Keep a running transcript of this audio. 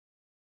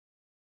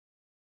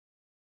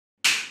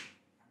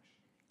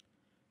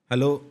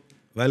Hello,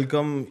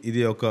 welcome.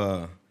 ఇది ఒక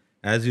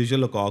as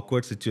usual ఒక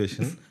ఆక్వర్డ్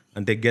సిచ్యువేషన్,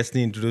 అంటే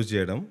గెస్ట్ని ఇంట్రడ్యూస్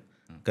చేయడం.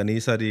 కానీ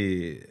ఈసారి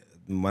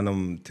మనం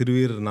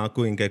తిరువీర్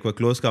నాకు ఇంకా ఎక్కువ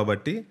క్లోజ్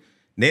కాబట్టి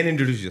నేను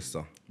ఇంట్రడ్యూస్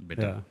చేస్తాను.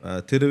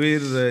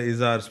 Thiruveer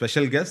is our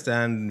special guest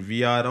and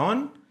we are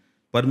on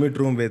permit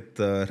room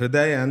with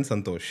Hriday and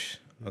Santosh.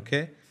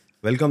 Okay,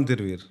 welcome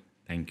Thiruveer.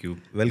 Thank you.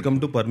 Welcome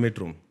to permit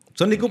room.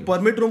 So నీకు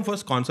పర్మిట్ రూమ్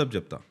ఫస్ట్ కాన్సెప్ట్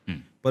చెప్తా.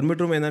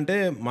 పర్మిట్ రూమ్ ఏంటంటే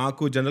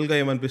మాకు జనరల్గా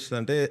ఏమనిపిస్తుంది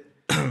అంటే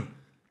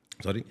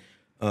సారీ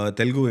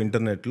తెలుగు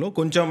ఇంటర్నెట్లో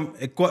కొంచెం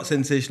ఎక్కువ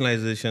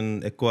సెన్సేషనలైజేషన్,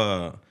 ఎక్కువ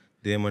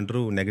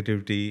ఏమంటారు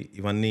నెగటివిటీ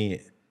ఇవన్నీ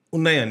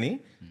ఉన్నాయని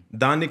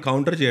దాన్ని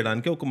కౌంటర్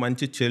చేయడానికి ఒక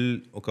మంచి చిల్,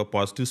 ఒక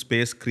పాజిటివ్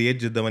స్పేస్ క్రియేట్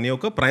చేద్దామని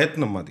ఒక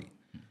ప్రయత్నం అది.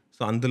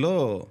 సో అందులో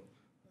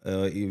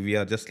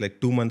we are just like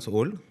 2 months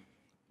old.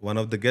 One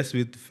of the guest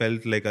with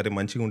felt like అరే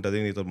మంచిగా ఉంటుంది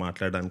నీతో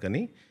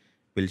మాట్లాడడానికని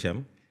పిలిచాం.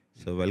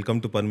 So welcome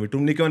to permit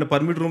room. నీకు ఏమైనా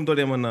పర్మిట్ రూమ్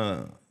తోటి ఏమన్నా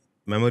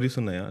మెమరీస్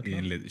ఉన్నాయా?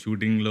 ఏం లేదు,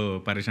 షూటింగ్లో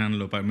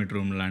పరేషాన్లో పర్మిట్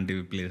రూమ్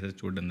లాంటివి ప్లేసెస్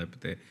చూడడం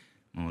తప్పితే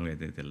మామూలుగా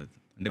అయితే తెలియదు.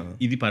 అంటే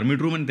ఇది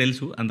పర్మిట్ రూమ్ అని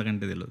తెలుసు,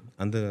 అంతకంటే తెలియదు.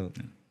 అంతే.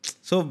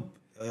 సో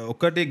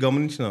ఒక్కటి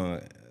గమనించిన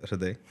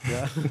హృదయ్,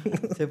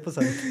 చెప్పు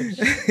సార్.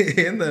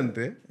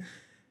 ఏంటంటే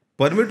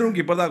పర్మిట్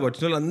రూమ్కి ఇప్పటిదాకా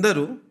వచ్చిన వాళ్ళు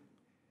అందరూ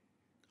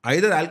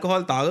ఐదర్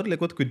ఆల్కహాల్ తాగరు,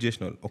 లేకపోతే క్విట్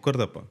చేసిన వాళ్ళు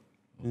ఒక్కరు తప్ప.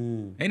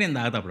 నేను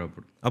తాగుతా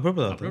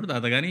అప్పుడప్పుడు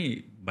తాగుతా, కానీ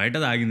బయట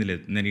తాగింది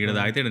లేదు. నేను ఇక్కడ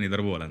తాగితే ఇక్కడ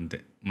నిద్రపోవాలి అంతే.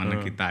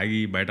 మనకి తాగి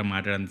బయట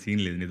మాట్లాడడానికి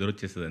సీన్ లేదు, నిద్ర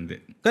వచ్చేస్తుంది అంతే.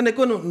 కానీ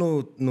ఎక్కువ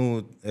నువ్వు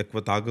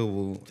ఎక్కువ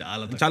తాగవు,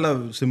 చాలా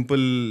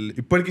సింపుల్.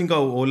 ఇప్పటికి ఇంకా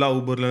ఓలా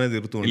ఊబర్లోనే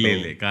తిరుగుతూ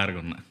లేదు, కారు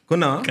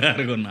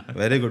కొన్నా.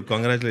 Very good,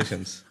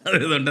 congratulations.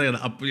 అదే ఉంటుంది కదా,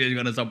 అప్పు చేసి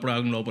కానీ సప్పుడు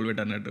ఆగం లోపల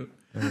పెట్టన్నట్టు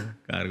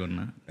కారు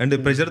కొన్నా. అంటే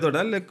ప్రెషర్ తోట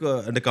లేక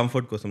అంటే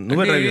కంఫర్ట్ కోసం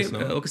నువ్వే ట్రై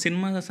చేస్తున్నావు? ఒక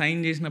సినిమా సైన్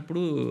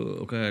చేసినప్పుడు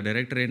ఒక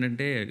డైరెక్టర్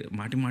ఏంటంటే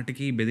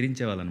మాటికి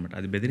బెదిరించేవాళ్ళు అనమాట.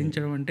 అది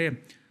బెదిరించడం అంటే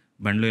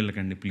బండ్లో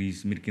వెళ్ళకండి ప్లీజ్,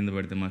 మీరు కింద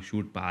పడితే మా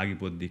షూట్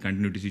ఆగిపోద్ది,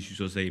 కంటిన్యూటీస్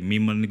ఇష్యూస్ వస్తాయి,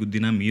 మిమ్మల్ని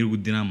గుద్దినా మీరు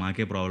గుద్దినా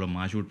మాకే ప్రాబ్లం,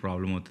 మా షూట్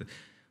ప్రాబ్లం అవుతుంది.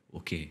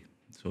 ఓకే,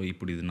 సో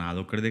ఇప్పుడు ఇది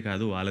నాదొక్కడిదే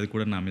కాదు, వాళ్ళది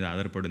కూడా నా మీద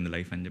ఆధారపడింది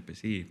లైఫ్ అని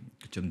చెప్పేసి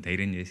కొంచెం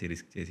ధైర్యం చేసి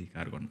రిస్క్ చేసి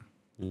కారు కొన్నా.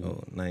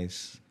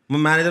 నైస్. మా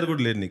మేనేజర్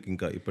కూడా లేదు నీకు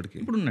ఇంకా ఇప్పటికి?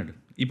 ఇప్పుడు ఉన్నాడు.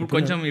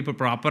 ఇప్పుడు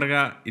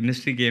ప్రాపర్గా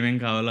ఇండస్ట్రీకి ఏమేం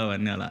కావాలో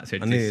అవన్నీ అలా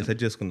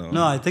సెట్ చేసుకున్నావు.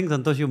 No, I think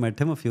Santhosh, you met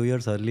him a few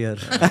years earlier.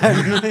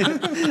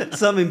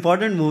 Some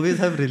important movies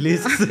have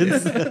released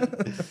since.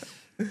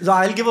 So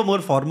I'll give a more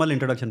formal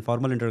introduction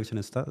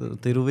is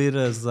Thiruveer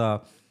is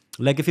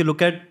like, if you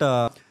look at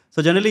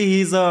so generally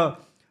he's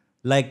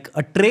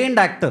a trained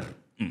actor.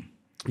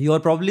 You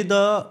are probably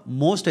the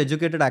most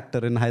educated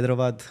actor in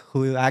Hyderabad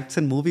who acts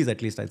in movies,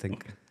 at least I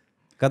think.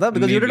 Kada,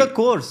 because you did a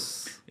course.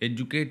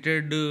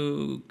 Educated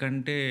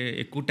కంటే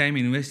ఎక్కువ time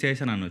invest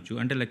చేశాను అనొచ్చు.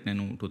 అంటే like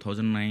నేను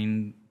 2009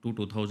 to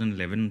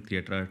 2011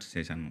 theatre arts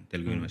చేశాను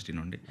Telugu university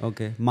నుండి.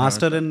 Okay,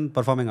 master in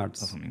performing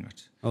arts.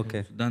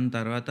 Okay. దాని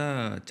తర్వాత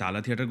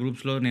చాలా థియేటర్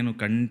గ్రూప్స్లో నేను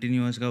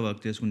కంటిన్యూస్గా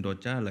వర్క్ చేసుకుంటూ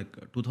వచ్చా. లైక్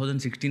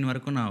 2016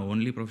 వరకు నా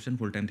only profession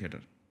full time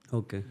theatre.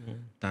 Okay.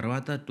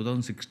 తర్వాత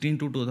 2016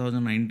 to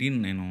 2019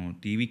 నేను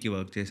టీవీకి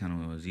వర్క్ చేశాను,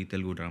 జీ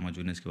తెలుగు డ్రామా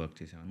జూనియర్స్కి వర్క్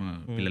చేశాను,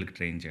 పిల్లలకి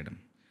ట్రైన్ చేయడం.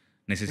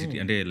 నెసెసిటీ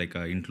అంటే లైక్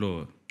ఇంట్లో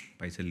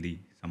పైసలది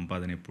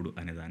సంపాదన ఎప్పుడు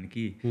అనే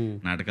దానికి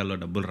నాటకాల్లో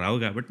డబ్బులు రావు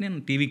కాబట్టి నేను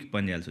టీవీకి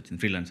పని చేయాల్సి వచ్చింది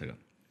ఫ్రీలాన్సర్గా.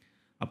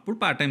 అప్పుడు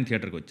పార్ట్ టైం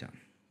థియేటర్కి వచ్చాను.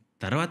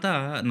 తర్వాత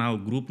నా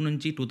గ్రూప్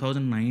నుంచి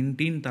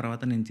 2019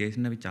 తర్వాత నేను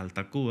చేసినవి చాలా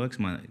తక్కువ works,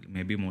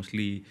 maybe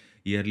mostly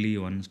yearly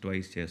once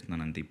twice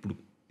చేస్తున్నాను అంతే. ఇప్పుడు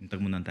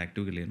ఇంతకుముందు అంత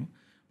యాక్టివ్గా లేను.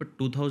 బట్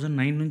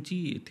 2009 నుంచి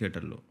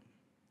థియేటర్లో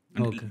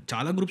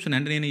చాలా గ్రూప్స్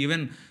ఉన్నాయి. అంటే నేను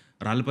ఈవెన్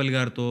రాళ్ళపల్లి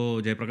గారితో,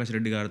 జయప్రకాష్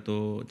రెడ్డి గారితో,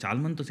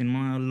 చాలామందితో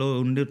సినిమాల్లో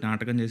ఉండి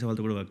నాటకం చేసే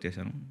వాళ్ళతో కూడా వర్క్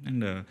చేశాను.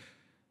 అండ్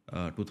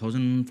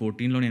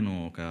 2014లో నేను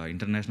ఒక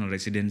ఇంటర్నేషనల్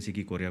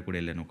రెసిడెన్సీకి కొరియా కూడా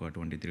వెళ్ళాను. ఒక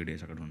 23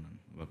 days అక్కడ ఉన్నాను,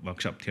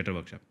 థియేటర్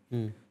వర్క్షాప్.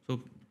 సో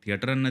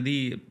థియేటర్ అన్నది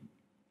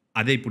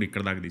అదే ఇప్పుడు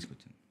ఇక్కడ దాకా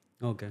తీసుకొచ్చింది.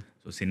 ఓకే.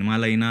 సో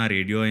సినిమాలైనా,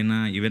 రేడియో అయినా,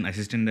 ఈవెన్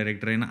అసిస్టెంట్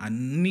డైరెక్టర్ అయినా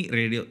అన్ని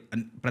రేడియో,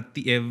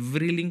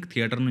 ఎవ్రీ లింక్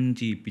థియేటర్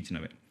నుంచి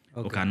ఇప్పించినవే.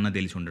 ఒక అన్న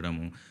తెలిసి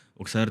ఉండడము,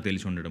 ఒకసారి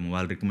తెలిసి ఉండడం,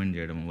 వాళ్ళు రికమెండ్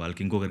చేయడం,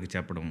 వాళ్ళకి ఇంకొకరికి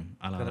చెప్పడం,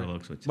 అలా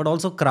వర్క్స్ వచ్చాయి. But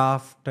also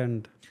craft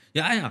and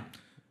yeah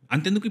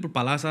అంతెందుకు, ఇప్పుడు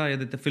పలాస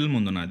ఏదైతే ఫిల్మ్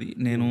ఉందో నాది,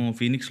 నేను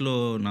ఫీనిక్స్లో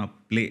నా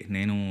ప్లే,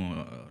 నేను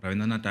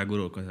రవీంద్రనాథ్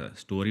ఠాగూర్ ఒక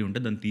స్టోరీ ఉంటే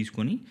దాన్ని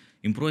తీసుకొని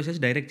ఇంప్రూవైజ్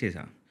చేసి డైరెక్ట్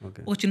చేశాను.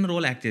 ఒక చిన్న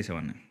రోల్ యాక్ట్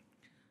చేసేవాడిని.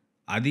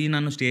 అది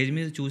నన్ను స్టేజ్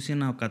మీద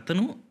చూసిన ఒక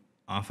అతను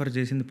ఆఫర్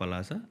చేసింది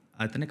పలాస,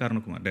 అతనే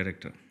Karun Kumar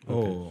director.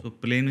 So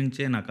play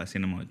నుంచే నాకు ఆ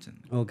సినిమా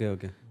వచ్చింది. ఓకే.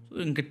 ఓకే.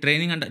 సో ఇంకా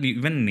ట్రైనింగ్ అంటే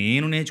ఈవెన్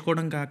నేను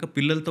నేర్చుకోవడం కాక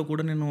పిల్లలతో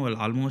కూడా నేను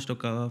ఆల్మోస్ట్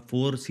ఒక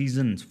 4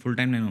 seasons ఫుల్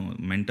టైం నేను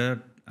మెంటర్,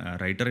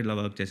 రైటర్ ఇలా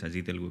వర్క్ చేశాను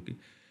జీ తెలుగుకి.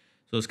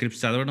 సో స్క్రిప్ట్స్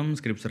చదవడం,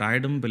 స్క్రిప్ట్స్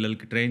రాయడం,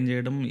 పిల్లలకి ట్రైన్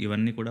చేయడం,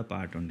 ఇవన్నీ కూడా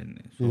పార్ట్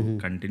ఉండింది. సో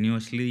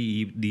కంటిన్యూస్లీ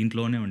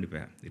దీంట్లోనే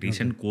ఉండిపోయా.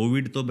 రీసెంట్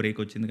కోవిడ్తో బ్రేక్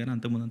వచ్చింది, కానీ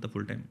అంతకుముందు అంతా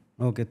full time.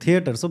 Okay.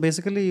 Theatre. So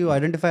basically you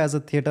identify as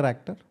a theatre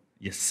actor?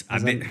 Yes,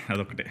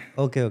 అదొకటే.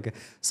 Okay. Okay.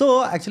 So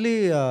actually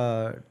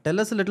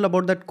tell us a little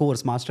about that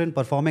course, master in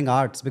performing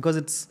arts, because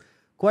it's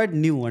quite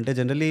new. అంటే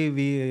generally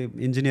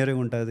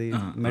engineering ఉంటుంది,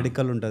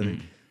 medical ఉంటుంది,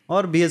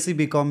 or BSc,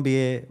 BCom,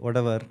 BA, what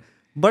ever.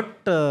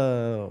 But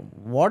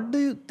what do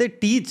they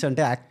teach?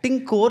 అంటే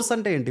acting course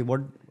అంటే ఏంటి?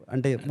 What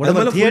అంటే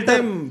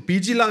theatre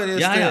PG లాగా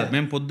చేస్తే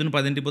మేము పొద్దున్న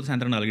 10 పోతే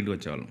సాయంత్రం 4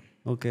 వచ్చేవాళ్ళం.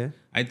 ఓకే.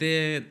 అయితే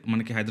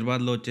మనకి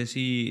హైదరాబాద్లో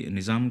వచ్చేసి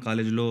నిజాం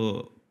కాలేజ్లో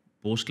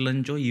పోస్ట్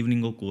లంచో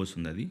ఈవినింగ్ కోర్స్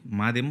ఉంది. అది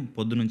మాదేమో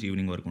పొద్దు నుంచి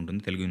ఈవినింగ్ వరకు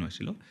ఉంటుంది తెలుగు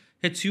యూనివర్సిటీలో.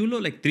 హెచ్యూలో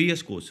లైక్ 3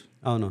 years కోర్స్.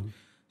 అవును.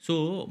 సో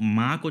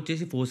మాకు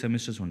వచ్చేసి 4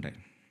 semesters ఉంటాయి.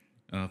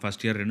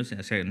 First year 2,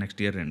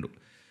 next year 2.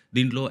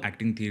 దీంట్లో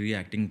acting theory,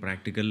 acting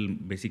practical,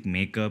 basic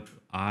makeup,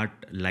 art,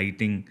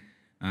 lighting,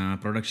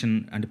 production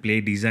అంటే ప్లే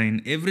డిజైన్,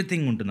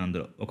 ఎవ్రీథింగ్ ఉంటుంది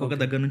అందులో. ఒక్కొక్క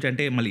దగ్గర నుంచి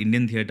అంటే మళ్ళీ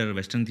ఇండియన్ థియేటర్,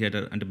 వెస్ట్రన్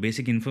థియేటర్ అంటే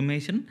basic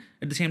information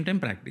at the same time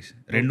practice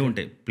రెండు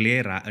ఉంటాయి. ప్లే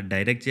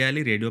డైరెక్ట్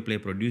చేయాలి, రేడియో ప్లే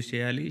ప్రొడ్యూస్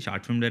చేయాలి,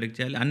 షార్ట్ ఫిల్మ్ డైరెక్ట్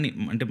చేయాలి, అన్ని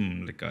అంటే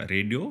లైక్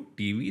రేడియో,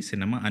 టీవీ,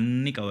 సినిమా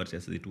అన్ని కవర్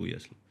చేస్తుంది 2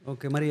 yearsలో.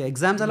 ఓకే. మరి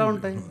ఎగ్జామ్స్ ఎలా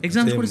ఉంటాయి?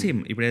 ఎగ్జామ్స్ కూడా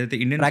సేమ్. ఇప్పుడు ఏదైతే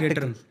ఇండియన్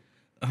థియేటర్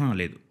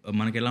లేదు,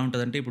 మనకి ఎలా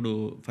ఉంటుందంటే ఇప్పుడు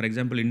for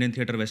example Indian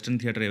theatre, western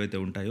theatre ఏవైతే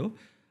ఉంటాయో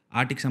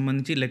వాటికి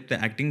సంబంధించి లేకపోతే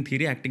acting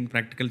theory, acting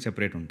practical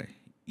separate ఉంటాయి.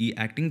 ఈ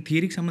యాక్టింగ్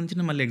థియరీకి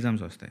సంబంధించిన మళ్ళీ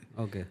ఎగ్జామ్స్ వస్తాయి.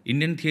 ఓకే.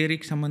 ఇండియన్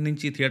థియరీకి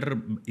సంబంధించి, థియేటర్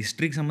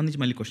హిస్టరీకి సంబంధించి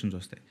మళ్ళీ క్వశ్చన్స్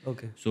వస్తాయి.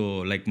 ఓకే. సో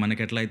లైక్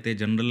మనకి ఎట్లా అయితే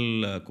జనరల్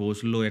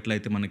కోర్సుల్లో ఎట్లా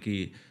అయితే మనకి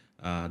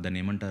దాన్ని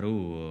ఏమంటారు,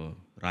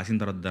 రాసిన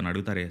తర్వాత దాన్ని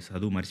అడుగుతారే,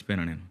 చదువు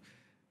మర్చిపోయాను నేను,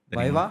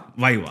 వైవా.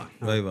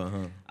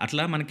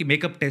 అట్లా మనకి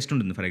మేకప్ టెస్ట్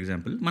ఉంటుంది. ఫర్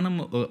ఎగ్జాంపుల్ మనం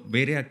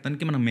వేరే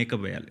యాక్టానికి మనం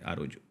మేకప్ వేయాలి ఆ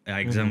రోజు, ఆ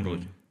ఎగ్జామ్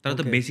రోజు.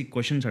 తర్వాత బేసిక్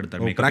క్వశ్చన్స్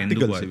అడుగుతారు, మేకప్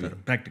ఎందుకు వాడతారు,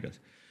 ప్రాక్టికల్స్,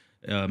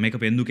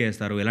 మేకప్ ఎందుకు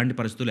వేస్తారు, ఎలాంటి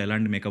పరిస్థితుల్లో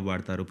ఎలాంటి మేకప్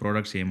వాడతారు,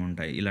 ప్రోడక్ట్స్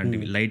ఏముంటాయి,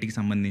 ఇలాంటివి, లైట్కి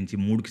సంబంధించి,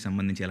 మూడ్కి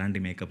సంబంధించి ఎలాంటి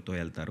మేకప్తో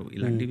వెళ్తారు,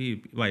 ఇలాంటివి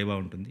వైవా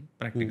ఉంటుంది,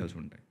 ప్రాక్టికల్స్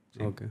ఉంటాయి.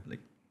 ఓకే.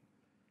 లైక్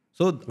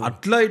సో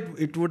అట్లా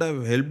it would have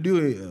helped you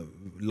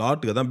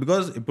lot కదా.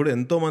 బికాజ్ ఇప్పుడు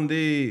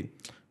ఎంతోమంది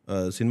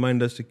సినిమా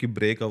ఇండస్ట్రీకి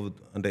బ్రేక్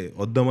అంటే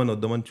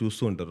వద్దామని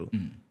చూస్తూ ఉంటారు.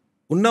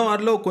 ఉన్న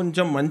వాటిలో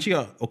కొంచెం మంచిగా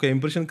ఒక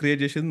ఇంప్రెషన్ క్రియేట్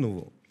చేసేది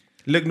నువ్వు,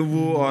 లైక్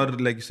నువ్వు are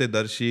like say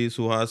Darsi,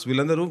 Suhas,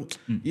 వీళ్ళందరూ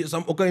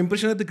ఒక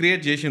ఇంప్రెషన్ అయితే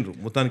క్రియేట్ చేసిండ్రు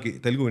మొత్తానికి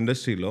తెలుగు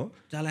ఇండస్ట్రీలో.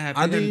 చాలా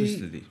హ్యాపీగా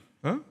అనిపిస్తుంది.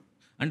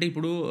 అంటే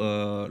ఇప్పుడు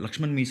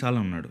లక్ష్మణ్ మీసాల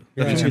ఉన్నాడు,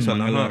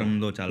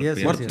 మంగళవారంలో చాలా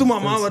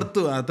వర్త్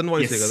అతని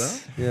వాయిసే కదా.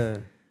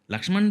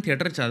 లక్ష్మణ్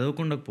థియేటర్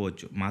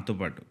చదవకుండకపోవచ్చు మాతో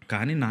పాటు,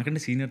 కానీ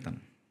నాకంటే సీనియర్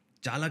తను.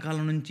 చాలా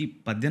కాలం నుంచి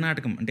పద్య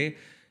నాటకం అంటే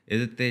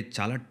ఏదైతే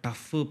చాలా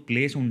టఫ్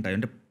ప్లేస్ ఉంటాయి,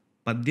 అంటే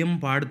పద్యం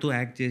పాడుతూ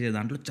యాక్ట్ చేసే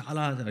దాంట్లో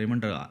చాలా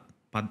ఏమంటారు,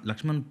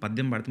 లక్ష్మణ్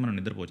పద్యం పాడితే మనం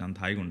నిద్రపోవచ్చు, అంత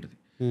హాయిగా ఉంటుంది.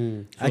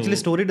 యాక్చువల్లీ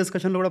స్టోరీ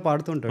డిస్కషన్లో కూడా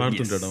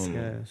పాడుతుంటాడు.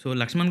 సో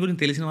లక్ష్మణ్ గురించి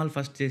తెలిసిన వాళ్ళు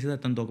ఫస్ట్ చేసేది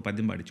అతనితో ఒక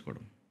పద్యం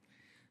పాడించుకోవడం.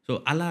 సో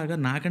అలాగా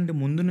నాకంటే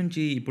ముందు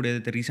నుంచి ఇప్పుడు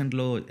ఏదైతే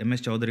రీసెంట్లో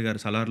ఎంఎస్ చౌదరి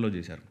గారు సలార్లో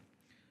చేశారు,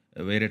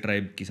 వేరే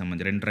ట్రైబ్కి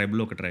సంబంధించి 2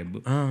 ట్రైబ్లో ఒక ట్రైబ్,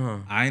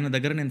 ఆయన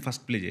దగ్గర నేను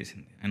ఫస్ట్ ప్లే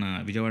చేసింది. ఆయన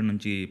విజయవాడ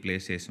నుంచి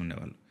ప్లేస్ చేసి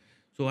ఉండేవాళ్ళు.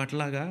 సో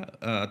అట్లాగా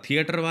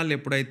థియేటర్ వాళ్ళు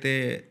ఎప్పుడైతే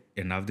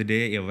ఎండ్ ఆఫ్ ది డే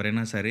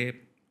ఎవరైనా సరే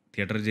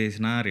థియేటర్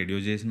చేసినా, రేడియో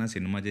చేసినా,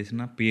 సినిమా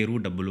చేసినా పేరు,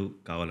 డబ్బులు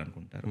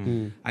కావాలనుకుంటారు.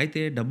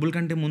 అయితే డబ్బుల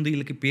కంటే ముందు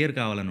వీళ్ళకి పేరు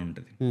కావాలని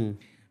ఉంటుంది.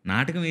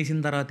 నాటకం వేసిన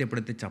తర్వాత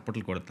ఎప్పుడైతే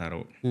చప్పట్లు కొడతారో,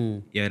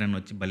 ఎవరైనా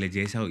వచ్చి భలే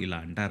చేసావు ఇలా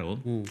అంటారో,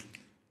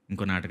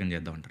 ఇంకో నాటకం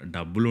చేద్దాం అంటారు.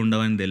 డబ్బులు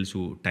ఉండవని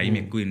తెలుసు, టైం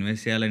ఎక్కువ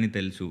ఇన్వెస్ట్ చేయాలని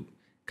తెలుసు,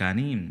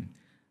 కానీ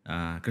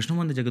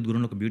కృష్ణమంది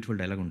జగద్గురులో ఒక బ్యూటిఫుల్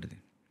డైలాగ్ ఉంటుంది,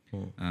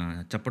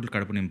 చప్పట్లు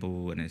కడుపు నింపవు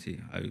అనేసి,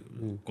 అవి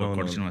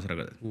కొట్టిన అవసరం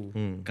కదా.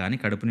 కానీ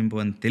కడుపు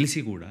నింపవు అని తెలిసి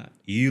కూడా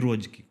ఈ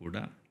రోజుకి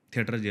కూడా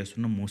థియేటర్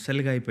చేస్తున్న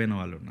ముసలిగా అయిపోయిన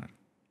వాళ్ళు ఉన్నారు.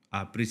 ఆ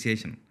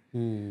అప్రిసియేషన్.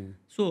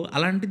 సో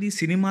అలాంటిది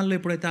సినిమాల్లో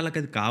ఎప్పుడైతే వాళ్ళకి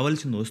అది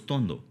కావాల్సింది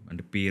వస్తుందో,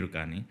 అంటే పేరు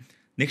కానీ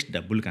నెక్స్ట్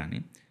డబ్బులు కానీ,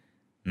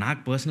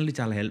 నాకు పర్సనల్లీ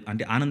చాలా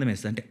అంటే ఆనందం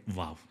వేస్తుంది. అంటే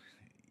వావ్,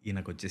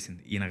 ఈయనకు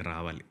వచ్చేసింది, ఈయనకు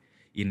రావాలి,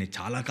 ఈయన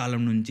చాలా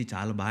కాలం నుంచి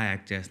చాలా బాగా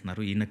యాక్ట్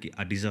చేస్తున్నారు, ఈయనకి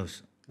ఆ డిజర్వ్స్.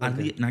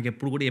 అది నాకు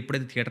ఎప్పుడు కూడా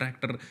ఎప్పుడైతే థియేటర్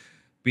యాక్టర్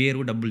పేరు,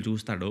 డబ్బులు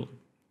చూస్తాడో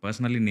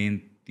పర్సనల్లీ నేను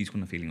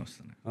తీసుకున్న ఫీలింగ్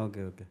వస్తుంది.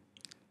 ఓకే. ఓకే.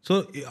 సో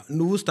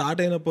నువ్వు స్టార్ట్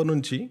అయినప్పటి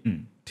నుంచి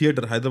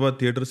theatre, Hyderabad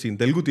theatre scene,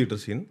 Telugu theatre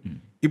scene,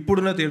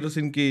 ఇప్పుడున్న థియేటర్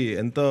సీన్కి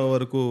ఎంత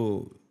వరకు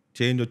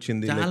చేంజ్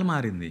వచ్చింది? చాలా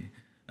మారింది.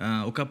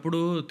 ఒకప్పుడు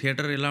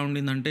థియేటర్ ఎలా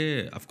ఉండిందంటే,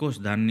 అఫ్కోర్స్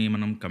దాన్ని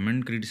మనం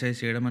కమెంట్ క్రిటిసైజ్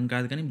చేయడం అని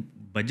కాదు, కానీ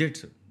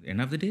budgets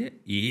end of the day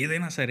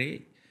ఏదైనా సరే,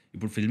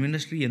 ఇప్పుడు ఫిల్మ్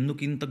ఇండస్ట్రీ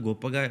ఎందుకు ఇంత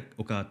గొప్పగా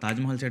ఒక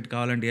తాజ్మహల్ సెట్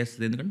కావాలంటే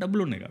వేస్తుంది, ఎందుకంటే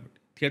డబ్బులు ఉన్నాయి కాబట్టి.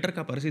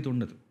 థియేటర్కి ఆ పరిస్థితి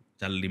ఉండదు,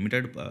 చాలా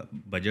లిమిటెడ్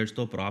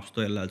బడ్జెట్స్తో, ప్రాప్స్తో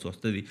వెళ్ళాల్సి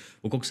వస్తుంది.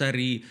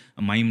 ఒక్కొక్కసారి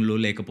మైమ్లో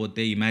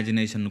లేకపోతే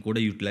ఇమాజినేషన్ కూడా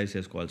యూటిలైజ్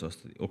చేసుకోవాల్సి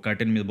వస్తుంది, ఒక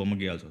కర్టెన్ మీద బొమ్మ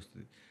గీయాల్సి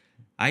వస్తుంది.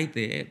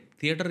 అయితే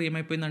థియేటర్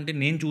ఏమైపోయిందంటే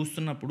నేను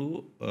చూస్తున్నప్పుడు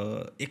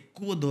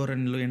ఎక్కువ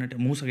ధోరణిలో ఏంటంటే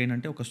మూసగా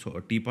ఏంటంటే ఒక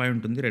టీపాయ్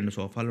ఉంటుంది, 2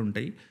 సోఫాలు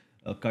ఉంటాయి,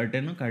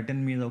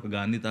 కర్టెన్ మీద ఒక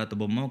గాంధీ తాత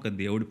బొమ్మ, ఒక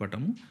దేవుడి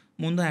పటము,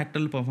 ముందు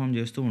యాక్టర్లు పర్ఫామ్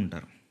చేస్తూ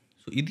ఉంటారు.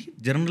 సో ఇది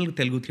జనరల్గా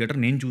తెలుగు థియేటర్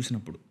నేను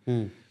చూసినప్పుడు.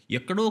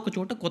 ఎక్కడో ఒక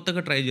చోట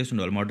కొత్తగా ట్రై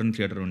చేస్తుండేవాళ్ళు, మోడర్న్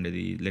థియేటర్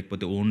ఉండేది,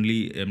 లేకపోతే ఓన్లీ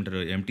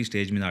ఏమంటారు ఎంటీ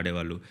స్టేజ్ మీద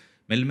ఆడేవాళ్ళు.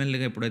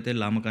 మెల్లమెల్లగా ఎప్పుడైతే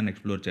లామకాన్ని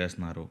ఎక్స్ప్లోర్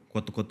చేస్తున్నారో,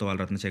 కొత్త వాళ్ళు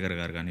రత్నశేఖర్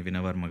గారు కానీ,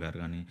 వినయవర్మ గారు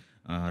కానీ,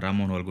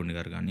 రామ్మోహన్ వల్గుండి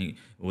గారు కానీ,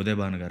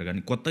 ఉదయభాను గారు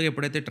కానీ కొత్తగా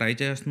ఎప్పుడైతే ట్రై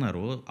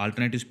చేస్తున్నారో,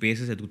 ఆల్టర్నేటివ్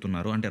స్పేసెస్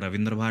ఎదుగుతున్నారో, అంటే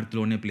రవీంద్ర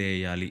భారతిలోనే ప్లే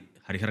చేయాలి,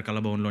 హరిహర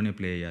కళాభవన్లోనే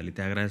ప్లే చేయాలి,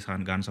 త్యాగరాజ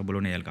గాన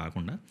సభలోనే వేయాలి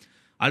కాకుండా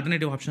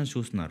ఆల్టర్నేటివ్ ఆప్షన్స్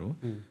చూస్తున్నారు.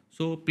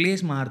 సో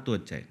ప్లేస్ మారుతూ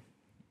వచ్చాయి.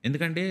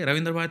 ఎందుకంటే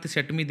రవీంద్ర భారతి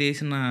సెట్ మీద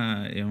వేసిన,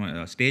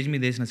 స్టేజ్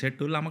మీద వేసిన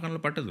సెట్ లామకంలో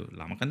పట్టదు,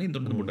 లామకాన్ని ఇంత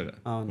ఉంటుంది బుడ్డగా,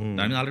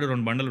 దానికి ఆల్రెడీ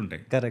 2 బండలు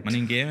ఉంటాయి, మనం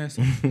ఇంకేం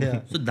వేస్తాం.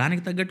 సో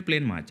దానికి తగ్గట్టు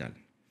ప్లేన్ మార్చాలి.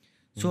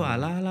 సో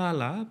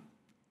అలా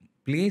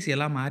ప్లేస్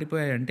ఎలా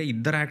మారిపోయాయంటే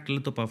ఇద్దరు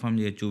యాక్టర్లతో పర్ఫామ్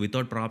చేయొచ్చు,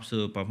 వితౌట్ ప్రాప్స్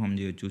పర్ఫామ్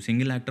చేయొచ్చు,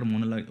 సింగిల్ యాక్టర్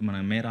మన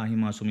మేరా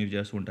హిమాసు ఇవి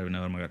చేస్తూ ఉంటారు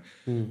వినవర్మ గారు.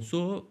 సో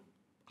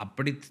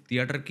అప్పటి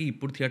థియేటర్కి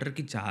ఇప్పుడు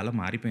థియేటర్కి చాలా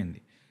మారిపోయింది.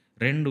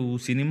 2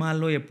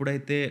 సినిమాల్లో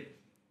ఎప్పుడైతే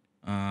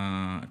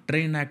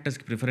ట్రైన్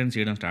యాక్టర్స్కి ప్రిఫరెన్స్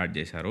చేయడం స్టార్ట్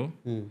చేశారో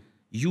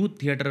యూత్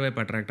థియేటర్ వైపు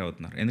అట్రాక్ట్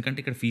అవుతున్నారు. ఎందుకంటే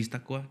ఇక్కడ ఫీజు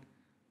తక్కువ,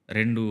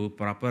 2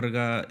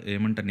 ప్రాపర్గా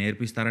ఏమంటారు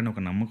నేర్పిస్తారని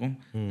ఒక నమ్మకం,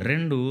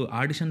 2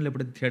 ఆడిషన్లు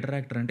ఎప్పుడైతే థియేటర్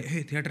యాక్టర్ అంటే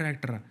థియేటర్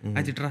యాక్టరా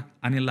అది ఇట్రా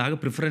అనేలాగా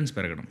ప్రిఫరెన్స్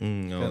పెరగడం,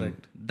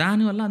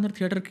 దానివల్ల అందరు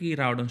థియేటర్కి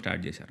రావడం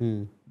స్టార్ట్ చేశారు.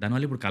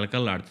 దానివల్ల ఇప్పుడు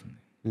కలకల్లాడుతుంది.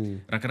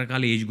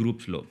 రకరకాల ఏజ్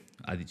గ్రూప్స్లో,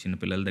 అది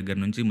చిన్నపిల్లల దగ్గర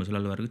నుంచి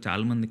ముసలాళ్ళ వరకు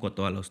చాలామంది కొత్త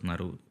వాళ్ళు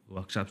వస్తున్నారు,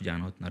 వర్క్షాప్స్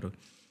జాయిన్ అవుతున్నారు.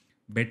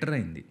 బెటర్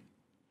అయింది.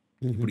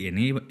 ఇప్పుడు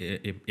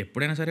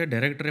ఎప్పుడైనా సరే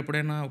డైరెక్టర్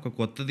ఎప్పుడైనా ఒక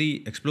కొత్తది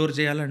ఎక్స్ప్లోర్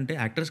చేయాలంటే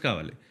యాక్టర్స్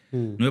కావాలి.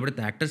 నువ్వు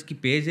ఎప్పుడైతే యాక్టర్స్కి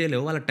పే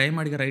చేయలేవు, వాళ్ళ టైం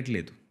అడిగే రైట్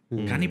లేదు.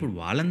 కానీ ఇప్పుడు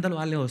వాళ్ళంతా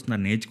వాళ్ళే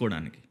వస్తున్నారు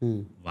నేర్చుకోవడానికి.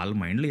 వాళ్ళ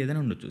మైండ్లో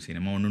ఏదైనా ఉండొచ్చు,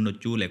 సినిమా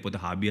ఉండొచ్చు, లేకపోతే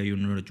హాబీ అయి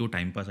ఉండొచ్చు,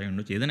 టైం పాస్ అయి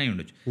ఉండొచ్చు, ఏదైనా అయి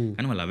ఉండొచ్చు,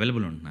 కానీ వాళ్ళు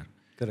అవైలబుల్ ఉంటున్నారు.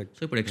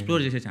 సో ఇప్పుడు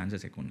ఎక్స్ప్లోర్ చేసే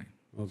ఛాన్సెస్ ఎక్కువ ఉన్నాయి.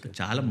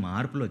 చాలా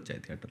మార్పులు వచ్చాయి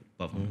థియేటర్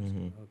పర్ఫార్మెన్స్.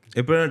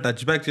 ఎప్పుడైనా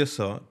టచ్ బ్యాక్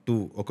చేస్తావా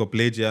ఒక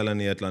ప్లే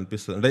చేయాలని అట్లా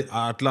అనిపిస్తుంది? అంటే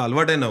అట్లా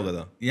అలవాటైనావు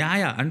కదా.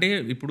 అంటే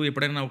ఇప్పుడు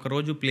ఎప్పుడైనా ఒక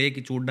రోజు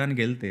ప్లేకి చూడడానికి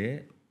వెళ్తే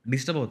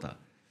డిస్టర్బ్ అవుతా,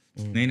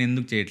 నేను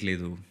ఎందుకు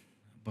చేయట్లేదు,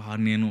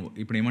 నేను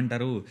ఇప్పుడు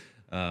ఏమంటారు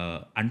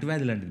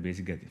అంటువ్యాధి లాంటిది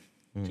బేసిక్గా, అది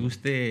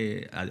చూస్తే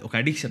అది ఒక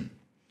అడిక్షన్.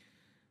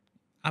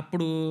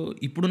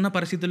 ఇప్పుడున్న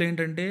పరిస్థితులు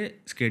ఏంటంటే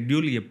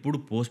స్కెడ్యూల్ ఎప్పుడు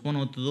పోస్ట్పోన్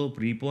అవుతుందో,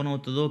 ప్రీపోన్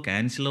అవుతుందో,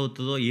 క్యాన్సిల్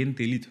అవుతుందో ఏం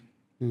తెలీదు.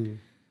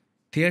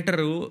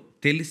 థియేటరు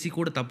తెలిసి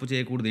కూడా తప్పు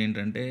చేయకూడదు.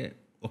 ఏంటంటే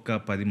ఒక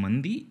 10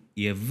 మంది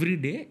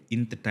ఎవ్రీడే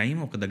ఇంత టైం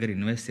ఒక దగ్గర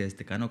ఇన్వెస్ట్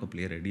చేస్తే కానీ ఒక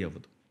ప్లే రెడీ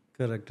అవ్వదు.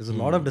 Correct. It's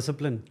lot of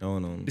discipline.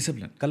 అవునవును,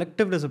 డిసిప్లిన్,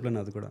 కలెక్టివ్ డిసిప్లిన్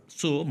అది కూడా.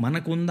 సో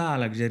మనకుందా ఆ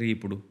లగ్జరీ?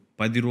 ఇప్పుడు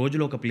 10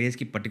 రోజులు ఒక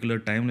ప్లేస్కి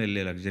పర్టికులర్ టైంలో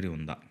వెళ్ళే లగ్జరీ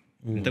ఉందా?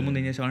 ఇంతకుముందు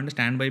ఏం చేసావంటే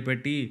స్టాండ్ బై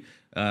పెట్టి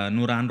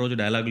నువ్వు రాని రోజు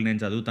డైలాగులు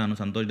నేను చదువుతాను,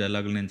 సంతోష్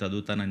డైలాగులు నేను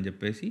చదువుతాను అని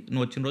చెప్పేసి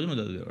నువ్వు వచ్చిన రోజు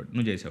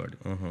నువ్వు చేసేవాడు.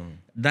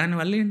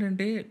 దానివల్ల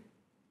ఏంటంటే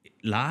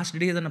లాస్ట్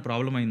డే ఏదైనా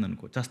ప్రాబ్లం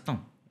అయిందనుకో చస్తాం.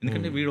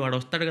 ఎందుకంటే వాడు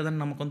వస్తాడు కదా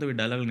నమ్మకంతో వీడు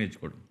డైలాగులు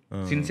నేర్చుకోడు,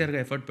 సిన్సియర్గా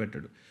ఎఫర్ట్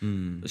పెట్టాడు.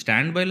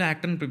 స్టాండ్ బైలో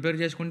యాక్టర్ని ప్రిపేర్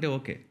చేసుకుంటే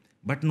ఓకే,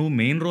 బట్ నువ్వు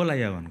మెయిన్ రోల్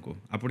అయ్యావు అనుకో,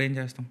 అప్పుడు ఏం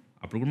చేస్తాం?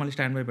 అప్పుడు కూడా మళ్ళీ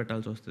స్టాండ్ బై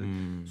పెట్టాల్సి వస్తుంది.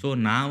 సో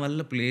నా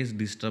వల్ల ప్లేస్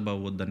డిస్టర్బ్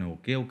అవ్వద్దని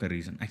ఒకే ఒక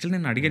రీజన్. యాక్చువల్లీ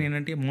నేను అడిగాను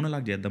ఏంటంటే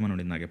మోనోలాగ్ చేద్దామని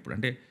ఉండింది నాకు ఎప్పుడు.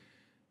 అంటే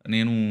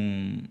నేను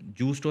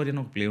జూ స్టోరీ అని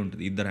ఒక ప్లే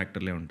ఉంటుంది, 2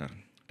 యాక్టర్లే ఉంటారు,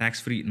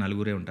 ట్యాక్స్ ఫ్రీ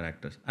 4 ఉంటారు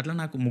యాక్టర్స్. అట్లా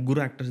నాకు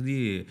 3 యాక్టర్స్ది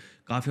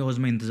కాఫీ హౌస్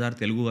మే ఇంతజార్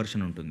తెలుగు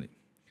వర్షన్ ఉంటుంది.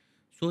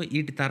 సో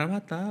వీటి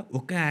తర్వాత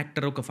ఒక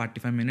యాక్టర్ ఒక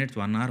 45 minutes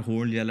 1 hour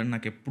హోల్డ్ చేయాలని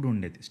నాకు ఎప్పుడు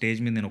ఉండేది. స్టేజ్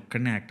మీద నేను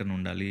ఒక్కడనే యాక్టర్ని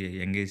ఉండాలి,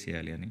 ఎంగేజ్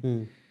చేయాలి అని.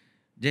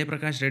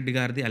 జయప్రకాష్ రెడ్డి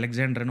గారిది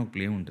అలెగ్జాండర్ అని ఒక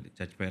ప్లే ఉంటుంది,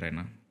 చచ్చిపోయారు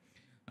ఆయన.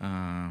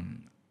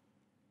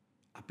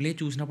 ఆ ప్లే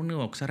చూసినప్పుడు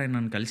నేను ఒకసారి ఆయన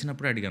నన్ను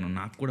కలిసినప్పుడు అడిగాను,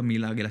 నాకు కూడా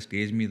మీలాగా ఇలా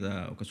స్టేజ్ మీద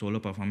ఒక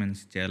సోలో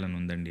పర్ఫార్మెన్స్ చేయాలని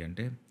ఉందండి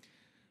అంటే,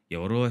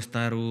 ఎవరో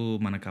వస్తారు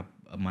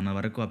మన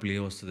వరకు ఆ ప్లే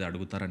వస్తుంది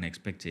అడుగుతారని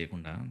ఎక్స్పెక్ట్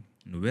చేయకుండా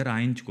నువ్వే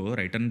రాయించుకో,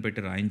 రైటర్ని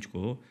పెట్టి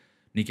రాయించుకో,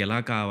 నీకు ఎలా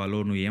కావాలో,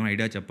 నువ్వు ఏం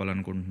ఐడియా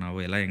చెప్పాలనుకుంటున్నావో,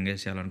 ఎలా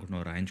ఎంగేజ్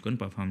చేయాలనుకుంటున్నావో రాయించుకొని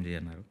పర్ఫామ్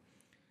చేయన్నారు.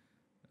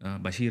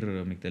 బషీర్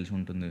మీకు తెలిసి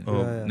ఉంటుంది,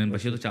 నేను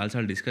బషీర్తో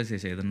చాలాసార్లు డిస్కస్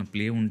చేసా, ఏదన్నా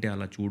ప్లే ఉంటే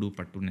అలా చూడు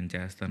పట్టు నేను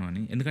చేస్తాను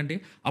అని. ఎందుకంటే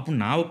అప్పుడు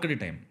నా ఒక్కడి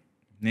టైం,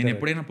 నేను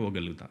ఎప్పుడైనా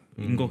పోగలుగుతా,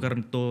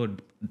 ఇంకొకరితో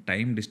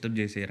టైం డిస్టర్బ్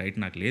చేసే రైట్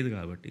నాకు లేదు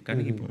కాబట్టి.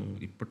 కానీ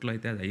ఇప్పట్లో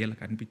అయితే అది అయ్యేలా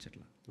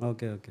కనిపించట్లా.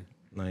 Okay okay,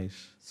 nice.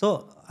 So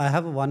I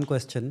have one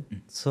question.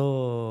 So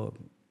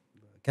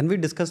can we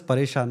discuss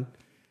పరేషాన్,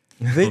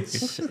 which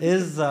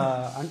is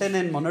అంటే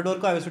నేను మొన్నటి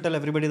వరకు I used to tell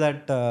everybody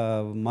that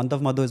month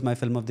of Madhu is my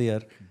film of the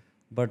year,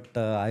 but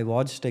I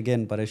watched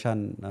again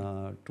Pareshaan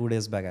 2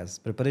 days back as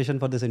preparation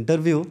for this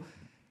interview,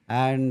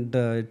 and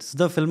it's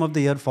the film of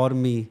the year for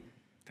me.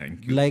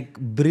 Thank you. Like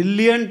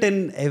brilliant in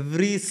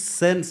every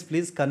sense.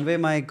 Please convey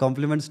my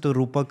compliments to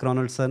Rupak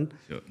Ronaldson.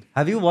 Sure.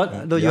 Have you watched?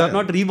 No, you have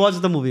not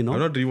rewatched the movie, no?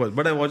 I've not rewatched,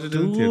 but I watched it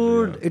in Dude,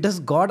 theater. Yeah. it has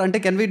got.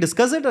 Ante can we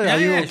discuss it? Or are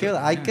you okay? Sure.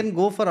 I can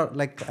go for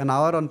like an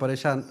hour on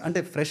Pareshaan.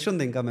 Ante fresh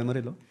undi inka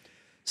memory lo.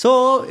 So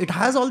it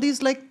has all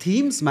these like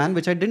themes, man,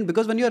 which I didn't,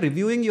 because when you are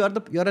reviewing, you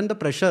are in the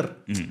pressure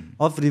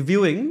of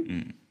reviewing.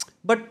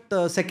 But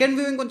second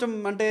viewing koncham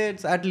ante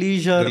it's at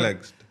leisure.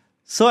 Relaxed.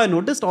 So I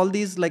noticed all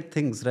these like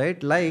things,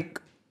 right? Like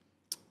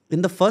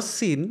in the first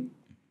scene,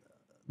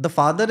 the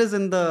father is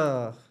in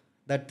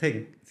that thing.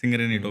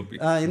 Singareni topi.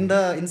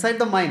 Inside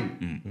the mine.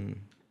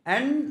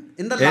 And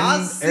in the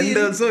last scene,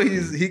 and also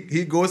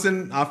he goes in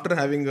after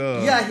having a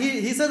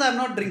he says I'm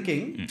not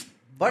drinking,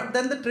 but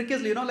then the trick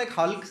is, like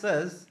Hulk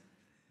says,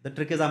 the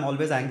trick is I'm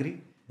always angry,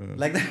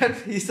 like that.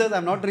 He says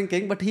I'm not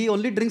drinking, but he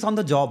only drinks on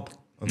the job.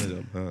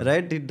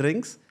 Right? He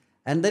drinks,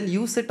 and then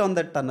you sit on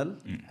that tunnel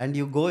and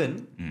you go in.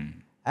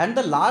 And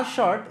the last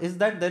shot is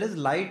that there is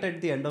light at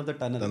the end of the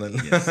tunnel.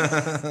 Yes.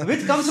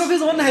 Which comes from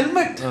his own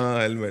helmet.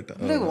 Helmet.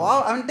 Like, wow,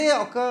 ante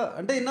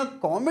in a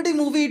comedy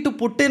movie to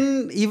put in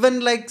even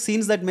like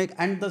scenes that make,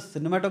 and the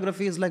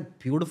cinematography is like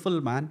beautiful,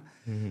 man.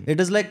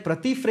 It is like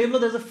prati frame lo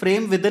there's a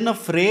frame within a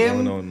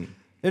frame.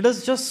 It is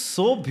just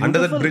so beautiful.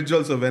 Under that bridge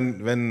also,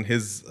 when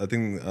his, I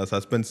think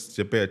suspense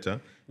చెప్పేయచ్చా,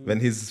 when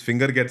his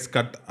finger gets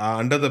cut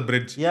under the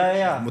bridge,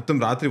 మొత్తం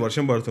రాత్రి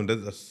వర్షం పడుతుంటే,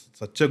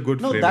 such a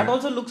good frame. That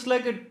also looks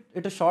like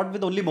it is shot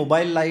with only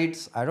mobile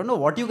lights. I don't know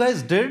what you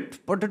guys did,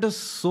 but it is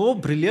so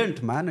brilliant,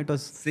 man. It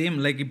was same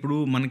like ఇప్పుడు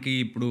మనకి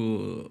ఇప్పుడు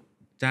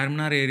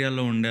చార్మినార్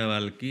ఏరియాలో ఉండే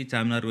వాళ్ళకి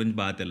చార్మినార్ గురించి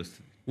బాగా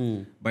తెలుస్తుంది.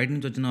 బయట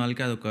నుంచి వచ్చిన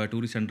వాళ్ళకి అది ఒక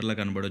టూరిస్ట్ సెంటర్లా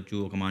కనబడొచ్చు,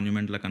 ఒక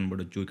మాన్యుమెంట్లా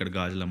కనబడొచ్చు, ఇక్కడ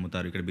గాజులు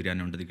అమ్ముతారు, ఇక్కడ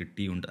బిర్యానీ ఉంటుంది, ఇక్కడ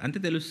టీ ఉంటుంది, అంతే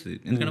తెలుస్తుంది.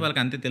 ఎందుకంటే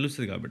వాళ్ళకి అంతే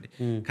తెలుస్తుంది కాబట్టి.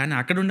 కానీ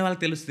అక్కడ ఉండే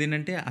వాళ్ళకి తెలుస్తుంది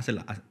ఏంటంటే అసలు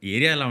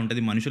ఏరియా ఎలా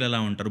ఉంటుంది, మనుషులు ఎలా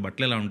ఉంటారు,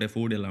 బట్టలు ఎలా ఉంటాయి,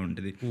 ఫుడ్ ఎలా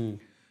ఉంటుంది.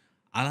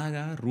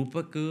 అలాగా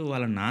రూపక్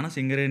వాళ్ళ నాన్న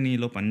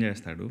సింగరేణిలో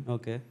పనిచేస్తాడు.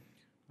 ఓకే,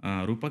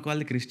 రూపక్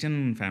వాళ్ళది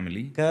క్రిస్టియన్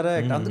ఫ్యామిలీ.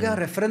 కరెక్ట్. అందుకే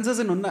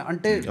రెఫరెన్సెస్ ఉన్నాయి.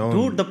 అంటే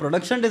Dude, the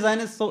production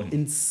design is so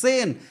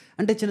insane.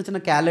 అంటే చిన్న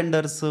చిన్న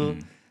క్యాలెండర్స్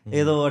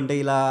ఏదో అంటే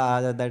ఇలా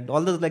that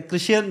all the like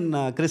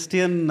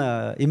Christian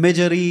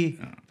imagery.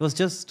 It was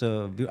just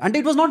అంటే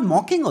it was not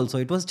mocking also,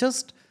 it was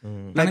just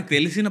నాకు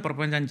తెలిసిన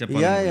ప్రపంచాన్ని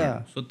చెప్పాలి.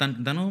 సో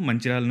తను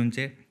మంచిర్యాల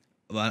నుంచే,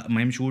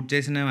 మేము షూట్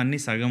చేసినవన్నీ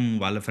సగం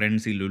వాళ్ళ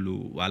ఫ్రెండ్స్ ఇల్లులు,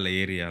 వాళ్ళ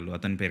ఏరియాలు,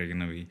 అతను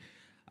పెరిగినవి.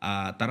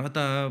 తర్వాత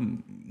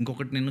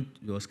ఇంకొకటి, నేను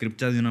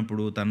స్క్రిప్ట్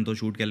చదివినప్పుడు తనతో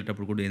షూట్కి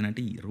వెళ్ళేటప్పుడు కూడా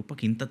ఏంటంటే,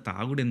 రూపక్ ఇంత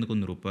తాగుడు ఎందుకు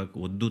ఉంది రూపక్,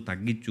 వద్దు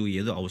తగ్గించు,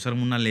 ఏదో అవసరం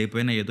ఉన్నా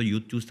లేకపోయినా ఏదో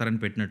యూత్ చూస్తారని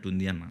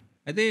పెట్టినట్టుంది అన్న.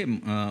 అయితే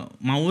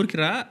మా ఊరికి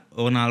రా,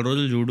 ఓ 4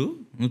 రోజులు చూడు,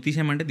 నువ్వు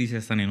తీసేయమంటే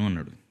తీసేస్తాను నేను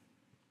అన్నాడు.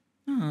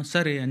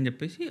 సరే అని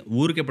చెప్పేసి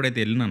ఊరికి ఎప్పుడైతే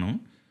వెళ్ళినానో,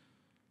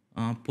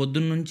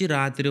 పొద్దున్న నుంచి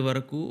రాత్రి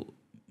వరకు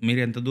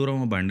మీరు ఎంత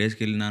దూరం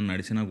బండేసుకు వెళ్ళినా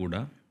నడిచినా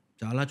కూడా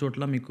చాలా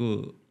చోట్ల మీకు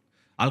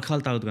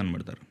ఆల్కహాల్ తాగుతూ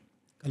కనబడతారు.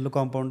 కళ్ళు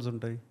కాంపౌండ్స్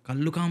ఉంటాయి.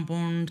 కళ్ళు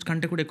కాంపౌండ్స్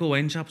కంటే కూడా ఎక్కువ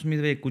వైన్ షాప్స్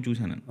మీదవే ఎక్కువ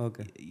చూశాను.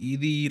 ఓకే,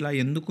 ఇది ఇలా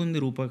ఎందుకుంది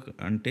రూపక్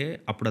అంటే,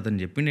 అప్పుడు అతను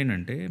చెప్పింది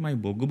ఏంటంటే, మా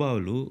బొగ్గు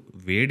బావులు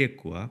వేడి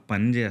ఎక్కువ,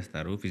 పని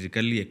చేస్తారు,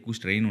 ఫిజికల్లీ ఎక్కువ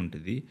స్ట్రెయిన్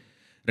ఉంటుంది.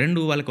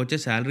 2 వాళ్ళకి వచ్చే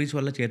శాలరీస్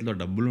వల్ల చేతిలో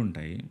డబ్బులు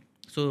ఉంటాయి.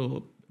 సో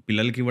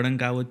పిల్లలకి ఇవ్వడం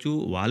కావచ్చు,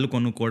 వాళ్ళు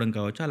కొనుక్కోవడం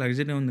కావచ్చు, ఆ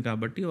లగ్జరీ ఉంది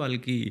కాబట్టి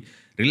వాళ్ళకి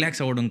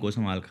రిలాక్స్ అవ్వడం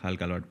కోసం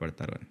ఆల్కహాల్కి అలవాటు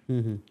పడతారు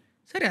అని.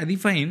 సరే అది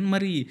ఫైన్.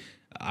 మరి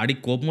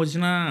ఆడికి కోపం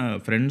వచ్చినా,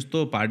 ఫ్రెండ్స్తో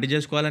పార్టీ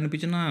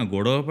చేసుకోవాలనిపించినా,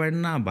 గొడవ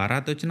పడినా,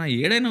 బారాత్ వచ్చినా,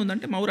 ఏడైనా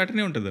ఉందంటే మా ఊరు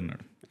అటనే ఉంటుంది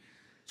అన్నాడు.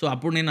 సో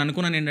అప్పుడు నేను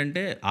అనుకున్నాను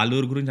ఏంటంటే,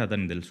 ఆలూరు గురించి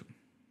అతనికి తెలుసు,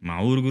 మా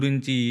ఊరు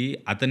గురించి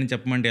అతన్ని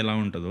చెప్పమంటే ఎలా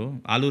ఉంటుందో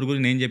ఆలూరు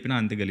గురించి నేను చెప్పినా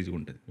అంతే గలీజ్గా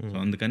ఉంటుంది. సో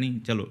అందుకని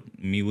చలో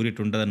మీ ఊరు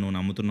ఇటు ఉంటుందని నువ్వు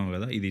నమ్ముతున్నావు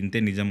కదా, ఇది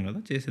ఇంతే నిజం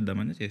కదా,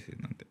 చేసేద్దామని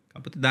చేసేది అంతే.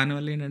 కాకపోతే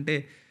దానివల్ల ఏంటంటే,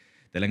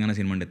 తెలంగాణ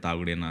సినిమా అంటే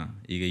తాగుడేనా,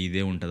 ఇక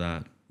ఇదే ఉంటుందా,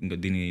 ఇంకా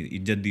దీన్ని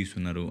ఇజ్జత్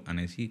తీస్తున్నారు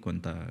అనేసి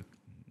కొంత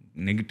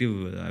నెగిటివ్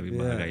అవి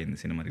బాగా అయింది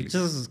cinema release.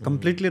 Which is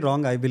completely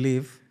wrong I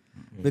believe.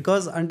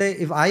 Because అంటే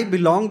if I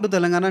belong to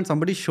Telangana and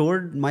somebody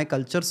showed my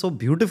culture so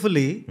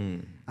beautifully,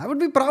 I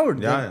would be proud.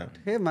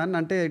 Hey man,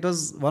 అంటే it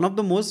was one of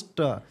the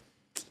most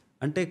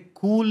అంటే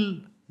cool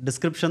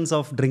descriptions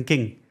of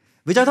drinking,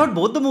 which I thought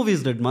both the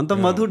movies did. Manth of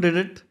Madhu did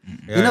it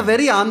in a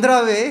very Andhra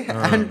way,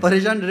 and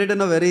Pareshaan did it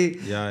in a very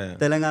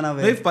Telangana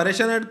way. If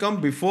Pareshaan had come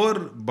before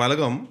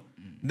Balagam,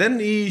 then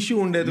ఈ issue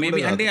ఉండేది.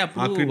 Maybe అంటే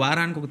అప్పుడు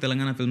వారానికి ఒక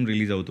Telangana film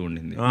release అవుతూ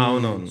ఉండింది.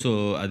 అవునవును. So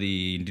అది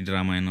ఇంటి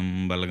రామాయణం,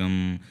 బలగం,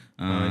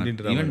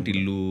 ఈవెన్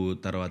టిల్లు,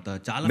 తర్వాత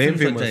చాలా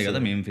ఫిల్మ్స్ వచ్చాయి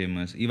కదా, మేము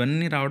ఫేమస్,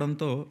 ఇవన్నీ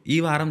రావడంతో ఈ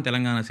వారం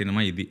తెలంగాణ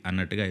సినిమా ఇది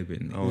అన్నట్టుగా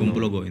అయిపోయింది,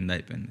 గుంపులో గోవిందా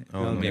అయిపోయింది.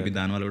 మేబీ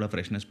దానివల్ల కూడా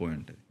ఫ్రెష్నెస్ పోయి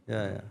ఉంటుంది.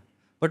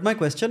 But my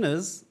question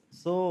is,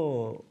 so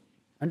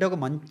అంటే ఒక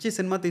మంచి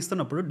cinema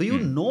తీస్తున్నప్పుడు do you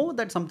know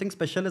that something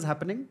special is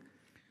happening?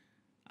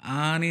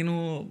 నేను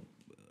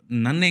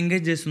నన్ను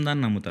ఎంగేజ్ చేస్తుందా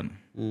అని నమ్ముతాను.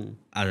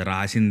 అది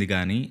రాసింది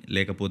కానీ,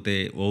 లేకపోతే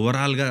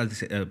ఓవరాల్గా అది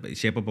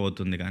షేపప్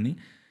అవుతుంది కానీ,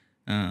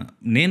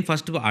 నేను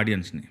ఫస్ట్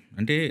ఆడియన్స్ని,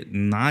 అంటే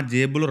నా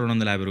జేబులో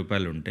 250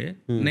 రూపాయలు ఉంటే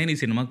నేను ఈ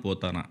సినిమాకి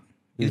పోతానా,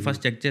 ఇది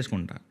ఫస్ట్ చెక్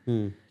చేసుకుంటా.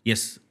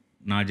 ఎస్,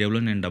 నా జేబులో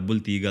నేను డబ్బులు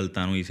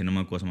తీయగలుగుతాను ఈ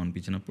సినిమా కోసం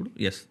అనిపించినప్పుడు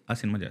ఎస్ ఆ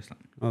సినిమా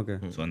చేస్తాను. ఓకే,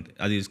 సో అంతే.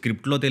 అది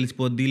స్క్రిప్ట్లో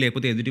తెలిసిపోద్ది,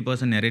 లేకపోతే ఎదుటి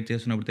పర్సన్ నెరేట్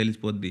చేస్తున్నప్పుడు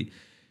తెలిసిపోద్ది,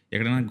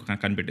 ఎక్కడైనా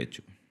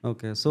కనిపెట్టచ్చు.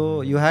 Okay, so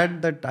you had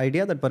that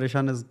idea that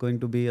పరేషాన్ is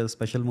going to be a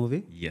special movie?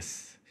 Yes.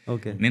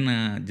 Okay, నేను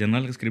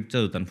జనరల్గా స్క్రిప్ట్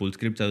చదువుతాను, ఫుల్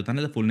స్క్రిప్ట్ చదువుతాను,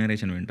 లేదా ఫుల్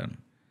నేరేషన్ వింటాను.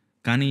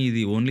 కానీ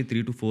ఇది ఓన్లీ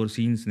 3 to 4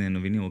 సీన్స్ నేను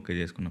విని ఓకే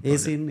చేసుకున్నాను. ఏ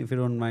scene if you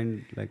don't mind?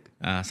 Like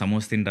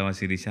samosa తింటావా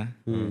శిరీష,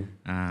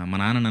 మా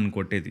నాన్న నన్ను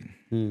కొట్టేది,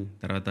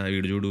 తర్వాత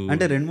వీడు చూడు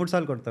అంటే 2-3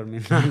 సార్లు కొడతాడు మీ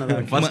నాన్న.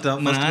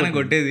 మా నాన్న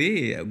కొట్టేది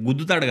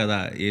గుద్దుతాడు కదా,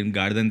 ఏం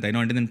గాడిదంత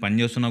అయినా అంటే నేను పని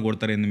చేస్తున్నా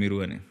కొడతారు ఏంది మీరు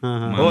అని.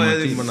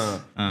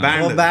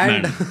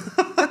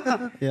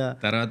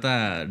 తర్వాత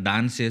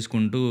డాన్స్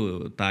చేసుకుంటూ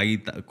తాగి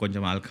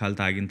కొంచెం ఆల్కహాల్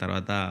తాగిన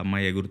తర్వాత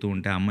అమ్మాయి ఎగురుతూ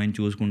ఉంటే అమ్మాయిని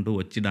చూసుకుంటూ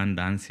వచ్చి దాన్ని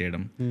డాన్స్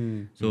చేయడం.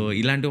 సో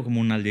ఇలాంటి ఒక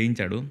 3-4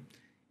 చేయించాడు.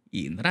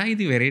 ఇంద్రా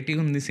ఇది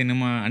వెరైటీగా ఉంది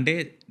సినిమా అంటే,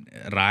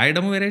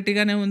 రాయడం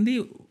వెరైటీగానే ఉంది,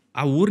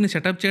 ఆ ఊరిని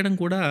సెటప్ చేయడం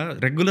కూడా.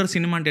 రెగ్యులర్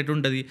సినిమా అంటే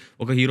ఎటుంటుంది,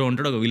 ఒక హీరో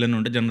ఉంటాడు, ఒక విలన్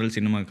ఉంటుంది, జనరల్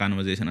సినిమా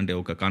కాన్వర్జేషన్ అంటే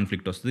ఒక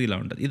కాన్ఫ్లిక్ట్ వస్తుంది, ఇలా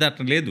ఉంటుంది. ఇది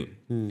అట్లా లేదు,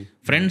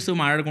 ఫ్రెండ్స్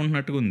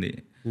మాట్లాడుకుంటున్నట్టుగా ఉంది.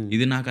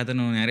 ఇది నాకు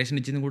అతను నేరేషన్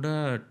ఇచ్చింది కూడా,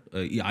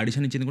 ఈ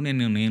ఆడిషన్ ఇచ్చింది కూడా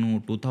నేను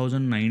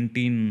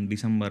 2019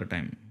 డిసెంబర్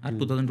టైం,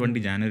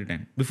 2020 జనవరి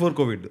టైం, బిఫోర్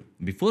కోవిడ్.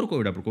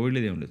 అప్పుడు కోవిడ్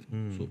లేదు, ఏం లేదు.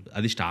 సో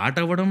అది స్టార్ట్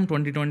అవ్వడం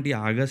 2020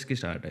 ఆగస్ట్కి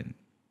స్టార్ట్ అయింది.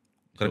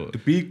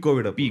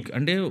 పీక్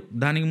అంటే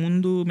దానికి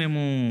ముందు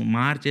మేము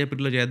మార్చ్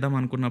ఏప్రిల్లో చేద్దాం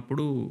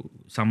అనుకున్నప్పుడు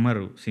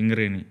సమ్మర్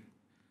సింగరేణి,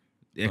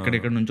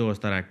 ఎక్కడెక్కడి నుంచో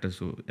వస్తారు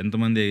యాక్టర్స్,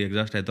 ఎంతమంది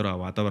ఎగ్జాస్ట్ అవుతారో ఆ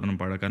వాతావరణం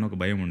పడకని ఒక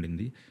భయం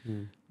ఉండింది.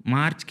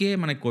 మార్చ్కే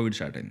మనకి కోవిడ్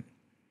స్టార్ట్ అయింది.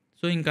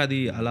 సో ఇంకా అది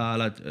అలా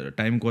అలా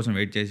టైం కోసం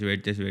వెయిట్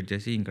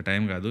చేసి ఇంకా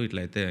టైం కాదు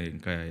ఇట్లయితే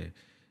ఇంకా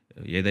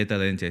ఏదైతే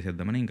అదేం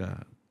చేసేద్దామని ఇంకా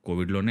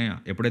కోవిడ్లోనే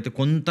ఎప్పుడైతే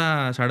కొంత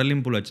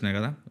సడలింపులు వచ్చినాయి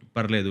కదా,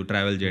 పర్లేదు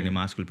ట్రావెల్ చేయండి,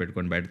 మాస్కులు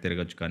పెట్టుకొని బయట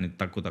తిరగచ్చు కానీ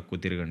తక్కువ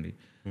తిరగండి,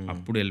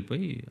 అప్పుడు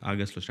వెళ్ళిపోయి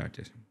ఆగస్ట్లో స్టార్ట్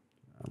చేసాం.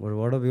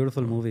 What a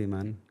beautiful movie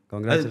man,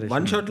 congratulations.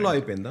 One షాట్లో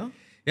అయిపోయిందా?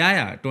 యా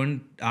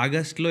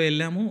ఆగస్ట్లో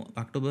వెళ్ళాము,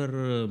 అక్టోబర్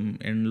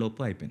ఎండ్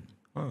లోపు అయిపోయింది.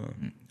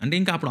 అంటే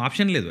ఇంకా అప్పుడు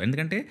ఆప్షన్ లేదు,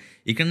 ఎందుకంటే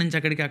ఇక్కడి నుంచి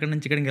అక్కడికి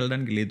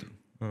వెళ్ళడానికి లేదు.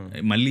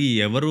 మళ్ళీ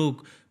ఎవరు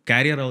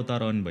క్యారియర్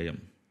అవుతారో అని భయం,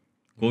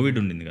 కోవిడ్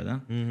ఉండింది కదా.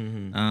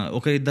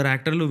 ఒక ఇద్దరు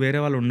యాక్టర్లు వేరే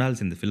వాళ్ళు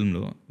ఉండాల్సింది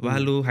ఫిల్మ్లో,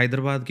 వాళ్ళు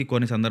హైదరాబాద్కి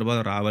కొన్ని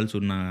సందర్భాలు రావాల్సి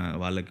ఉన్న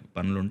వాళ్ళకి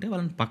పనులు ఉంటే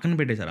వాళ్ళని పక్కన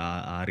పెట్టేశారు.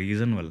 ఆ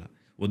రీజన్ వల్ల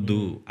వద్దు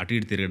అటు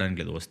ఇటు తిరగడానికి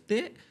లేదు, వస్తే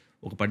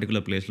ఒక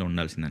పర్టికులర్ ప్లేస్లో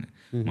ఉండాల్సిందని.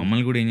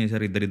 మమ్మల్ని కూడా ఏం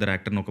చేశారు, ఇద్దరు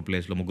యాక్టర్ని ఒక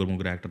ప్లేస్లో,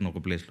 ముగ్గురు యాక్టర్ని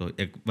ఒక ప్లేస్లో,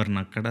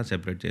 ఎవరిని అక్కడ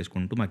సెపరేట్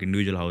చేసుకుంటూ మాకు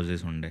ఇండివిజువల్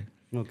హౌసెస్ ఉండే.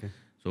 ఓకే.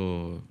 సో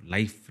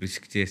లైఫ్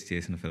రిస్క్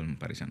చేసిన ఫిల్మ్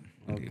పరిశాన్.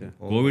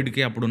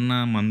 కోవిడ్కి అప్పుడున్న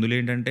మందులు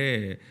ఏంటంటే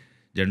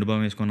జండు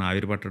బామ్ వేసుకొని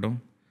ఆవిరి పట్టడం,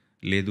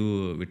 లేదు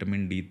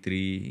విటమిన్ D3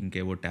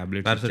 ఇంకేవో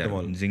టాబ్లెట్స్,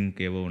 జింక్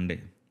ఏవో ఉండే.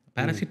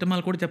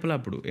 పారాసిటమాల్ కూడా చెప్పలే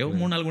అప్పుడు, ఏవో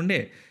 3-4 ఉండే.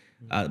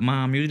 మా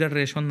మ్యూజిక్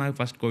డైరెక్టర్ యశ్వంత్ నాకు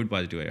ఫస్ట్ కోవిడ్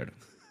పాజిటివ్ అయ్యాడు.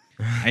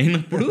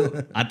 అయినప్పుడు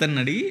అతన్ని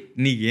అడిగి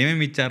నీకు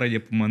ఏమేమి ఇచ్చారో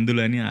చెప్పు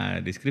మందులు అని ఆ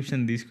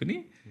డిస్క్రిప్షన్ తీసుకుని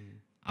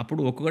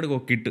అప్పుడు ఒక్కొక్కడికి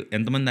ఒక కిట్,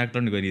 ఎంతమంది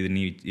యాక్టర్లు ఇది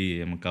నీ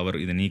కవర్,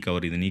 ఇది నీ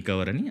కవర్, ఇది నీ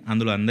కవర్ అని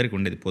అందులో అందరికి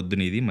ఉండేది.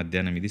 పొద్దున ఇది,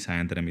 మధ్యాహ్నం ఇది,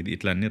 సాయంత్రం ఇది,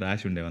 ఇట్లా అన్నీ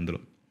రాసి ఉండేవి అందులో.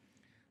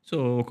 సో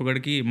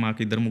ఒక్కొక్కడికి మాకు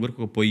 2-3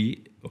 ఒక పొయ్యి,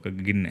 ఒక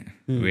గిన్నె,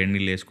 వేడి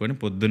నీళ్ళు వేసుకొని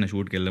పొద్దున్న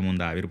షూట్కి వెళ్ళే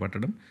ముందు ఆవిరి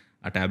పట్టడం,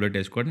 ఆ ట్యాబ్లెట్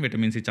వేసుకొని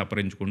విటమిన్ C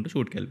చప్పరించుకుంటూ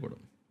షూట్కి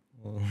వెళ్ళిపోవడం.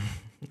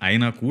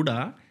 అయినా కూడా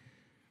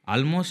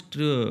ఆల్మోస్ట్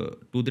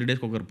 2-3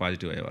 డేస్కి ఒకరు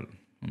పాజిటివ్ అయ్యేవాళ్ళు.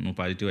 నువ్వు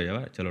పాజిటివ్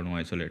అయ్యావా, చలో నువ్వు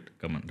ఐసోలేట్,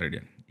 కమన్ రెడీ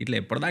అని. ఇట్లా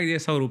ఎప్పటిదాకా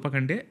చేస్తావు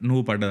రూపకంటే,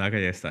 నువ్వు పడ్డదాకా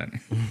చేస్తా అని.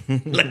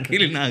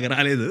 లక్కీలీ నాకు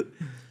రాలేదు,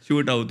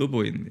 షూట్ అవుతూ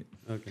పోయింది.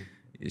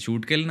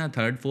 షూట్కి వెళ్ళిన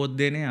 3rd-4th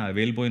డేనే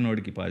వెళ్ళిపోయిన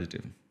వాడికి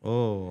పాజిటివ్.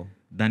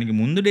 దానికి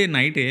ముందు డే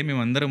నైటే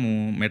మేమందరము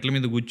మెట్ల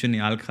మీద కూర్చొని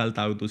ఆల్కహాల్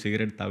తాగుతూ,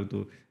 సిగరెట్ తాగుతూ,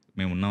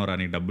 మేము ఉన్నావురా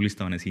నీకు డబ్బులు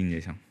ఇస్తామనే సీన్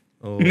చేసాం.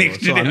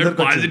 Next day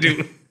positive.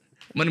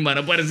 మరి మన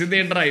పరిస్థితి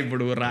ఏంట్రా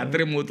ఇప్పుడు,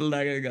 రాత్రి మూతలు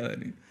తాగేది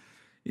కదని.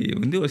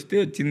 ఉంది వస్తే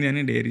వచ్చింది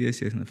అని డేర్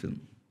చేసిన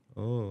ఫిల్మ్.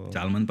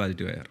 చాలా మంది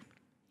పాజిటివ్ అయ్యారు.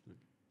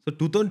 సో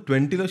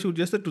 2020లో షూట్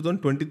చేస్తే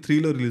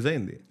 2023లో రిలీజ్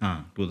అయింది.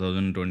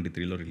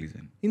 2023లో రిలీజ్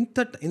అయింది.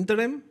 ఇంత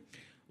టైం?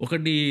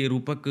 ఒకటి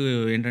రూపక్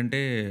ఏంటంటే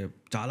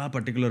చాలా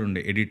పర్టికులర్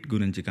ఉండే ఎడిట్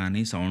గురించి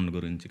కానీ, సౌండ్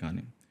గురించి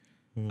కానీ.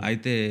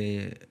 అయితే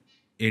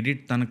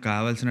ఎడిట్ తనకు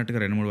కావాల్సినట్టుగా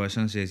 2-3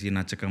 వర్షన్స్ చేసి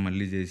నచ్చక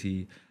మళ్ళీ చేసి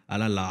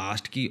అలా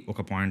లాస్ట్కి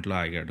ఒక పాయింట్లో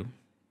ఆగాడు.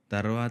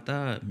 తర్వాత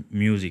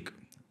మ్యూజిక్,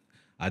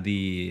 అది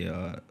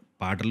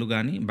పాటలు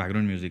కానీ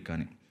బ్యాక్గ్రౌండ్ మ్యూజిక్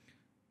కానీ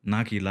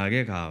నాకు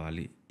ఇలాగే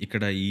కావాలి,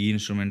 ఇక్కడ ఈ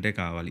ఇన్స్ట్రుమెంటే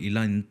కావాలి,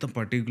 ఇలా ఇంత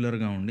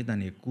పర్టికులర్గా ఉండి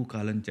దాన్ని ఎక్కువ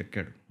కాలం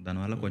చెక్కాడు.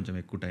 దానివల్ల కొంచెం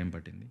ఎక్కువ టైం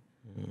పట్టింది.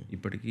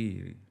 ఇప్పటికీ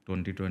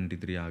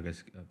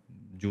 2023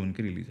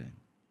 జూన్కి రిలీజ్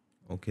అయింది.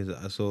 ఓకే.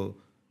 సో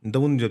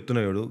ఇంతకుముందు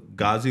చెప్తున్నాడు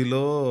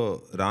గాజీలో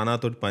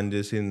రానాతో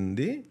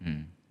పనిచేసింది,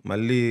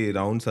 మళ్ళీ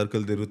రౌండ్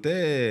సర్కిల్ తిరిగితే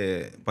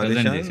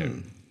పరేషాన్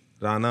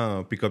రానా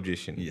పికప్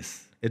చేసింది.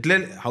 ఎట్లా,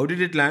 how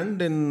did it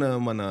land in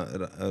మన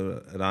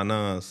రానా?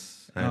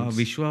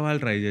 విశ్వ వాళ్ళు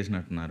ట్రై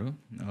చేసినట్టున్నారు,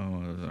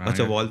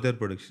 వాల్తేర్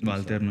ప్రొడక్షన్,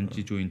 వాల్తేర్ నుంచి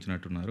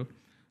చూపించినట్టున్నారు.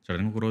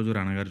 సడన్గా ఒక రోజు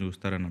రానా గారు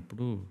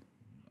చూస్తారన్నప్పుడు,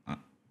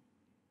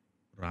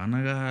 రానా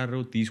గారు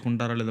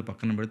తీసుకుంటారో లేదో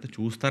పక్కన పెడితే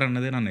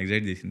చూస్తారన్నదే నన్ను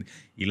ఎగ్జైట్ చేసింది.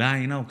 ఇలా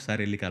అయినా ఒకసారి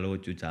వెళ్ళి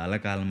కలవచ్చు, చాలా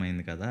కాలం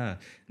అయింది కదా,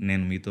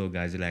 నేను మీతో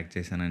గాజులు యాక్ట్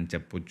చేశానని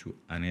చెప్పొచ్చు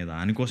అనే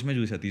దానికోసమే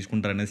చూసా.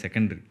 తీసుకుంటారనేది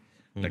సెకండరీ.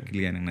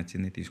 లక్కీలీ ఆయనకు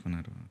నచ్చింది,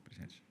 తీసుకున్నారు.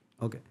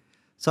 Okay.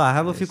 So I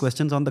have a few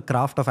questions on the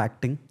craft of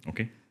acting.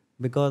 Okay.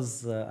 Because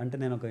అంటే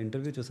నేను ఒక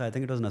ఇంటర్వ్యూ చూసా, I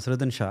think it was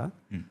Nasruddin Shah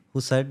who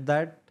said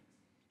that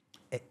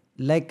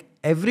like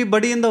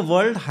everybody in the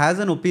world has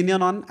an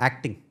opinion on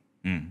acting.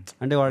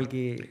 అంటే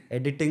వాళ్ళకి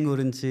editing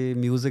గురించి,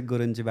 music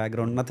గురించి,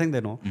 background nothing they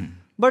know.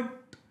 But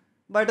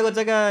బయటకు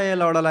వచ్చాక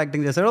లౌడాలో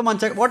యాక్టింగ్ చేశాడు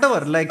మంచిగా, what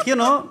ever, like you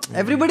know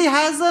everybody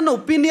has an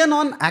opinion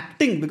on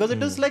acting because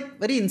it is like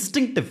very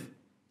instinctive,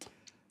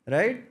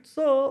 right?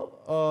 So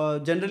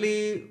generally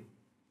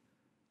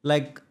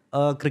like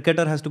a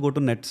cricketer has to go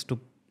to nets to,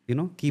 you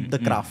know, keep the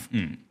craft.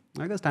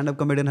 Like a stand-up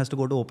comedian has to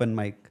go to open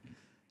mic.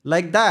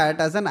 Like that,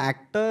 as an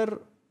actor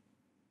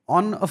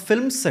on a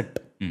film set,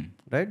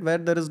 right,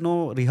 where there is no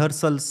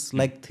rehearsals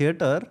like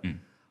theatre,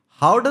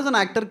 how does an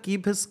actor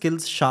keep his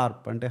skills sharp?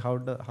 And how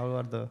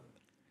are the...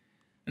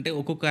 అంటే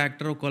ఒక్కొక్క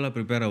actor ఒక్కోలా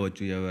prepare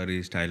అవ్వచ్చు, ఎవరి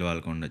style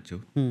వాళ్ళకు ఉండొచ్చు.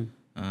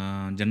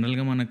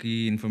 జనరల్గా మనకి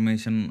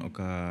information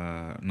ఒక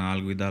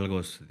 4 విధాలుగా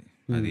వస్తుంది.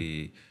 అది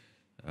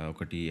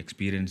ఒకటి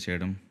ఎక్స్పీరియన్స్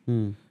చేయడం,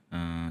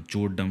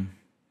 చూడడం,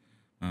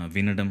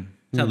 వినడం,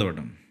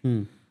 చదవడం.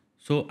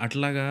 సో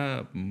అట్లాగా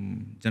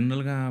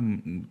జనరల్గా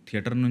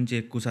థియేటర్ నుంచి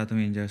ఎక్కువ శాతం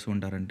ఏం చేస్తూ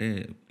ఉంటారంటే,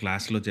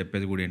 క్లాస్లో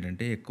చెప్పేది కూడా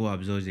ఏంటంటే ఎక్కువ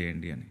అబ్జర్వ్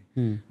చేయండి అని.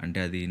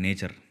 అంటే అది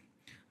నేచర్,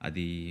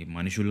 అది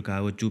మనుషులు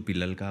కావచ్చు,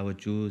 పిల్లలు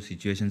కావచ్చు,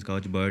 సిచ్యువేషన్స్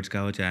కావచ్చు, బర్డ్స్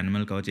కావచ్చు,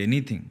 యానిమల్ కావచ్చు,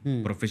 ఎనీథింగ్.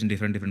 ప్రొఫెషన్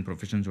డిఫరెంట్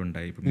ప్రొఫెషన్స్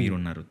ఉంటాయి. ఇప్పుడు మీరు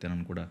ఉన్నారు,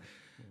 తనను కూడా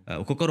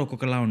ఒక్కొక్కరు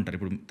ఒక్కొక్కలా ఉంటారు.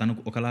 ఇప్పుడు తను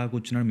ఒకలా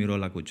కూర్చున్నాడు, మీరు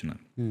అలా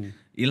కూర్చున్నారు.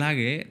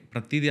 ఇలాగే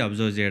ప్రతిదీ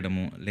అబ్జర్వ్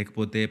చేయడము,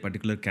 లేకపోతే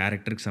పర్టికులర్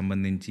క్యారెక్టర్కి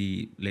సంబంధించి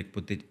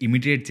లేకపోతే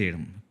ఇమిటేట్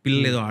చేయడం.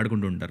 పిల్లలు ఏదో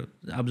ఆడుకుంటూ ఉంటారు,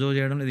 అబ్జర్వ్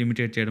చేయడం లేదా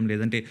ఇమిటేట్ చేయడం,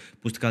 లేదంటే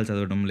పుస్తకాలు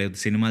చదవడం, లేదా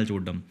సినిమాలు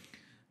చూడడం,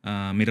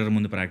 మిర్రర్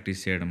ముందు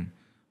ప్రాక్టీస్ చేయడం,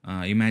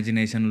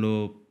 ఇమాజినేషన్లో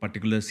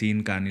పర్టికులర్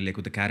సీన్ కానీ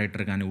లేకపోతే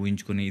క్యారెక్టర్ కానీ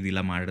ఊహించుకొని ఇది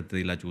ఇలా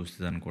మాట్లాడుతుంది, ఇలా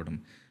చూస్తుంది అనుకోవడం.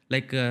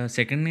 లైక్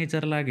సెకండ్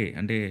నేచర్ లాగే.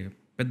 అంటే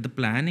పెద్ద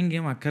ప్లానింగ్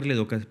ఏం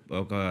అక్కర్లేదు.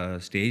 ఒక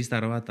స్టేజ్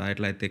తర్వాత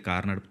ఎట్లయితే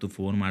కార్ నడుపుతూ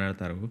ఫోన్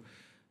మాట్లాడతారు,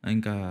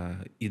 ఇంకా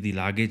ఇది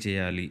ఇలాగే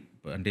చేయాలి.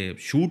 అంటే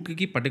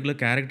షూట్కి పర్టికులర్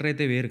క్యారెక్టర్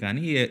అయితే వేరు,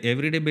 కానీ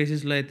ఎవ్రీడే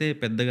బేసిస్లో అయితే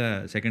పెద్దగా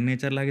సెకండ్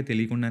నేచర్ లాగే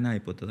తెలియకుండానే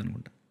అయిపోతుంది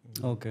అనుకుంటా.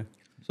 ఓకే.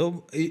 సో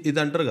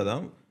ఇది అంటారు కదా,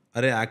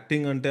 అరే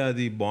యాక్టింగ్ అంటే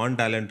అది బాండ్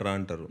టాలెంట్ రా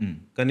అంటారు.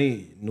 కానీ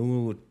నువ్వు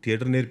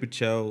థియేటర్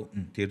నేర్పించావు,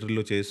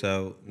 థియేటర్లో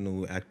చేసావు,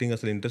 నువ్వు యాక్టింగ్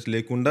అసలు ఇంట్రెస్ట్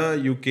లేకుండా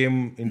యూ కేమ్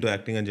ఇంటూ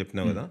యాక్టింగ్ అని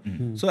చెప్పినావు కదా.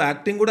 సో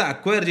యాక్టింగ్ కూడా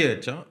అక్వైర్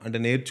చేయొచ్చా, అంటే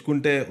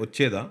నేర్చుకుంటే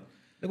వచ్చేదా,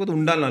 లేకపోతే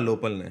ఉండాలి నా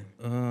లోపలనే?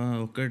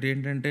 ఒకటి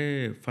ఏంటంటే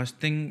ఫస్ట్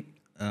థింగ్,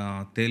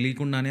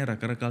 తెలియకుండానే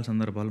రకరకాల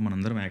సందర్భాలు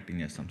మనందరం యాక్టింగ్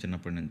చేస్తాం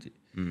చిన్నప్పటి నుంచి.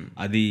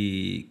 అది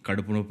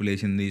కడుపు నొప్పి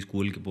లేసింది,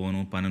 స్కూల్కి పోను,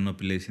 పని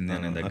నొప్పి లేసింది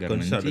అనే దగ్గర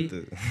నుంచి,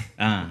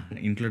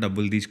 ఇంట్లో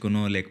డబ్బులు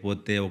తీసుకునో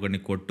లేకపోతే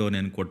ఒకరిని కొట్టో,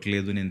 నేను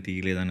కొట్టలేదు, నేను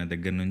తీయలేదు అనే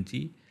దగ్గర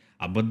నుంచి,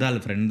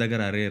 అబద్ధాలు ఫ్రెండ్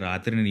దగ్గర, అరే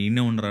రాత్రి నేను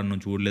ఈయనే ఉండరా,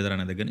 నువ్వు చూడలేదురా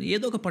అనే దగ్గర,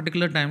 ఏదో ఒక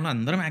పర్టికులర్ టైంలో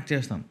అందరం యాక్ట్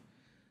చేస్తాం.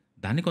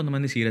 దాన్ని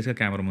కొంతమంది సీరియస్గా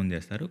కెమెరా ముందు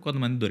చేస్తారు,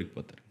 కొంతమంది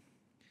దొరికిపోతారు.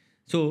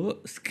 సో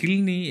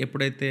స్కిల్ని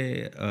ఎప్పుడైతే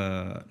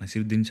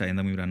నసీరుద్దీన్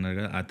షాయిందా మీరు అన్నారు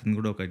కదా, అతను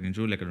కూడా ఒక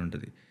ఇంటర్వ్యూలో ఎక్కడ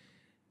ఉంటుంది,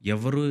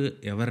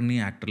 ఎవరిని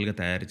యాక్టర్లుగా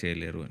తయారు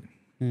చేయలేరు అని,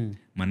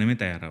 మనమే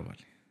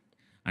తయారవ్వాలి.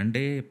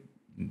 అంటే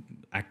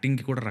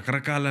యాక్టింగ్కి కూడా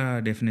రకరకాల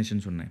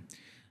డెఫినేషన్స్ ఉన్నాయి.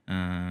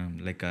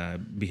 Like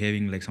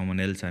behaving like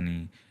someone else అని,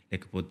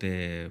 లేకపోతే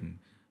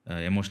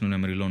ఎమోషనల్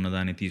మెమరీలో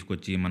ఉన్నదాన్ని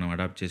తీసుకొచ్చి మనం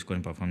అడాప్ట్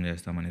చేసుకొని పర్ఫామ్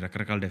చేస్తామని,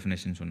 రకరకాల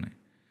డెఫినేషన్స్ ఉన్నాయి.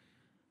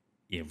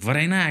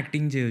 ఎవరైనా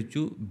యాక్టింగ్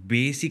చేయొచ్చు,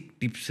 బేసిక్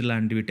టిప్స్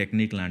లాంటివి,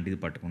 టెక్నిక్ లాంటివి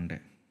పట్టుకుంటే.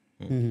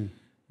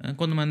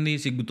 కొంతమంది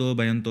సిగ్గుతో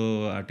భయంతో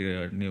అటు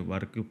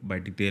వరకు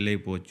బయటికి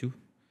తేలైపోవచ్చు.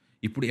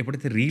 ఇప్పుడు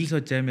ఎప్పుడైతే రీల్స్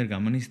వచ్చాయో మీరు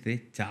గమనిస్తే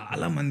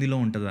చాలా మందిలో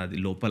ఉంటుంది అది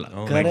లోపల,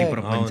 బయట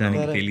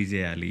ప్రపంచానికి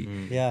తెలియజేయాలి,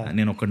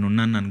 నేను ఒకడిని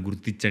ఉన్నాను నన్ను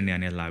గుర్తించండి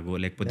అనేలాగో,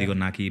 లేకపోతే ఇగో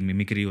నాకు ఈ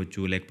మిమిక్రీ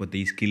వచ్చు, లేకపోతే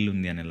ఈ స్కిల్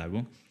ఉంది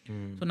అనేలాగో.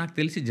 సో నాకు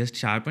తెలిసి జస్ట్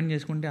షార్పెన్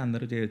చేసుకుంటే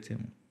అందరూ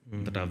చేయొచ్చేమో,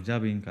 అంత టఫ్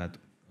జాబ్ ఏం కాదు.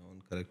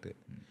 కరెక్టే.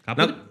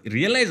 కాకపోతే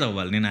రియలైజ్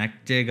అవ్వాలి, నేను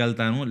యాక్ట్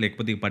చేయగలుగుతాను,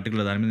 లేకపోతే ఈ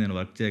పర్టికులర్ దాని మీద నేను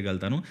వర్క్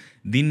చేయగలుగుతాను,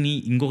 దీన్ని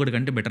ఇంకొకటి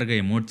కంటే బెటర్గా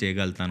ఎమోట్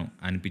చేయగలుగుతాను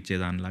అనిపించే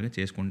దానిలాగా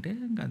చేసుకుంటే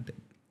ఇంకా అంతే.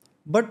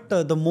 But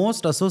the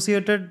most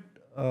associated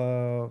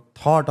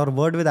thought or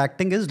word with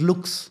acting is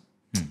looks.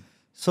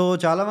 So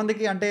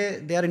చాలామందికి అంటే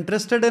they are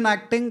interested in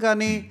acting,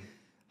 కానీ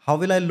how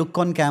will I look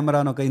on camera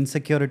అని ఒక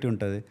ఇన్సెక్యూరిటీ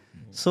ఉంటుంది.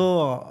 So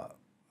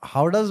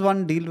how does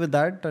one deal with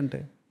that? అంటే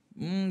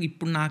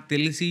ఇప్పుడు నాకు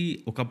తెలిసి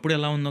ఒకప్పుడు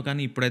ఎలా ఉందో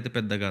కానీ ఇప్పుడైతే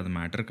పెద్ద కాదు,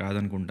 మ్యాటర్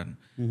కాదనుకుంటాను.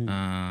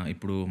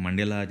 ఇప్పుడు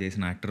మండ్యలా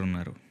చేసిన యాక్టర్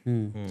ఉన్నారు,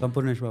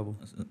 సంపూర్ణేష్ బాబు,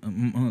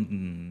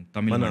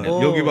 తమిళ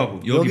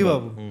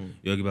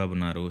యోగి బాబు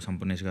ఉన్నారు,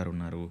 సంపూర్ణేష్ గారు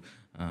ఉన్నారు.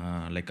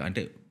 లైక్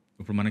అంటే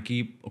ఇప్పుడు మనకి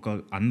ఒక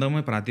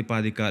అందమే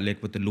ప్రాతిపాదిక,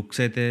 లేకపోతే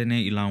లుక్స్ అయితేనే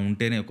ఇలా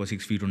ఉంటేనే ఒక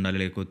 6 feet ఉండాలి,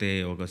 లేకపోతే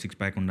ఒక 6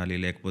 pack ఉండాలి,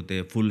 లేకపోతే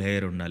ఫుల్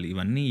హెయిర్ ఉండాలి,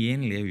 ఇవన్నీ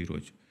ఏం లేవు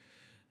ఈరోజు.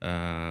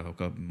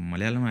 ఒక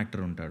మలయాళం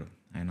యాక్టర్ ఉంటాడు,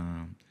 ఆయన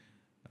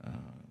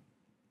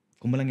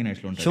కుంభలంగి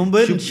నైట్స్లో ఉంటాడు,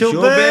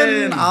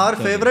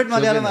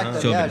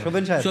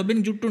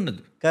 శోభన్ జుట్టు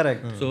ఉండదు.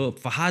 కరెక్ట్. సో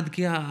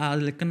ఫహాద్కి ఆ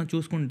లెక్కన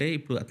చూసుకుంటే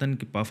ఇప్పుడు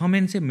అతనికి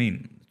పర్ఫార్మెన్సే మెయిన్.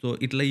 సో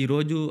ఇట్లా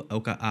ఈరోజు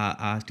ఒక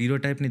ఆ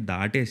స్టీరియోటైప్ని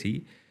దాటేసి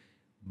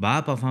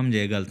బాగా పర్ఫామ్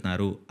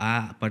చేయగలుగుతున్నారు, ఆ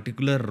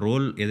పర్టికులర్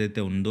రోల్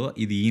ఏదైతే ఉందో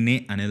ఇది ఈయనే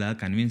అనేలా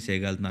కన్విన్స్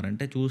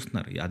చేయగలుగుతున్నారంటే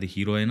చూస్తున్నారు. అది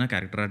హీరో అయినా,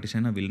 క్యారెక్టర్ ఆర్టిస్ట్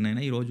అయినా, విలన్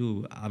అయినా ఈరోజు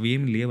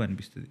అవేమి లేవు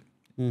అనిపిస్తుంది.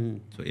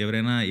 సో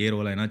ఎవరైనా ఏ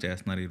రోల్ అయినా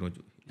చేస్తున్నారు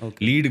ఈరోజు,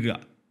 లీడ్గా,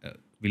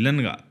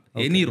 విలన్గా,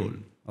 any role.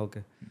 Okay.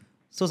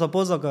 So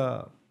suppose ఒక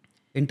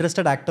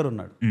ఇంట్రెస్టెడ్ యాక్టర్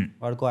ఉన్నాడు,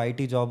 వాడికి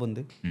ఐటీ జాబ్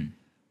ఉంది,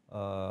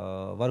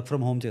 వర్క్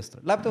ఫ్రమ్ హోమ్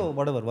చేస్తున్నాడు, లేకపోతే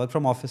వాటెవర్ వర్క్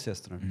ఫ్రమ్ ఆఫీస్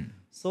చేస్తున్నాడు.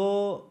 So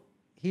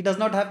he does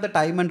not have the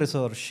time and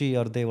resource, she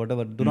or they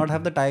whatever do not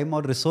have the time or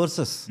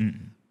resources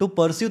to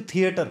pursue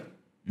theatre.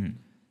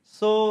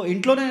 So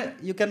ఇంట్లోనే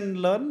you can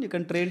learn, you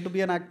can train to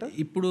be an actor.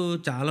 ఇప్పుడు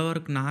చాలా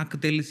వరకు నాకు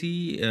తెలిసి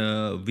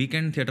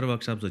weekend theatre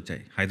workshops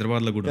వచ్చాయి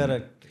హైదరాబాద్లో కూడా.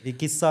 Correct. ఈ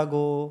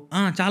కిస్సాగో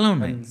చాలా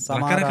ఉన్నాయి,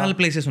 రకరకాల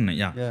ప్లేసెస్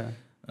ఉన్నాయి.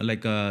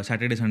 లైక్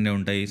సాటర్డే సండే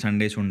ఉంటాయి,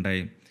 సండేస్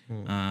ఉంటాయి.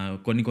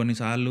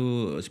 కొన్నిసార్లు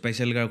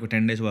స్పెషల్గా ఒక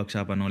 10 days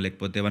వర్క్షాప్ అనో,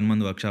 లేకపోతే 1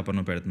 month వర్క్షాప్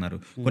అనో పెడుతున్నారు.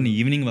 కొన్ని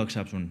ఈవినింగ్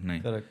వర్క్షాప్స్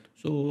ఉంటున్నాయి.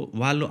 సో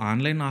వాళ్ళు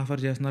ఆన్లైన్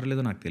ఆఫర్ చేస్తున్నారో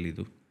లేదో నాకు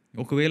తెలీదు.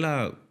 ఒకవేళ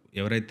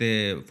ఎవరైతే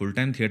ఫుల్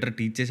టైం థియేటర్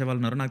టీచ్ చేసే వాళ్ళు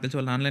ఉన్నారో నాకు తెలిసి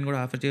వాళ్ళు ఆన్లైన్ కూడా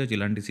ఆఫర్ చేయవచ్చు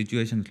ఇలాంటి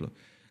సిచ్యువేషన్స్లో.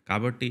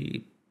 కాబట్టి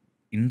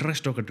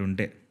ఇంట్రెస్ట్ ఒకటి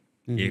ఉంటే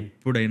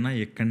ఎప్పుడైనా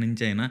ఎక్కడి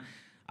నుంచి అయినా,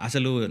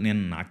 అసలు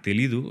నాకు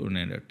తెలీదు,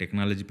 నేను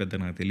టెక్నాలజీ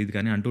పెద్ద నాకు తెలియదు,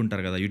 కానీ అంటూ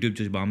ఉంటారు కదా యూట్యూబ్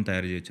చూసి బాంబు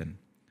తయారు చేయొచ్చు అని.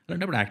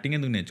 అలాంటప్పుడు యాక్టింగ్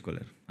ఎందుకు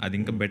నేర్చుకోలేరు? అది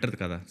ఇంకా బెటర్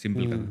కదా,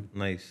 సింపుల్ కదా.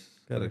 నైస్.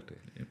 కరెక్ట్.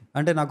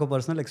 అంటే నాకు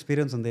పర్సనల్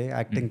ఎక్స్పీరియన్స్ ఉంది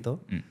యాక్టింగ్తో.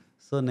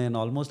 సో నేను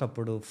ఆల్మోస్ట్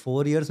అప్పుడు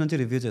 4 years నుంచి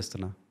రివ్యూ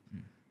చేస్తున్నా.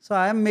 So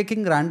I'm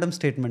making random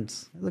statements,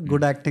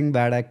 good acting,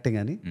 bad acting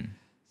అని.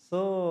 సో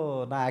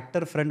నా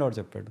యాక్టర్ ఫ్రెండ్ వాడు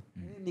చెప్పాడు,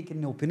 నీకు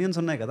ఇన్ని ఒపీనియన్స్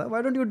ఉన్నాయి కదా, why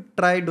don't you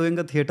try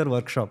doing a theatre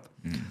workshop.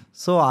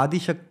 So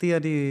Adishakti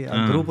అని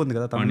గ్రూప్ ఉంది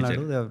కదా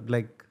Tamil Nadu,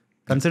 like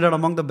considered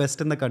among the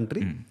best in the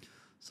country.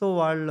 So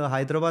వాళ్ళు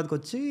హైదరాబాద్కి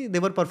వచ్చి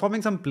they were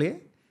performing some play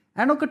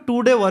and ఒక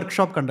 2-day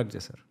వర్క్షాప్ కండక్ట్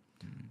చేశారు.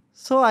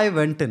 So I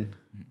went in.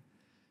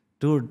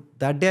 Dude,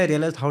 that day I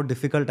realized how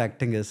difficult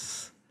acting is.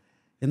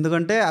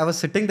 ఎందుకంటే I was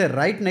sitting there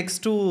right next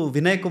to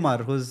Vinay Kumar,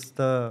 who's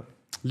the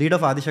lead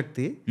of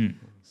Adishakti.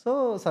 So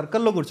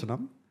సర్కిల్లో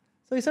కూర్చున్నాం.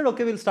 So ఈ said,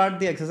 okay, we'll start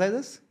the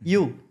exercises.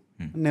 You.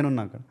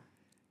 నేనున్నాక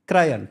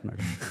cry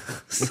అంటున్నాడు.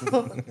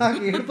 So నాకు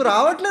ఏడుపు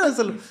రావట్లేదు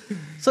అసలు.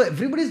 So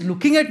everybody is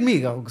looking at me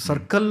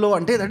సర్కిల్లో,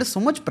 అంటే that is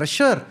so much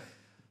pressure.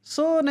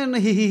 So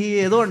నేను హీ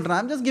ఏదో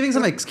అంటున్నా, I'm just giving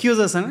some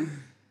excuses అని.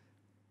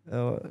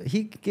 He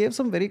gave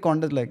some very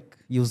content like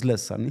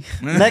useless అని.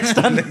 Next.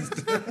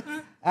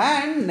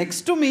 And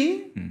next to me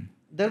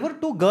there were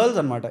 2 girls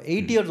anamata,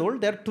 8 years old,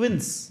 they are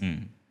twins.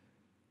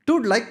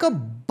 Dude, like a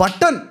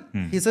button.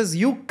 He says,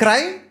 you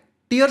cry,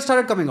 tears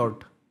started coming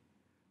out.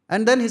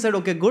 And then he said,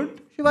 okay, good.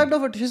 She wiped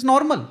off it, she's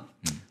normal.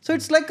 So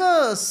it's like a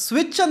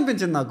switch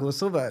అనిపించింది నాకు.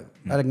 So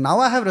like now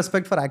I have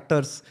respect for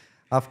actors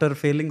after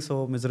failing so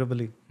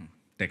miserably.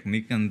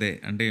 Technique అంతే.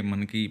 అంటే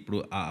మనకి ఇప్పుడు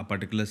ఆ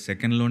particular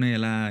సెకండ్లోనే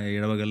ఎలా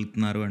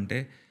ఏడవగలుగుతున్నారు అంటే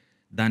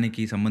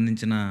దానికి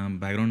సంబంధించిన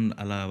బ్యాక్గ్రౌండ్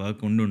అలా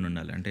వర్క్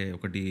ఉండాలి. అంటే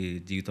ఒకటి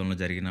జీవితంలో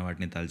జరిగిన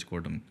వాటిని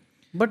తలుచుకోవడం.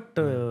 బట్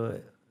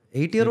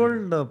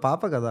 8-year-old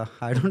పాప కదా,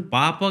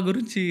 పాప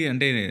గురించి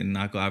అంటే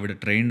నాకు ఆవిడ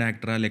ట్రైన్డ్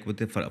యాక్టరా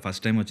లేకపోతే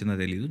ఫస్ట్ టైం వచ్చిందో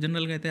తెలియదు.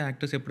 జనరల్గా అయితే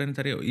యాక్టర్స్ ఎప్పుడైనా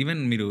సరే,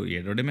 ఈవెన్ మీరు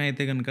ఏడవడమే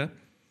అయితే కనుక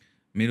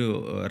మీరు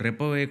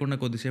రెప్ప వేయకుండా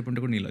కొద్దిసేపు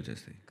ఉంటే కూడా నీళ్ళు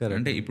వచ్చేస్తాయి.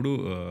 అంటే ఇప్పుడు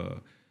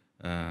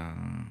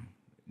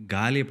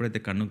గాలి ఎప్పుడైతే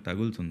కన్నుకు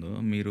తగులుతుందో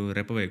మీరు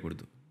రెప్ప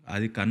వేయకూడదు.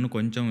 అది కన్ను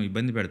కొంచెం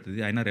ఇబ్బంది పెడుతుంది,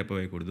 అయినా రెప్ప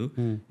వేయకూడదు.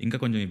 ఇంకా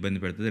కొంచెం ఇబ్బంది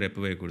పెడుతుంది, రెప్ప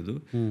వేయకూడదు.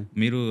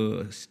 మీరు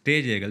స్టే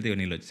చేయగలిగితే ఇవి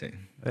నీళ్ళు వచ్చాయి.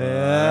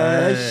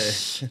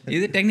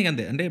 ఇది టెక్నిక్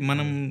అంతే. అంటే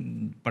మనం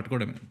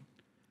పట్టుకోవడమే.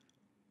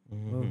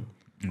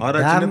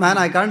 Man,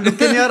 I can't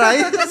look in your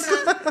eyes.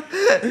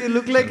 You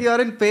look like you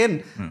are in pain.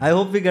 I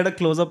hope we get a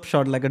close-up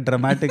shot, like a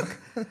dramatic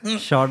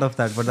shot of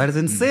that. But that is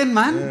insane,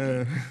 man.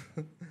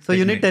 So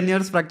you need 10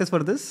 years practice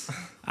for this?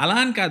 అలా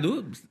అని కాదు,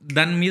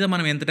 దాని మీద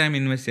మనం ఎంత time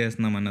invest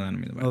చేస్తున్నాం అన్న దాని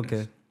మీద. Okay,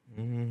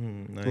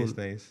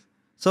 nice.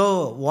 So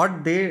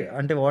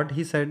what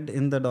he said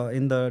in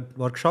the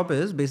workshop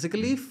is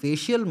basically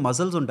facial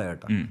muscles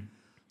ఉంటాయట.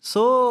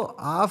 సో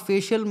ఆ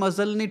ఫేషియల్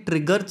మజిల్ని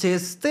ట్రిగర్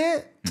చేస్తే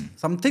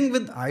something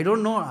with I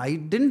don't know, I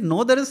dent no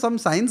there is some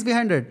science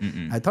behind it.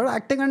 I thought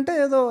acting అంటే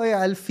ఏదో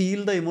I will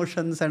feel the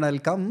emotions and I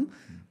will come,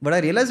 but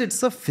I realise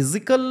it's a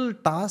physical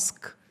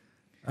task.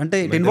 అంటే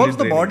it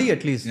involves the body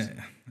at least.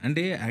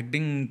 అంటే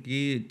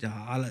యాక్టింగ్కి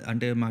చాలా,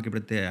 అంటే మాకు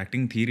ఎప్పుడైతే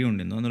acting theory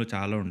ఉండిందో అందులో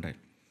చాలా ఉంటాయి.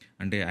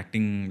 అంటే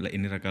యాక్టింగ్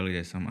ఎన్ని రకాలుగా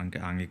చేస్తాం అంటే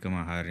ఆంగికం,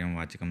 ఆహార్యం,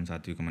 వాచికం,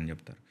 సాత్వికం అని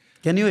చెప్తారు.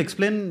 Can you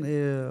explain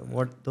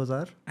what those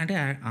are? అంటే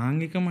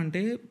ఆంగికం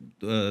అంటే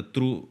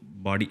త్రూ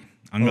బాడీ,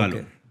 అంగాలు.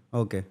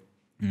 Okay,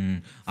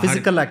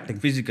 physical acting.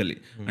 ఫిజికల్లీ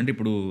అంటే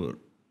ఇప్పుడు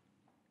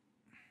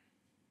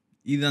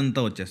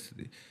ఇదంతా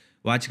వచ్చేస్తుంది.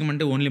 వాచికం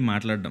అంటే ఓన్లీ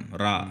మాట్లాడడం,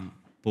 రా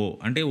పో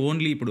అంటే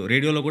ఓన్లీ ఇప్పుడు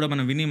రేడియోలో కూడా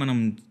మనం విని మనం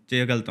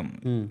చేయగలుగుతాం.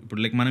 ఇప్పుడు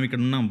లైక్ మనం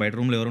ఇక్కడ ఉన్నాం, బయట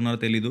రూమ్లో ఎవరు ఉన్నారో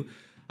తెలీదు,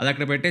 అది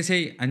అక్కడ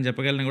పెట్టేసేయి అని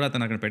చెప్పగలిగినా కూడా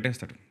అతను అక్కడ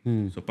పెట్టేస్తాడు.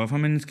 సో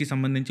పర్ఫార్మెన్స్కి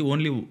సంబంధించి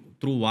ఓన్లీ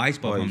త్రూ వాయిస్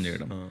పర్ఫామ్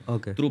చేయడం,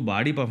 త్రూ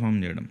బాడీ పర్ఫామ్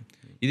చేయడం,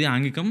 ఇది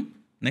ఆంగికం.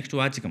 నెక్స్ట్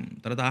వాచికం,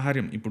 తర్వాత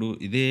ఆహార్యం. ఇప్పుడు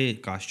ఇదే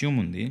కాస్ట్యూమ్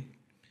ఉంది,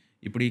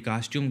 ఇప్పుడు ఈ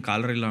కాస్ట్యూమ్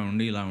కాలర్ ఇలా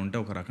ఉండి ఇలా ఉంటే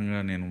ఒక రకంగా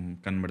నేను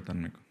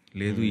కనబడతాను మీకు,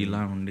 లేదు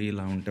ఇలా ఉండి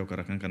ఇలా ఉంటే ఒక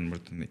రకంగా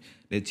కనబడుతుంది,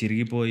 లేదు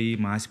చిరిగిపోయి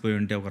మాసిపోయి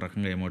ఉంటే ఒక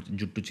రకంగా ఎమోషన్,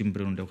 జుట్టు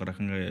చింపిరి ఉంటే ఒక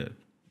రకంగా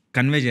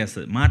కన్వే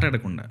చేస్తుంది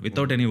మాట్లాడకుండా,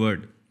 without any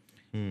word.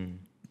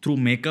 Through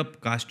makeup,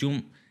 costume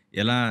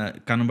ఎలా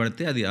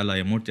కనబడితే అది అలా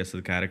ఎమోట్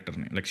చేస్తుంది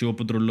క్యారెక్టర్ని. లైక్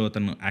శివపుత్రుల్లో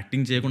అతను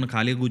యాక్టింగ్ చేయకుండా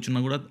ఖాళీగా కూర్చున్నా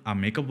కూడా ఆ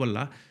మేకప్ వల్ల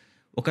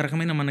ఒక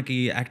రకమైన మనకి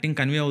యాక్టింగ్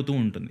కన్వే అవుతూ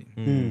ఉంటుంది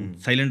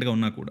సైలెంట్గా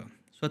ఉన్నా కూడా.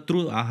 సో త్రూ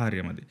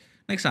ఆహార్యం అది.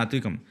 నెక్స్ట్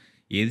సాత్వికం,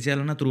 ఏది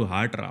చేయాలన్నా త్రూ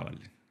హార్ట్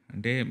రావాలి.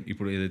 అంటే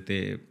ఇప్పుడు ఏదైతే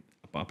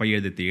పాప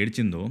ఏదైతే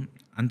ఏడ్చిందో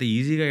అంత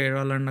ఈజీగా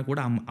ఏడవాలన్నా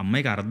కూడా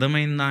అమ్మాయికి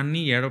అర్థమైన దాన్ని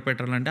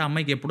ఏడవపెట్టాలంటే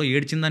అమ్మాయికి ఎప్పుడో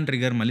ఏడ్చిందని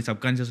ట్రిగర్ మళ్ళీ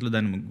సబ్కాన్షియస్లో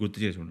దాన్ని గుర్తు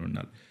చేసి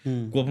ఉండాలి.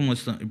 కోపం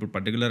వస్తుంది, ఇప్పుడు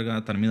పర్టికులర్గా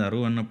తన మీద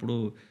అరువు అన్నప్పుడు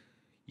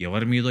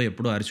ఎవరి మీదో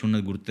ఎప్పుడో అరిచి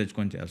ఉన్నది గుర్తు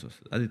తెచ్చుకొని చేయాల్సి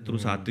వస్తుంది. అది త్రూ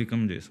సాత్వికం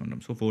చేస్తుంటాం.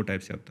 సో 4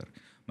 types చెప్తారు.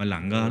 మళ్ళీ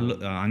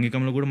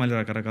ఆంగికంలో కూడా మళ్ళీ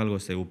రకరకాలుగా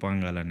వస్తాయి,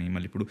 ఉపాంగాలని.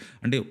 మళ్ళీ ఇప్పుడు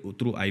అంటే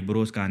త్రూ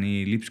ఐబ్రోస్ కానీ,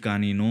 లిప్స్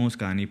కానీ, నోస్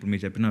కానీ, ఇప్పుడు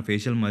మీరు చెప్పిన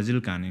ఫేషియల్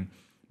మజిల్ కానీ,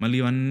 మళ్ళీ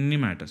ఇవన్నీ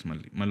మ్యాటర్స్.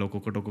 మళ్ళీ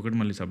ఒక్కొక్కటి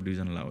మళ్ళీ సబ్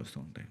డివిజన్ లా వస్తూ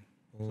ఉంటాయి.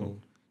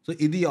 సో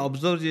ఇది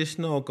అబ్జర్వ్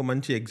చేసిన ఒక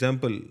మంచి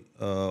ఎగ్జాంపుల్,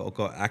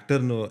 ఒక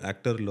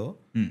యాక్టర్లో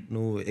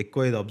నువ్వు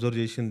ఎక్కువ ఇది అబ్జర్వ్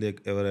చేసింది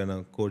ఎవరైనా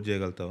కోట్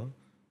చేయగలుగుతావా?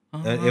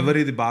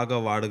 ఎవరిది బాగా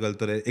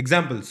వాడగలుగుతారు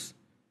ఎగ్జాంపుల్స్?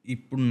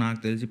 ఇప్పుడు నాకు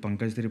తెలిసి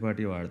పంకజ్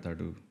త్రిపాఠి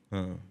వాడతాడు.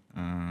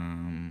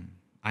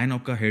 ఆయన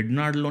ఒక హెడ్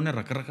నాడ్లోనే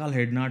రకరకాల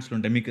హెడ్ నాడ్స్లు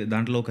ఉంటాయి. మీకు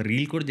దాంట్లో ఒక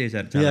రీల్ కూడా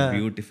చేశారు చాలా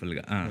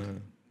బ్యూటిఫుల్గా.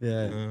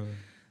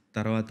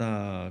 తర్వాత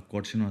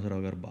కోట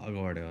శ్రీనివాసరావు గారు బాగా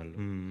వాడేవాళ్ళు.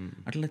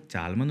 అట్లా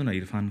చాలామంది ఉన్నారు.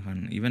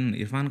 ఈవెన్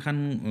ఇర్ఫాన్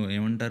ఖాన్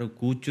ఏమంటారు,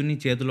 కూర్చుని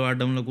చేతులు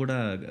ఆడడంలో కూడా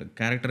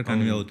క్యారెక్టర్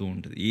కన్వే అవుతూ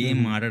ఉంటుంది. ఏం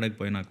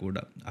మాట్లాడకపోయినా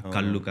కూడా ఆ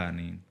కళ్ళు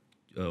కానీ,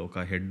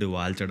 ఒక హెడ్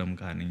వాల్చడం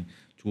కానీ,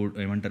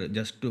 ఏమంటారు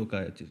జస్ట్ ఒక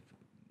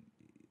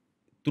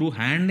త్రూ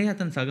హ్యాండే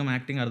అతను సగం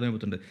యాక్టింగ్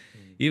అర్థమైపోతుంటుంది.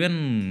 ఈవెన్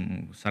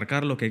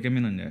సర్కార్లో కేకే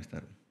మీనన్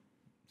చేస్తారు.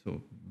 సో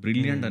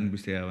బ్రిలియంట్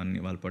అనిపిస్తాయి అవన్నీ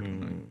వాళ్ళు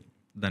పట్టుకున్నాయి.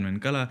 దాని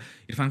వెనకాల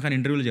ఇర్ఫాన్ ఖాన్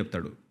ఇంటర్వ్యూలో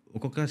చెప్తాడు,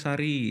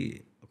 ఒక్కొక్కసారి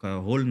ఒక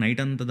హోల్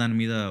నైట్ అంతా దాని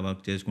మీద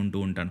వర్క్ చేసుకుంటూ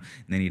ఉంటాను.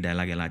 నేను ఈ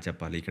డైలాగ్ ఎలా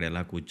చెప్పాలి, ఇక్కడ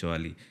ఎలా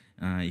కూర్చోవాలి,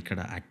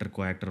 ఇక్కడ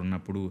కో యాక్టర్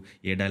ఉన్నప్పుడు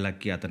ఏ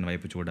డైలాగ్కి అతని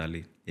వైపు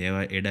చూడాలి,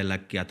 ఏ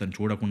డైలాగ్కి అతను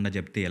చూడకుండా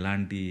చెప్తే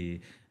ఎలాంటి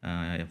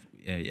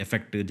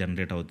ఎఫెక్ట్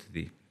జనరేట్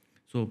అవుతుంది.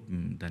 సో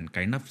దాని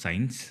kind of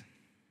science.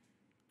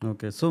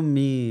 Okay. So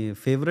me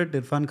favourite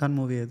Irfan Khan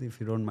movie ఏది, ఇఫ్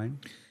యూ డోంట్ మైండ్?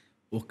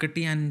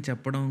 ఒకటి అని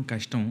చెప్పడం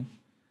కష్టం.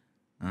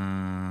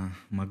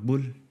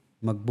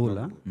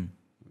 మక్బూలా?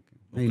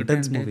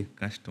 Intense movie.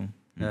 కష్టం.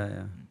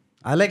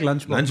 I like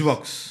lunch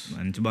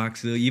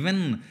box.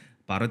 Even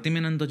Parvati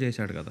మీనన్తో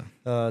చేశాడు కదా,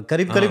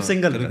 కరీబ్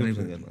సింగల్,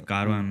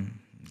 కార్వాన్.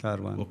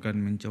 ఒకటి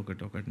మించి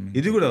ఒకటి.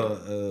 ఇది కూడా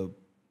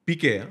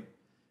పీకే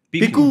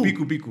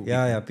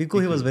Piku,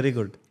 he was very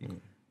good.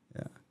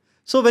 Yeah.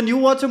 So when you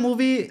watch a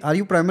movie, are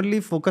you primarily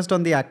focused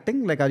on the acting?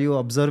 Like, are you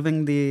observing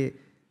the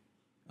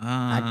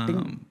acting?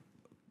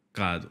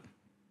 కాదు,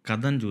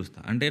 కథను చూస్తా.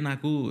 అంటే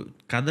నాకు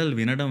కథలు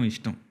వినడం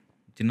ఇష్టం.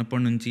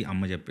 చిన్నప్పటి నుంచి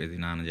అమ్మ చెప్పేది,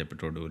 నాన్న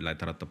చెప్పేటోడు,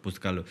 తర్వాత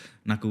పుస్తకాలు.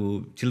 నాకు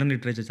చిల్డ్రన్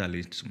లిటరేచర్ చాలా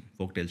ఇష్టం,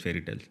 folk tiles,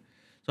 fairy tiles.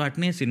 So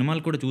అట్నే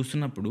సినిమాలు కూడా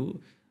చూస్తున్నప్పుడు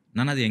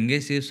నన్ను అది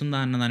ఎంగేజ్ చేస్తుందా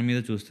అన్న దాని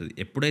మీద చూస్తుంది.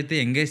 ఎప్పుడైతే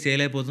ఎంగేజ్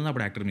చేయలేకపోతుందో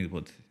అప్పుడు యాక్టర్ మీద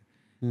పోతుంది.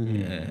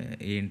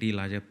 ఏంటి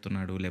ఇలా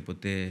చెప్తున్నాడు,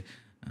 లేకపోతే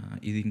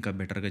ఇది ఇంకా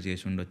బెటర్గా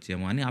చేసి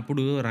ఉండొచ్చేమో అని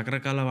అప్పుడు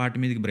రకరకాల వాటి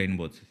మీదకి బ్రెయిన్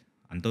పోతుంది.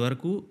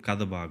 అంతవరకు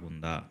కథ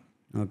బాగుందా,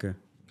 ఓకే,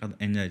 కథ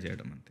ఎంజాయ్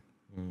చేయడం, అంతే.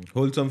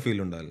 హోల్సమ్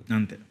ఫీల్ ఉండాలి,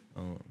 అంతే.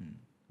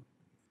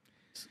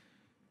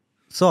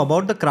 So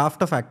about the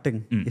craft of acting,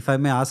 if I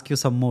may ask you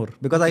some more,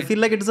 because I feel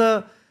like it's a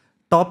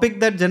topic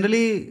that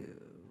generally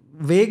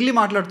vaguely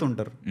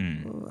మాట్లాడుతుంటారు.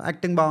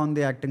 యాక్టింగ్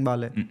బాగుంది, యాక్టింగ్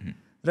బాగాలే,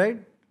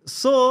 రైట్?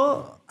 సో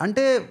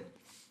అంటే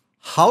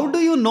how do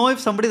you know if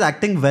somebody is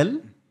acting well?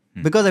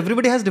 Because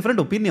everybody has different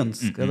opinions,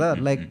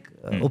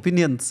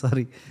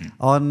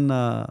 on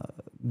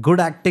good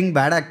acting,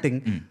 bad acting.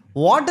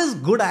 What is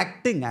good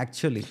acting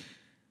actually?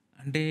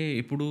 అంటే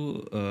ఇప్పుడు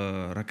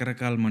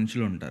రకరకాల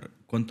మనుషులు ఉంటారు.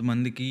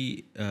 కొంతమందికి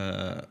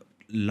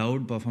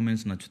loud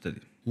performance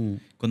నచ్చుతుంది,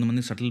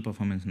 కొంతమందికి సటిల్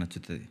పర్ఫార్మెన్స్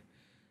నచ్చుతుంది.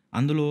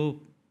 అందులో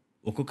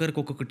ఒక్కొక్కరికి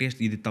ఒక్కొక్క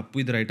టేస్ట్. ఇది తప్పు,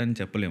 ఇది రైట్ అని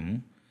చెప్పలేము.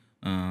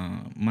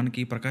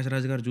 మనకి ప్రకాష్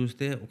రాజ్ గారు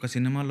చూస్తే ఒక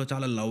సినిమాలో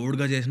చాలా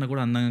లౌడ్గా చేసినా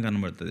కూడా అందంగా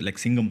కనబడుతుంది, లైక్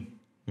సింగం.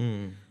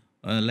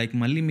 లైక్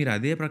మళ్ళీ మీరు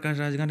అదే ప్రకాష్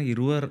రాజ్ గారిని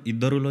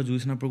ఇద్దరులో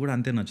చూసినప్పుడు కూడా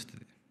అంతే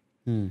నచ్చుతుంది.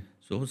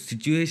 సో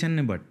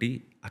సిచ్యువేషన్ని బట్టి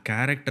ఆ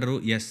క్యారెక్టరు,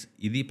 ఎస్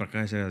ఇది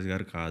ప్రకాష్ రాజ్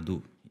గారు కాదు,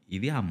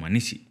 ఇది ఆ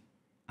మనిషి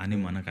అని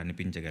మనకు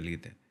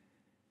అనిపించగలిగితే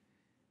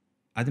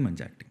అది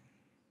మంచి యాక్టింగ్.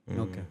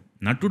 ఓకే,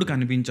 నటుడు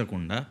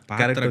కనిపించకుండా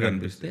పాత్ర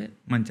కనిపిస్తే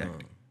మంచి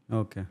acting.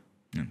 Okay.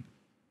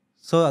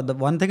 So the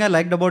one thing I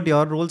liked about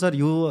your roles are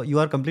you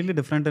are completely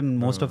different in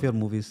most of your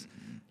movies.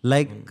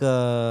 Like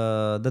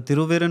the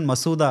Thiruveer in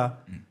Masuda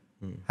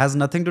has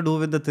nothing to do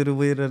with the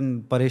Thiruveer in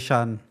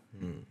Pareshaan,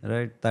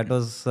 right? That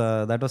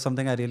was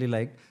something I really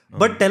liked.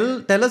 But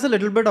tell us a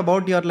little bit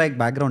about your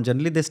background.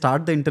 Generally they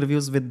start the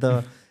interviews with the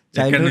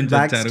childhood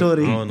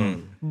backstory,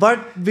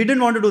 but we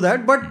didn't want to do that.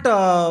 But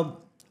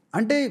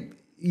ante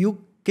you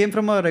came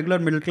from a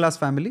regular middle class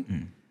family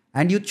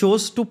and you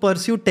chose to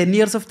pursue 10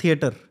 years of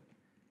theatre.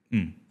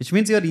 Which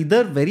means you are either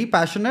very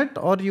passionate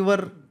or you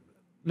were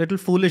little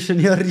foolish in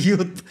your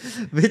youth.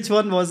 Which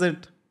one was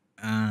it?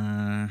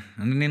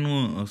 అంటే నేను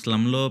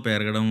స్లమ్లో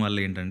పెరగడం వల్ల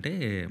ఏంటంటే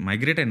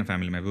migrate అయిన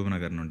family, Mahabub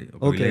Nagar నుండి,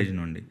 ఒక village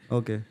నుండి.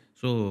 Okay.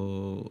 So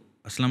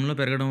స్లమ్లో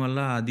పెరగడం వల్ల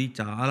అది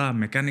చాలా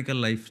మెకానికల్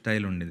లైఫ్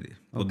స్టైల్ ఉండేది.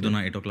 పొద్దున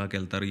 8 o'clock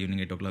వెళ్తారు,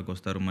 ఈవినింగ్ 8 o'clock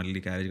వస్తారు, మళ్ళీ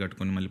క్యారేజ్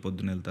కట్టుకొని మళ్ళీ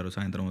పొద్దున్న వెళ్తారు,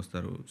 సాయంత్రం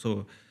వస్తారు. సో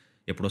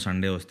ఎప్పుడో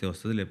సండే వస్తే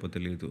వస్తుంది, లేకపోతే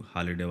లేదు.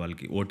 హాలిడే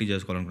వాళ్ళకి ఓటీ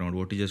చేసుకోవాలనుకున్నాడు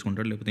ఓటీ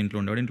చేసుకుంటాడు, లేకపోతే ఇంట్లో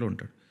ఉండేవాడు ఇంట్లో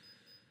ఉంటాడు.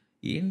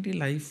 ఏంటి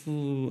లైఫ్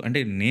అంటే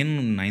నేను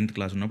 9th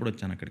class ఉన్నప్పుడు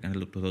వచ్చాను అక్కడికి, అంటే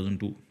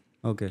 2002.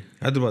 ఓకే.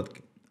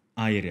 హైదరాబాద్కి,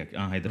 ఆ ఏరియాకి,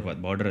 హైదరాబాద్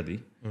బార్డర్ అది.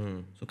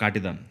 సో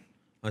కాటిదాన్.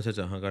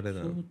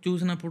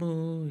 చూసినప్పుడు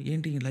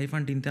ఏంటి లైఫ్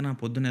అంటే ఇంతేనా,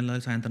 పొద్దున్న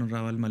వెళ్ళాలి, సాయంత్రం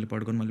రావాలి, మళ్ళీ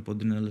పడుకొని మళ్ళీ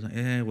పొద్దున్న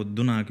వెళ్ళాలి,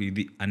 వద్దు నాకు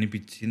ఇది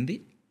అనిపించింది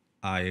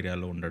ఆ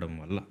ఏరియాలో ఉండడం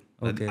వల్ల.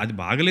 అది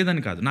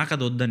బాగలేదని కాదు, నాకు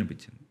అది వద్దు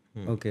అనిపించింది.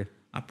 ఓకే.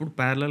 అప్పుడు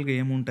ప్యారలల్గా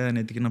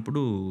ఏముంటాయని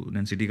ఎతికినప్పుడు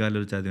నేను సిటీ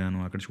కాలేజ్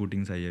చదివాను, అక్కడ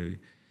షూటింగ్స్ అయ్యేవి.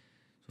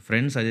 సో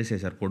ఫ్రెండ్స్ సజెస్ట్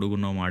చేశారు,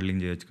 పొడుగున్నావు,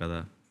 మోడలింగ్ చేయొచ్చు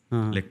కదా,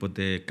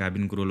 లేకపోతే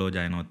క్యాబిన్ క్రూలో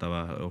జాయిన్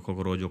అవుతావా,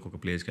 ఒక్కొక్క రోజు ఒక్కొక్క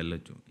ప్లేస్కి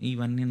వెళ్ళొచ్చు.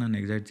 ఇవన్నీ నన్ను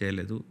ఎగ్జైట్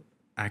చేయలేదు.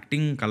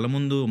 యాక్టింగ్ కళ్ళ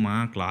ముందు మా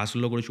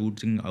క్లాసుల్లో కూడా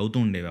షూటింగ్ అవుతూ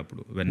ఉండేవి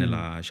అప్పుడు. వెన్నెల,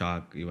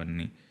 షాక్,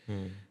 ఇవన్నీ,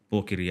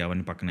 పోకిరి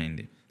అవన్నీ పక్కన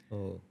అయింది.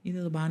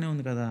 ఇదేదో బాగానే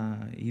ఉంది కదా,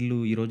 వీళ్ళు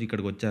ఈరోజు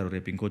ఇక్కడికి వచ్చారు,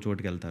 రేపు ఇంకో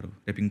చోటుకి వెళ్తారు,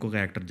 రేపు ఇంకొక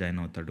యాక్టర్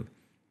జాయిన్ అవుతాడు,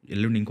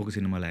 ఎల్లుండి ఇంకొక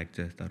సినిమాలో యాక్ట్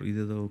చేస్తారు,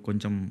 ఇదేదో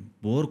కొంచెం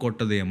బోర్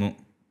కొట్టదేమో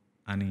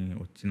అని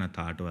వచ్చిన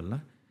థాట్ వల్ల.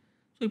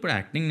 సో ఇప్పుడు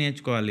యాక్టింగ్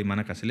నేర్చుకోవాలి,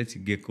 మనకు అసలే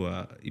సిగ్గు ఎక్కువ,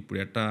 ఇప్పుడు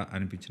ఎట్టా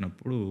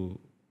అనిపించినప్పుడు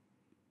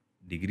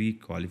డిగ్రీ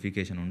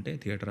క్వాలిఫికేషన్ ఉంటే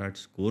థియేటర్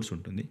ఆర్ట్స్ కోర్స్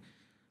ఉంటుంది.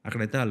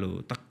 అక్కడైతే వాళ్ళు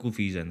తక్కువ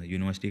ఫీజు అంది,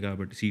 యూనివర్సిటీ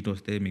కాబట్టి సీట్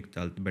వస్తే మీకు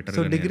చాలా బెటర్.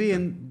 సో డిగ్రీ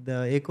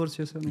ఏ కోర్స్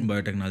చేశాను?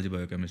 Biotechnology,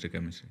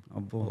 biochemistry.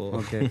 అబ్బో,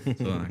 ఓకే.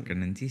 సో అక్కడ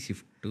నుంచి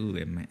షిఫ్ట్ టు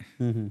ఎంఏ.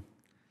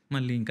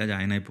 మళ్ళీ ఇంకా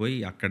జాయిన్ అయిపోయి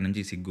అక్కడ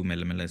నుంచి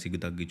మెల్లమెల్ల సిగ్గు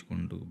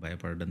తగ్గించుకుంటూ,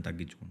 భయపడడం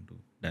తగ్గించుకుంటూ,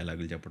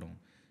 డైలాగులు చెప్పడం,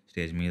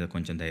 స్టేజ్ మీద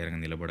కొంచెం ధైర్యంగా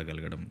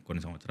నిలబడగలగడం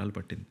కొన్ని సంవత్సరాలు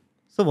పట్టింది.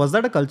 So was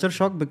that a culture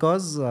shock?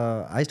 Because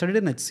I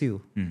studied in HCU.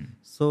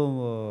 So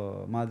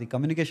మాది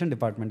కమ్యూనికేషన్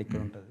డిపార్ట్మెంట్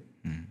ఇక్కడ ఉంటుంది.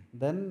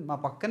 దెన్ మా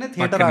పక్కనే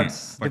థియేటర్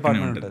ఆర్ట్స్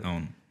డిపార్ట్మెంట్ ఉంటుంది.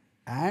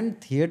 And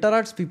theatre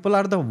arts people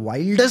are the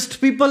wildest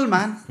people,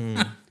 man.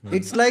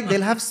 It's like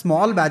they'll have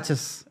small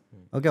batches.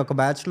 Okay, ఒక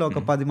బ్యాచ్లో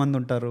ఒక 10 మంది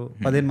ఉంటారు,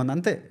 15 మంది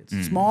అంతే.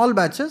 Small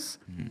batches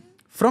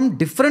from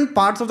different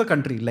parts of the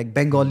country, like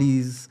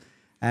Bengalis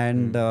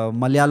and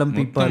Malayalam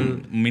people.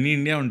 Mini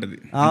India ఉంటుంది.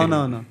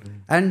 అవునవును.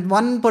 And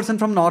 1 person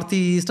from north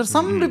east, or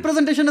some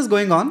representation is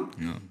going on.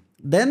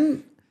 Then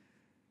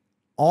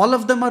all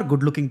of them are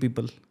good looking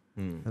people,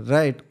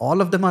 right? All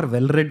of them are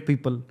well read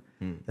people,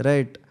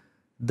 right?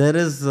 There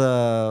is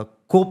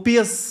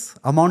copious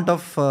amount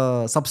of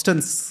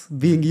substance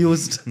being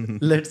used,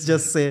 let's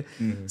just say.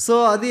 So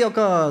అది ఒక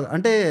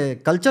అంటే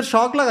culture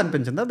shock లాగా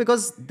అనిపించిందా?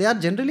 Because they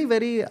are generally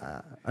very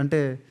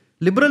అంటే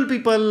liberal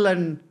people.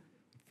 And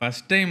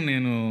first time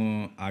నేను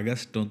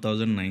August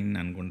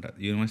 2009 అనుకుంటా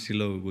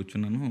యూనివర్సిటీలో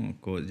కూర్చున్నాను.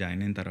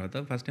 జాయిన్ అయిన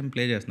తర్వాత ఫస్ట్ టైం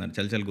ప్లే చేస్తున్నారు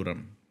చల్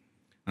గుర్రం.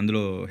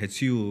 అందులో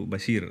HCU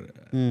Basheer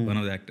one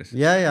of the actors.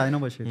 I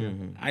know Basheer.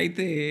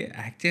 అయితే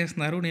యాక్ట్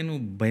చేస్తున్నారు. నేను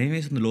భయం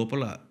వేసింది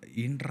లోపల,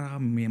 ఏంట్రా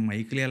మేము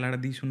మైకులు ఎలా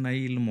తీసున్నాయి,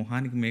 వీళ్ళు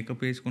మొహానికి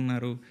మేకప్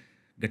వేసుకున్నారు,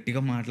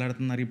 గట్టిగా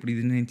మాట్లాడుతున్నారు, ఇప్పుడు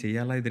ఇది నేను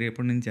చెయ్యాలా, ఇది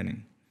రేపటి నుంచి అని.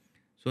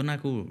 సో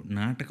నాకు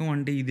నాటకం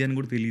అంటే ఇది అని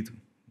కూడా తెలియదు.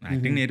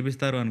 యాక్టింగ్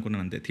నేర్పిస్తారు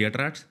అనుకున్నాను అంతే.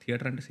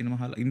 థియేటర్ అంటే సినిమా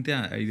హాల్ ఇంతే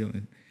ఐడియా.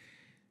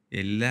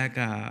 వెళ్ళాక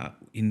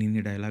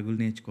ఇన్ని డైలాగులు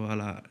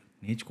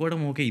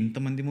నేర్చుకోవడం ఓకే,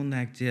 ఇంతమంది ముందు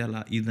యాక్ట్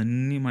చేయాలా,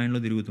 ఇదన్నీ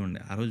మైండ్లో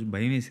తిరుగుతుండే. ఆ రోజు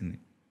భయం వేసింది.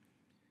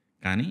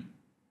 కానీ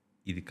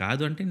ఇది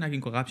కాదు అంటే నాకు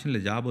ఇంకొక ఆప్షన్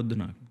లేదు, జాబ్ వద్దు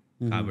నాకు.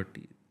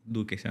 కాబట్టి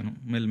దూకేశాను.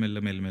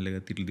 మెల్లమెల్లగా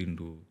తిట్లు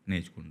తింటూ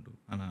నేర్చుకుంటూ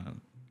అలా.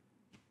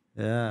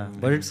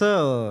 But it's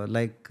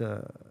like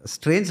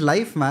strange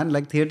life, man.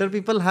 Like theatre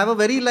people have a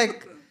very like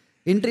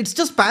it's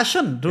just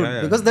passion, dude.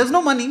 Because there's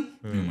no money,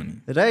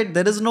 right?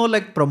 There is no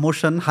like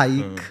promotion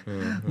hike,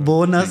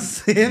 bonus,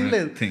 same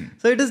thing.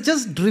 So it is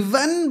just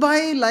driven by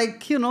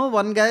like, you know,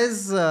 one guy's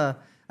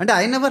and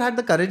I never had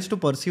the courage to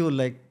pursue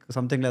like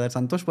something like that.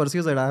 Santhosh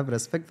pursues it. I have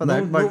respect for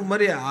that. But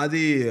మరి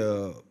అది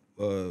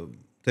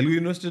తెలుగు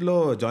యూనివర్సిటీలో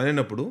join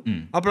అయినప్పుడు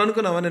అప్పుడు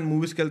అనుకున్నావా నేను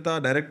మూవీస్కి వెళ్తా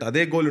direct,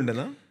 అదే గోల్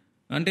ఉండేనా?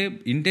 అంటే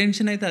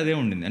ఇంటెన్షన్ అయితే అదే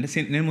ఉండింది. అంటే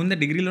నేను ముందే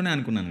డిగ్రీలోనే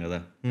అనుకున్నాను కదా,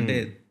 అంటే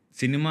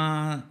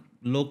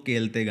సినిమాలోకి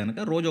వెళ్తే కనుక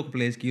రోజు ఒక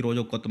ప్లేస్కి,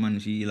 రోజు ఒక కొత్త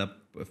మనిషి, ఇలా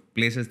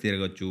ప్లేసెస్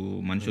తిరగచ్చు,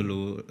 మనుషులు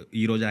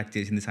ఈ రోజు యాక్ట్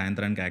చేసింది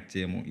సాయంత్రానికి యాక్ట్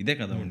చేయము, ఇదే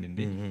కదా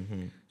ఉండింది.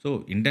 సో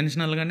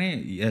ఇంటెన్షనల్గానే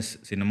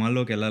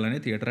సినిమాల్లోకి వెళ్ళాలని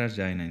థియేటర్ ఆర్ట్స్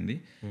జాయిన్ అయింది.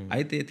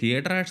 అయితే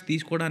థియేటర్ ఆర్ట్స్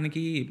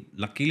తీసుకోవడానికి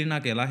లక్కీలీ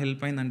నాకు ఎలా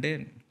హెల్ప్ అయిందంటే,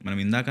 మనం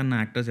ఇందాకన్న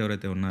యాక్టర్స్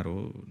ఎవరైతే ఉన్నారో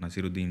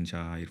Nasiruddin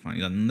Shah, Irfan,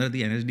 ఇదందరిది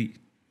NSD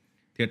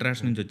theatre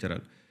arts నుంచి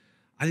వచ్చారు.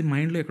 అది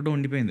మైండ్లో ఎక్కడో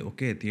ఉండిపోయింది.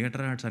 ఓకే,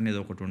 థియేటర్ ఆర్ట్స్ అనేది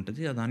ఒకటి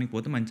ఉంటుంది, దానికి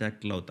పోతే మంచి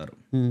యాక్టర్లు అవుతారు.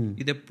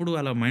 ఇది ఎప్పుడు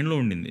అలా మైండ్లో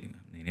ఉండింది.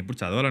 నేను ఎప్పుడు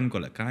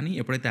చదవాలనుకోలే, కానీ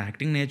ఎప్పుడైతే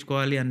యాక్టింగ్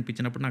నేర్చుకోవాలి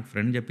అనిపించినప్పుడు నాకు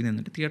ఫ్రెండ్ చెప్పింది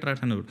ఏంటంటే థియేటర్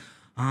ఆర్ట్స్ అనేది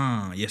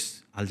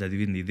వాళ్ళు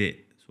చదివింది ఇదే,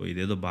 సో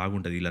ఇదేదో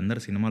బాగుంటుంది, వీళ్ళందరూ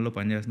సినిమాల్లో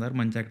పనిచేస్తున్నారు,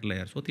 మంచి యాక్టర్లు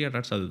అయ్యారు, సో థియేటర్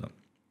ఆర్ట్స్ చదువుదాం,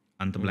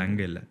 అంత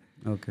బ్లాంక్గా వెళ్ళా.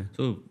 ఓకే.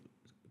 సో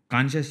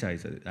కాన్షియస్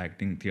చాయిస్ అది,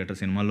 యాక్టింగ్ థియేటర్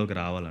సినిమాల్లోకి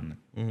రావాలన్న.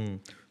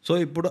 సో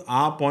ఇప్పుడు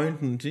ఆ పాయింట్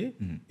నుంచి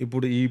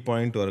ఇప్పుడు ఈ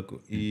పాయింట్ వరకు,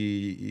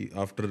 ఈ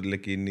ఆఫ్టర్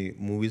లైక్ ఇన్ని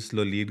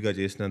మూవీస్లో లీడ్గా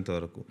చేసినంత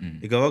వరకు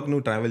ఇక వరకు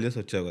నువ్వు ట్రావెల్ చేసి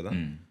వచ్చావు కదా.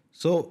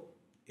 So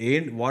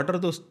what are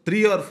those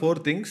 3 or 4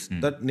 things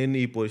that నేను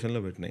ఈ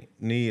పొజిషన్లో పెట్టినాయి?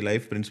 నీ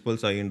లైఫ్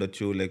ప్రిన్సిపల్స్ అయి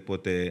ఉండొచ్చు,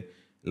 లేకపోతే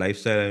లైఫ్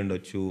స్టైల్ అయి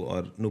ఉండొచ్చు,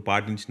 ఆర్ నువ్వు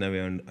పాటించినవి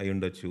అయి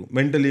ఉండొచ్చు,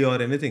 మెంటలీ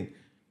ఆర్ ఎనీథింగ్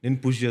నేను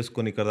పుష్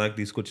చేసుకొని ఇక్కడ దాకా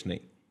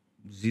తీసుకొచ్చినాయి.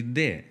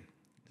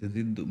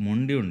 జిద్దు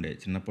మొండి ఉండే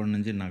చిన్నప్పటి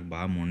నుంచి నాకు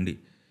బాగా మొండి.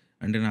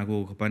 అంటే నాకు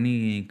ఒక పని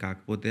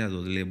కాకపోతే అది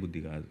వదిలే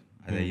బుద్ధి కాదు,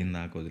 అది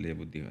అయ్యిందాక వదిలే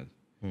బుద్ధి కాదు.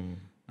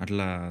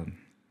 అట్లా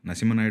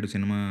నరసింహనాయుడు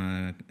సినిమా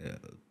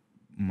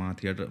మా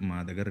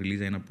దగ్గర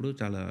రిలీజ్ అయినప్పుడు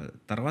చాలా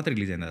తర్వాత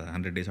రిలీజ్ అయింది,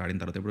 100 days ఆడిన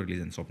తర్వాత ఎప్పుడు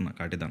రిలీజ్ అయింది స్వప్న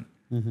కాటేదాన్.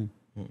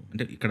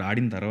 అంటే ఇక్కడ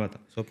ఆడిన తర్వాత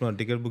స్వప్న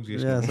టికెట్ బుక్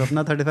చేసి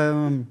స్వప్న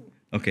 35.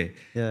 ఓకే.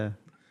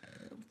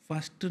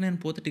 ఫస్ట్ నేను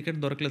పోతే టికెట్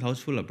దొరకలేదు,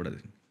 హౌస్ఫుల్. అప్పుడు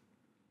అది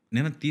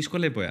నేను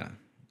తీసుకోలేకపోయా.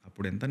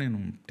 అప్పుడు ఎంత నేను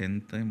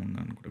 10th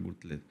ఉన్నాను అనుకుంటా,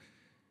 గుర్తులేదు.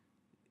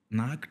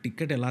 నాకు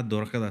టికెట్ ఎలా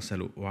దొరకదు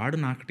అసలు, వాడు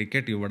నాకు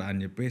టికెట్ ఇవ్వడా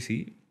అని చెప్పేసి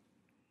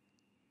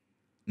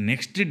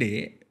నెక్స్ట్ డే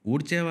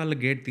ఊడ్చే వాళ్ళ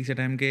గేట్ తీసే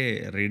టైంకే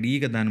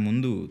రెడీగా దాని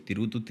ముందు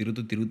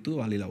తిరుగుతూ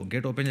వాళ్ళు ఇలా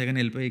గేట్ ఓపెన్ చేయగానే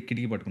వెళ్ళిపోయి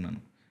కిటికీ పట్టుకున్నాను,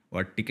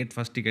 వాడు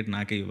ఫస్ట్ టికెట్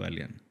నాకే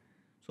ఇవ్వాలి అని.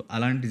 సో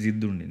అలాంటి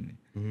జిద్దు ఉండింది.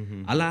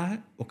 అలా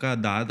ఒక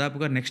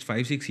దాదాపుగా నెక్స్ట్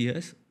 5-6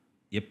 years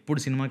ఎప్పుడు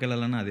సినిమాకి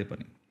వెళ్ళాలన్నా అదే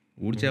పని,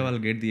 ఊడ్చే వాళ్ళ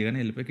గేట్ తీయగానే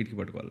వెళ్ళిపోయి కిటికీ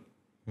పట్టుకోవాలి.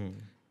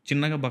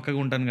 చిన్నగా బక్కగా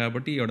ఉంటాను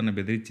కాబట్టి ఎవడన్నా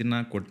బెదిరించినా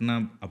కొట్టినా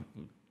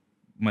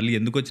మళ్ళీ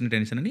ఎందుకు వచ్చిన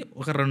టెన్షన్ అని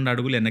ఒక 2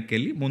 అడుగులు వెనక్కి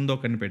వెళ్ళి ముందు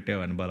ఒకరిని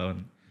పెట్టేవాడిని,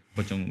 బలవని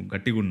కొంచెం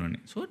గట్టిగా ఉన్నాను.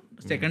 So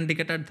second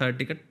ticket third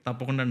ticket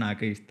తప్పకుండా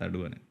నాకే ఇస్తాడు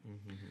అని.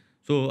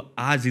 సో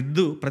ఆ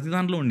జిద్దు ప్రతి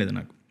దాంట్లో ఉండేది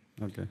నాకు.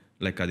 ఓకే.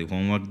 లైక్ అది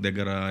హోంవర్క్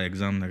దగ్గర,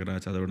 ఎగ్జామ్ దగ్గర,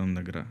 చదవడం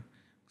దగ్గర.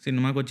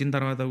 సినిమాకి వచ్చిన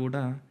తర్వాత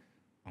కూడా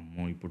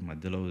అమ్మో ఇప్పుడు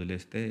మధ్యలో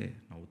వదిలేస్తే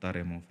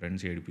నవ్వుతారేమో,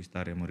 ఫ్రెండ్స్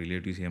ఏడిపిస్తారేమో,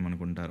 రిలేటివ్స్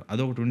ఏమనుకుంటారు,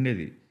 అదొకటి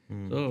ఉండేది.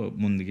 సో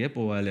ముందుకే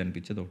పోవాలి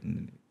అనిపించేది ఒకటి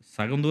ఉండేది.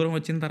 సగం దూరం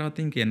వచ్చిన తర్వాత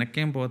ఇంక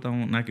వెనక్కేం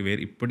పోతాము. నాకు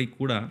ఇప్పటికి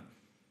కూడా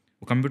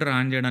కంప్యూటర్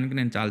ఆన్ చేయడానికి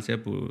నేను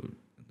చాలాసేపు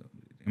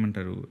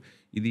ఏమంటారు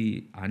ఇది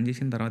ఆన్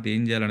చేసిన తర్వాత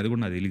ఏం చేయాలనేది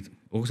కూడా నాకు తెలియదు.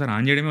 ఒకసారి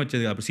ఆన్ చేయడమే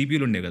వచ్చేది. అప్పుడు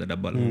సిపియూలు ఉండేవి కదా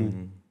డబ్బాలు,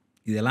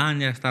 ఇది ఎలా ఆన్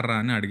చేస్తారా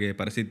అని అడిగే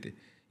పరిస్థితి.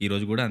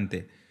 ఈరోజు కూడా అంతే.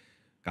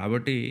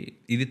 కాబట్టి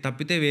ఇది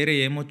తప్పితే వేరే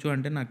ఏమొచ్చు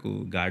అంటే నాకు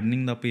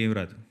గార్డెనింగ్ తప్ప ఏం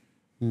రాదు.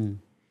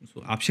 సో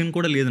ఆప్షన్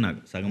కూడా లేదు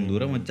నాకు. సగం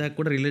దూరం వచ్చాక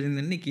కూడా రిలీజ్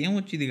అయిందంటే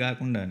నీకేమొచ్చు ఇది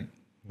కాకుండా అని.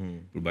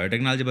 ఇప్పుడు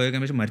బయోటెక్నాలజీ,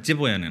 బయోకెమిస్ట్రీ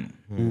మర్చిపోయాను నేను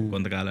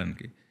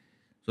కొంతకాలానికి.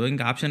 సో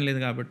ఇంకా ఆప్షన్ లేదు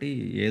కాబట్టి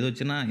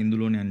ఏదొచ్చినా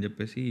ఇందులోనే అని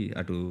చెప్పేసి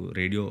అటు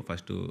radio,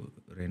 first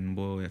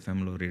rainbow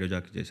ఎఫ్ఎంలో radio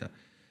jockey చేశా.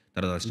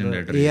 తర్వాత assistant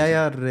director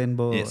AIR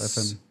rainbow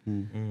FM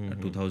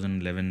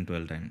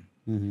 2011-12 time.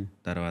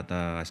 తర్వాత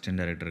అసిస్టెంట్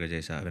డైరెక్టర్గా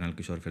చేశా వినల్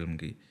కిషోర్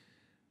ఫిల్మ్కి.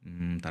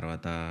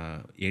 తర్వాత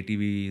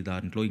ఏటీవీ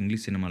దాంట్లో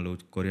ఇంగ్లీష్ సినిమాలు,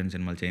 కొరియన్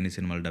సినిమాలు, చైనీస్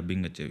సినిమాలు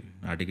డబ్బింగ్ వచ్చేవి.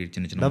 వాటికి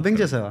చిన్న చిన్న డబ్బింగ్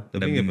చేసావా?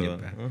 డబ్బింగ్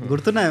చెప్పా.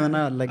 గుర్తున్నా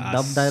ఏమైనా లైక్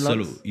డబ్ డైలాగ్స్?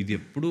 అసలు ఇది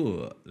ఎప్పుడు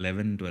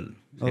 11-12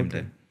 సేమ్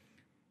టైం.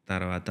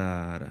 తర్వాత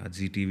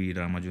జీటీవీ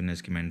డ్రామా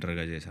జూనియర్స్కి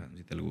మెంటర్గా చేశా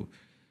G Telugu.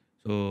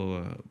 So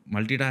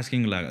multi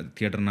tasking లాగా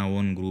థియేటర్ నా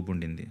ఓన్ గ్రూప్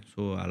ఉండింది.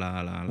 సో అలా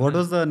అలా what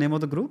was the name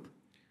of the group?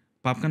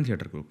 Popcorn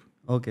theatre group.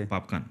 Okay.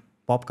 Popcorn.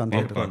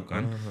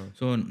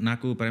 So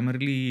నాకు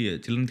ప్రైమరీలీ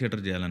చిల్డ్రన్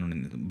థియేటర్ చేయాలని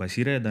ఉండింది.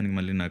 బషీరే దానికి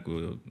మళ్ళీ నాకు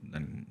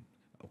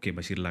ఓకే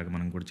బషీర్ లాగా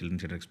మనం కూడా చిల్డ్రన్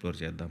థియేటర్ ఎక్స్ప్లోర్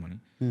చేద్దామని.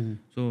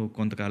 సో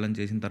కొంతకాలం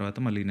చేసిన తర్వాత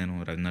మళ్ళీ నేను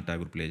రవీంద్రనాథ్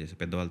ఠాగూర్ ప్లే చేశాను,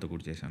 పెద్దవాళ్ళతో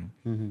కూడా చేశాను.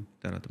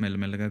 తర్వాత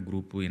మెల్లమెల్లగా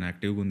గ్రూప్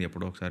ఇన్యాక్టివ్గా ఉంది.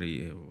 ఎప్పుడో ఒకసారి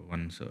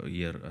వన్స్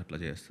ఇయర్ అట్లా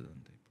చేస్తుంది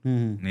అంతే.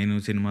 నేను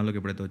సినిమాలోకి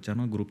ఎప్పుడైతే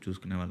వచ్చానో గ్రూప్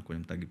చూసుకునే వాళ్ళు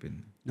కొంచెం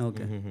తగ్గిపోయింది.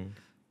 Okay.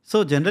 So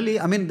generally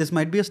I mean this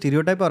might be a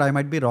stereotype are I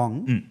might be wrong,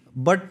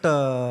 but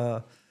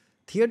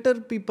theatre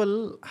people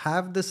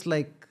have this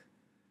like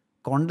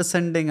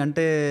కాండసెండింగ్,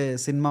 అంటే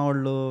సినిమా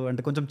వాళ్ళు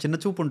అంటే కొంచెం చిన్న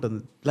చూపు ఉంటుంది.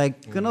 లైక్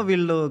యూనో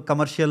వీళ్ళు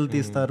కమర్షియల్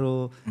తీస్తారు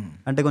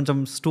అంటే కొంచెం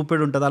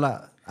స్టూపిడ్ ఉంటుంది. అలా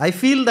ఐ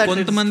ఫీల్ దట్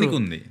కొంతమందికి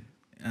ఉంది.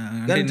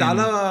 కానీ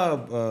చాలా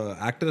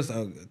యాక్టర్స్,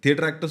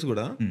 థియేటర్ యాక్టర్స్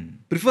కూడా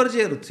ప్రిఫర్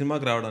చేయరు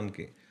సినిమాకి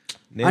రావడానికి.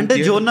 అంటే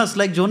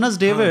జోనస్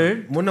డేవిడ్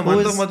మొన్న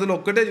మధ్యలో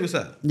ఒక్కటే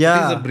చూసా.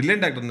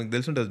 బ్రిలియంట్ యాక్టర్, నాకు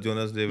తెలిసి ఉంటుంది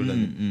జోనస్ డేవిడ్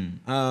అని.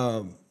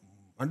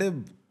 అంటే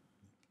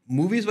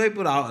మూవీస్ వైపు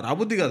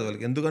రాబుద్ది కాదు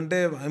వాళ్ళకి, ఎందుకంటే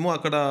ఏమో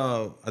అక్కడ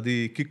అది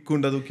కిక్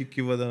ఉండదు, కిక్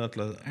ఇవ్వదు అని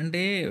అట్లా.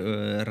 అంటే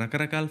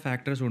రకరకాల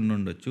ఫ్యాక్టర్స్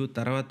ఉండొచ్చు.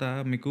 తర్వాత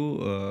మీకు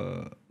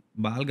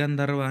బాల్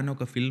గంధర్వ అని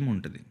ఒక ఫిల్మ్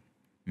ఉంటుంది,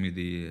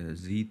 మీది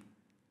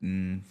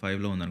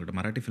Z5లో ఉందనుకుంటా,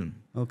 మరాఠీ ఫిల్మ్.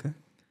 ఓకే.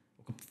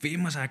 ఒక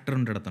ఫేమస్ యాక్టర్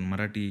ఉంటాడు అతను,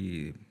 మరాఠీ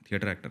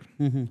థియేటర్ యాక్టర్.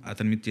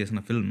 అతని మీద చేసిన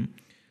ఫిల్మ్.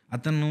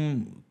 అతను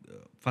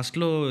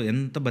ఫస్ట్లో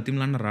ఎంత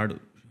బతిమలాన్న రాడు,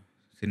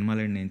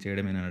 సినిమాలో నేను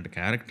చేయడమే అన్నట్టు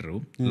క్యారెక్టరు.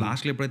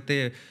 లాస్ట్లో ఎప్పుడైతే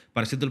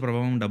పరిస్థితుల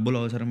ప్రభావం, డబ్బులు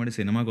అవసరపడి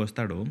సినిమాకి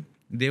వస్తాడో,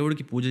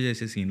 దేవుడికి పూజ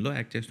చేసే సీన్లో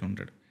యాక్ట్ చేస్తూ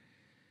ఉంటాడు.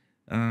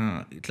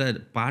 ఇట్లా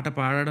పాట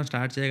పాడడం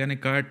స్టార్ట్ చేయగానే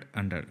కట్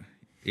అంటాడు.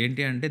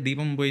 ఏంటి అంటే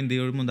దీపం పోయింది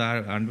దేవుడి ముందు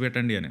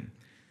అంటుపెట్టండి అని.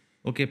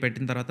 ఓకే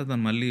పెట్టిన తర్వాత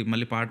తను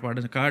మళ్ళీ పాట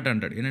పాడడం కట్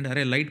అంటాడు. ఏంటంటే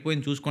అరే లైట్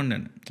పోయింది చూసుకోండి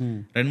అని.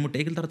 2-3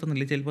 టేకుల తర్వాత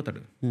లేచి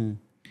వెళ్ళిపోతాడు.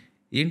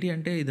 ఏంటి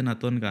అంటే ఇది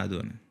నాతో కాదు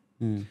అని.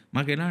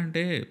 మాకు ఎలా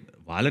అంటే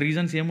వాళ్ళ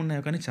రీజన్స్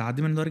ఏమున్నాయో కానీ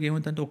సాధ్యమైనంత వరకు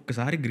ఏమవుతుందంటే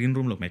ఒక్కసారి గ్రీన్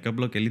రూమ్లో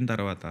మేకప్లోకి వెళ్ళిన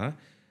తర్వాత,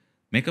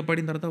 మేకప్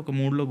పడిన తర్వాత ఒక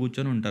మూడ్లో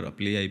కూర్చొని ఉంటారు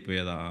ప్లే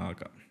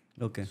అయిపోయేదాకా.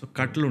 ఓకే. సో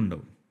కట్లు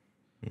ఉండవు.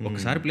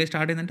 ఒకసారి ప్లే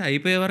స్టార్ట్ అయిందంటే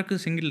అయిపోయే వరకు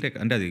సింగిల్ టేక్,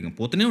 అంటే అది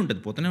పోతూనే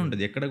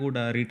ఉంటుంది. ఎక్కడ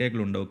కూడా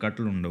రీటేక్లు ఉండవు,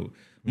 కట్లు ఉండవు,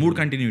 మూడ్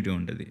కంటిన్యూటీ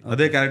ఉంటుంది.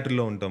 అదే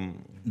క్యారెక్టర్లో ఉంటాం.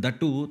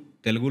 దట్టు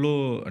తెలుగులో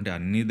అంటే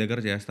అన్ని దగ్గర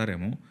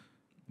చేస్తారేమో.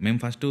 మేము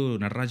ఫస్ట్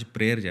నటరాజ్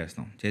ప్రేయర్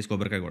చేస్తాం, చేసి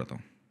కొబ్బరికాయ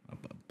కొడతాం,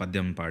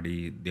 పద్యం పాడి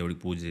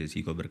దేవుడికి పూజ చేసి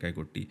కొబ్బరికాయ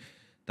కొట్టి.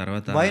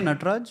 తర్వాత వై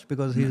నటరాజ్?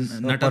 బికాజ్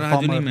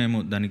నటరాజుని మేము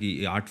దానికి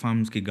ఆర్ట్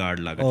ఫామ్స్ కి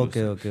గార్డ్ లాగా.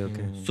 Okay okay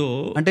okay. సో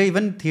అంటే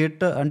ఈవెన్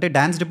థియేటర్ అంటే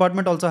dance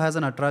department also has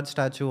a Nataraj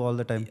statue all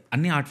the time.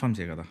 అన్ని ఆర్ట్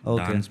ఫామ్సే కదా,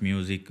 డాన్స్,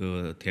 మ్యూజిక్,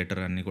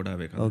 థియేటర్ అన్ని కూడా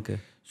అవే కదా. ఓకే.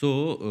 సో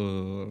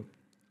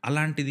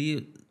అలాంటిది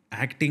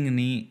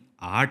యాక్టింగ్ని,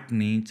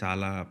 ఆర్ట్ని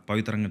చాలా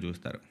పవిత్రంగా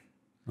చూస్తారు.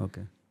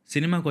 ఓకే.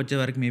 సినిమాకి వచ్చే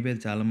వరకు మేబీ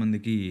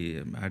చాలామందికి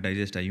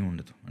డైజెస్ట్ అయ్యి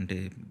ఉండదు. అంటే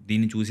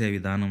దీన్ని చూసే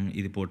విధానం,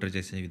 ఇది పోర్ట్రే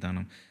చేసే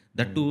విధానం,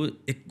 దట్టు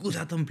ఎక్కువ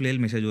శాతం ప్లేలు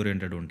మెసేజ్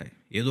ఓరియంటెడ్ ఉంటాయి,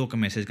 ఏదో ఒక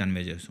మెసేజ్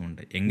కన్వే చేస్తూ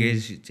ఉంటాయి.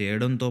 ఎంగేజ్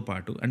చేయడంతో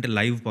పాటు అంటే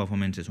లైవ్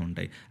పర్ఫార్మెన్సెస్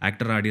ఉంటాయి,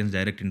 యాక్టర్ ఆడియన్స్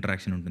డైరెక్ట్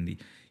ఇంటరాక్షన్ ఉంటుంది,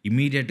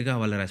 ఇమీడియట్గా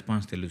వాళ్ళ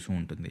రెస్పాన్స్ తెలుస్తూ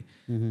ఉంటుంది.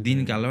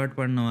 దీనికి అలవాటు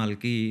పడిన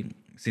వాళ్ళకి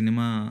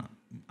సినిమా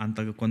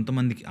అంతగా,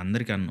 కొంతమందికి,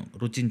 అందరికీ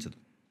రుచించదు.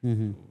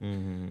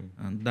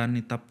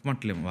 దాన్ని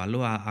తప్పట్లేము, వాళ్ళు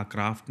ఆ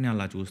క్రాఫ్ట్ని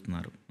అలా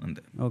చూస్తున్నారు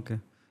అంతే. Okay.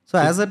 So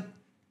as a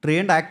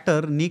trained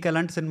actor నీకు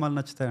ఎలాంటి సినిమాలు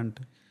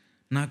నచ్చుతాయంటే?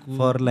 నాకు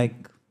for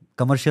like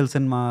commercial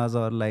cinemas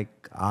are like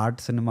art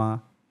cinema?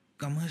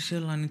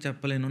 Commercial అని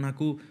చెప్పలేను,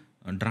 నాకు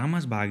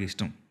డ్రామాస్ బాగా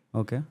ఇష్టం.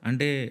 ఓకే.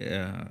 అంటే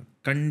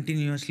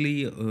కంటిన్యూస్లీ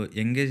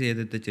ఎంగేజ్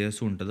ఏదైతే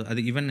చేస్తూ ఉంటుందో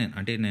అది. ఈవెన్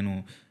నేను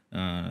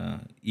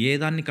ఏ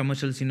దాన్ని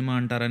కమర్షియల్ సినిమా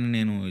అంటారని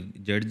నేను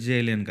జడ్జ్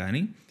చేయలేను,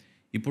 కానీ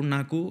ఇప్పుడు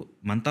నాకు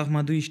మంత్ ఆఫ్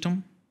మధు ఇష్టం,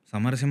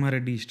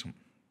 సమరసింహారెడ్డి ఇష్టం.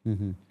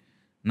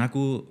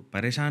 నాకు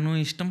పరేషాను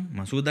ఇష్టం,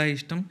 మసూదా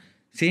ఇష్టం.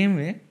 సేమ్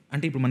వే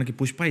అంటే ఇప్పుడు మనకి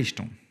పుష్ప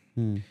ఇష్టం,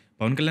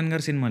 పవన్ కళ్యాణ్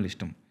గారి సినిమాలు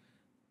ఇష్టం,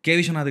 కే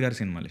విశ్వనాథ్ గారి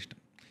సినిమాలు ఇష్టం.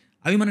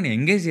 అవి మనని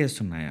ఎంగేజ్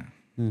చేస్తున్నాయా?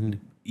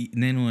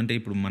 నేను అంటే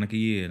ఇప్పుడు మనకి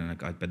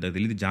నాకు అది పెద్దగా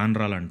తెలియదు,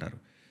 జాన్రాలు అంటారు,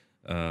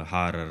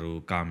 horror,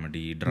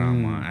 comedy,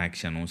 drama,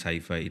 action,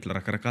 sci-fi, ఇట్లా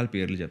రకరకాల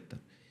పేర్లు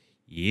చెప్తారు.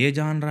 ఏ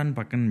జాన్రాని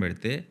పక్కన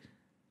పెడితే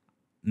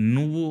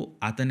నువ్వు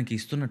అతనికి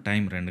ఇస్తున్న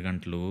టైం 2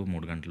 గంటలు,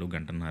 3 గంటలు,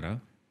 గంటన్నర,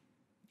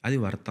 అది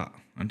వర్త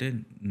అంటే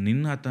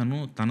నిన్ను అతను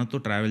తనతో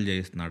ట్రావెల్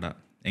చేయిస్తున్నాడా,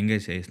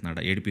 ఎంగేజ్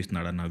చేయిస్తున్నాడా,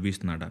 ఏడిపిస్తున్నాడా,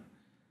 నవ్విస్తున్నాడా,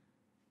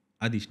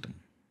 అది ఇష్టం.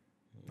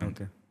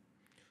 ఓకే.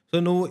 సో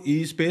నువ్వు ఈ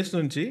స్పేస్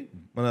నుంచి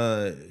మన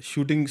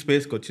షూటింగ్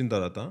స్పేస్కి వచ్చిన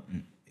తర్వాత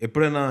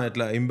ఎప్పుడైనా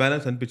ఇట్లా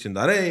ఇంబ్యాలెన్స్ అనిపించింది?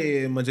 అరే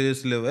మంచిగా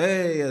చేస్తలేవు,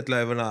 అట్లా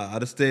ఏమైనా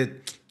అరిస్తే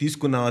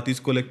తీసుకున్నావా,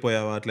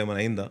 తీసుకోలేకపోయావా, అట్లా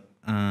ఏమైనా అయిందా?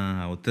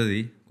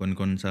 అవుతుంది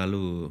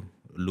కొన్నిసార్లు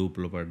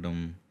లూప్లో పడడం,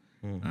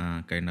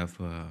 కైండ్ ఆఫ్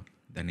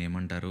దాన్ని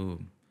ఏమంటారు,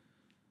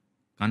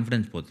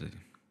 కాన్ఫిడెన్స్ పోతుంది.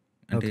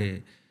 అంటే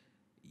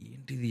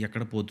ఏంటిది,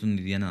 ఎక్కడ పోతుంది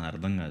ఇది అని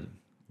అర్థం కాదు.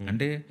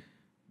 అంటే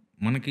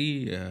మనకి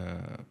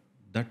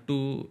దట్టు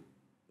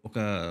ఒక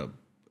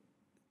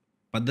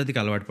పద్ధతికి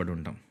అలవాటు పడి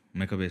ఉంటాం,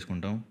 మేకప్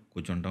వేసుకుంటాం,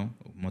 కూర్చుంటాం,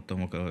 మొత్తం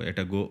ఒక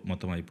ఎటగో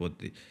మొత్తం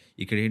అయిపోద్ది.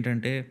 ఇక్కడ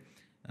ఏంటంటే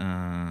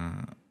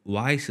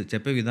వాయిస్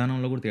చెప్పే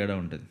విధానంలో కూడా తేడా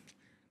ఉంటుంది.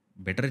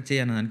 బెటర్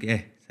చేయి అన్నదానికి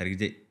సరిగ్గా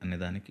చేయి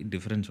అనేదానికి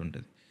డిఫరెన్స్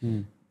ఉంటుంది.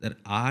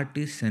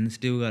 ఆర్టిస్ట్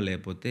సెన్సిటివ్గా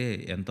లేకపోతే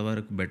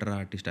ఎంతవరకు బెటర్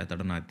ఆర్టిస్ట్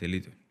అవుతాడో నాకు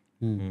తెలీదు.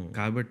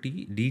 కాబట్టి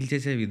డీల్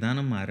చేసే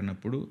విధానం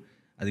మారినప్పుడు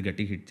అది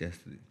గట్టిగా హిట్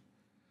చేస్తుంది.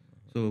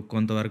 సో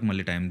కొంతవరకు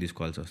మళ్ళీ టైం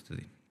తీసుకోవాల్సి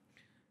వస్తుంది.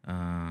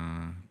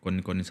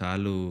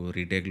 కొన్నిసార్లు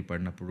రీటేక్లు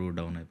పడినప్పుడు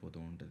డౌన్ అయిపోతూ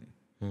ఉంటుంది.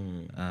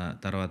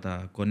 తర్వాత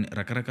కొన్ని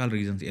రకరకాల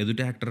రీజన్స్,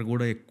 ఎదుటి యాక్టర్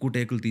కూడా ఎక్కువ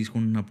టేకులు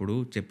తీసుకుంటున్నప్పుడు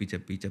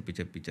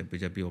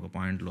చెప్పి ఒక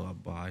పాయింట్లో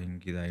అబ్బా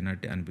ఇంక ఇది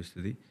అయినట్టే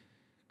అనిపిస్తుంది.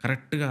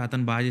 కరెక్ట్గా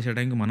అతను బాగా చేసే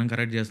టైంకి మనం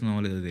కరెక్ట్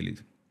చేస్తున్నామో లేదో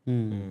తెలియదు.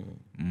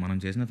 మనం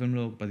చేసిన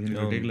ఫిల్మ్లో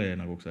 15 టేకులు అయ్యాయి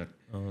నాకు ఒకసారి.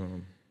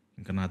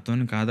 ఇంకా నాతో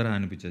కాదరా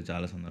అనిపించేది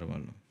చాలా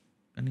సందర్భాల్లో.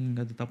 కానీ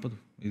ఇంకా అది తప్పదు,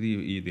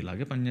 ఇది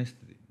ఇలాగే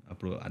పనిచేస్తుంది.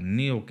 అప్పుడు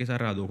అన్నీ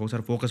ఒకేసారి రాదు.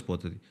 ఒక్కొక్కసారి ఫోకస్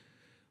పోతుంది,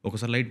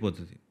 ఒక్కోసారి లైట్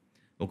పోతుంది,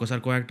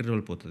 ఒక్కోసారి కోయాక్టర్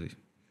రోల్ పోతుంది.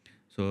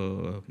 సో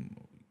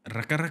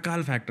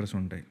రకరకాల ఫ్యాక్టర్స్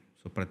ఉంటాయి.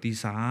 సో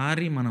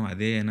ప్రతిసారి మనం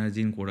అదే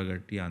ఎనర్జీని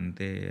కూడగట్టి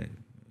అంతే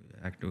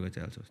యాక్టివ్గా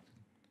చేయాల్సి వస్తుంది.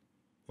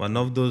 వన్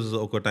ఆఫ్ దోస్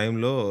ఒక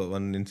టైంలో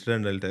వన్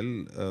ఇన్సిడెంట్ ఐల్ టెల్.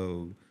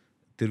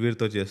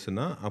 తిరువీర్తో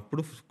చేస్తున్నా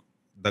అప్పుడు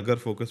దగ్గర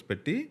ఫోకస్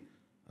పెట్టి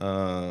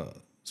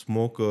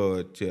స్మోక్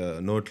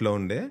నోట్లో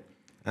ఉండే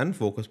అండ్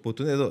ఫోకస్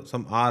పోతుంది, ఏదో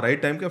ఆ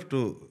రైట్ టైంకి have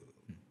to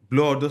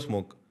blow out the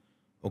smoke.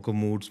 ఒక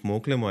 3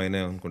 స్మోక్లు ఏమో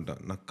అయినాయి అనుకుంటా.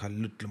 నా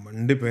కళ్ళు ఇట్లా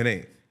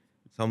మండిపోయినాయి.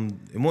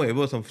 ఏమో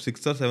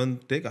 6th or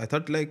 7th take I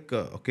thought like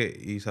okay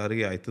ఈసారి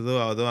అవుతుందో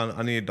అదో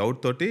అని డౌట్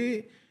తోటి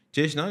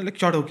చేసిన, లైక్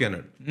షార్ట్ ఓకే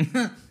అన్నాడు.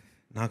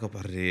 నాకు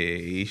పర్రే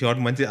ఈ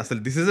షార్ట్ మంచి, అసలు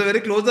this is a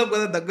very close up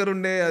కదా, దగ్గర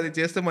ఉండే అది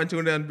చేస్తే మంచిగా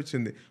ఉండే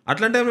అనిపించింది.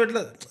 అట్లాంటి టైంలో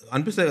ఎట్లా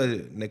అనిపిస్తాయి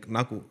కదా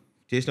నాకు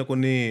చేసిన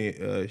కొన్ని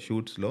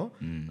షూట్స్లో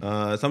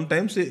సమ్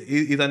టైమ్స్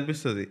ఇది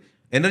అనిపిస్తుంది,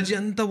 ఎనర్జీ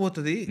అంతా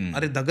పోతుంది.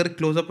 అరే దగ్గర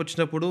క్లోజ్అప్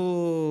వచ్చినప్పుడు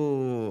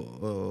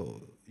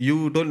యూ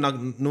టోల్ నాకు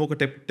నువ్వు ఒక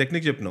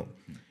టెక్నిక్ చెప్పినావు.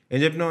 ఏం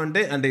చెప్పినావు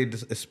అంటే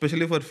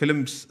ఎస్పెషల్లీ ఫర్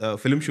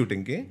ఫిల్మ్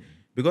షూటింగ్కి,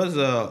 బికాజ్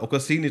ఒక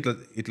సీన్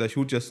ఇట్లా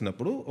షూట్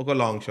చేస్తున్నప్పుడు ఒక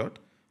లాంగ్ షాట్,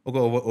 ఒక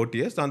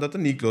OTS, దాని తర్వాత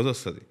నీ క్లోజ్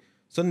వస్తుంది.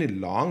 సో నీ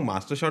లాంగ్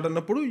మాస్టర్ షాట్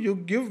అన్నప్పుడు యూ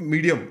గివ్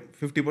మీడియం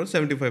 50%,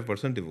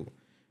 75% ఇవ్వు.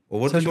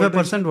 Over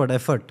 75% what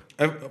effort?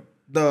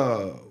 The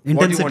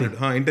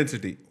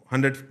intensity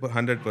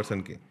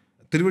 100%కి.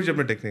 Thiruveer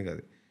చెప్పిన టెక్నిక్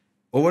అది.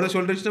 ఓవర్ ద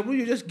షోల్డర్ ఇచ్చినప్పుడు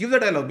you just give the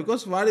dialogue,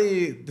 because వాడి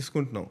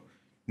తీసుకుంటున్నావు.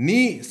 నీ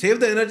save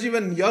the energy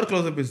when your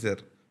close up is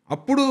there.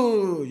 అప్పుడు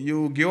you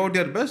give out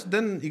your best,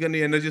 then ఇక నీ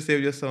ఎనర్జీ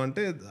సేవ్ చేస్తావు.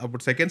 అంటే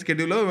అప్పుడు సెకండ్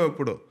స్కెడ్యూల్లో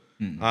ఎప్పుడు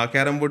ఆ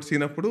క్యారమ్ బోర్డ్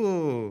సీన్ అప్పుడు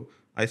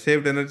I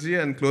saved energy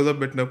and close up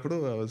పెట్టినప్పుడు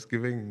ఐ వాస్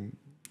గివింగ్.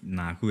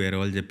 నాకు వేరే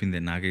వాళ్ళు చెప్పిందే,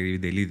 నాకు ఇది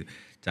తెలియదు.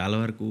 చాలా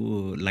వరకు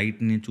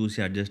లైట్ని చూసి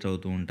అడ్జస్ట్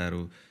అవుతూ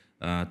ఉంటారు,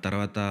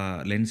 తర్వాత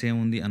లెన్స్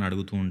ఏముంది అని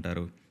అడుగుతూ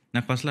ఉంటారు.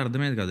 నాకు ఫస్ట్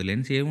అర్థమయ్యేది కాదు,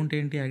 లెన్స్ ఏముంటే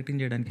ఏంటి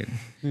యాక్టింగ్ చేయడానికి.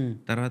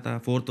 తర్వాత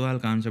 4th wall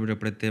కాన్సెప్ట్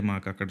ఎప్పుడైతే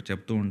మాకు అక్కడ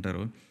చెప్తూ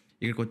ఉంటారో,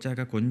 ఇక్కడికి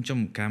వచ్చాక కొంచెం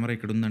కెమెరా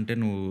ఇక్కడ ఉందంటే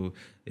నువ్వు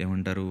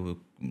ఏమంటారు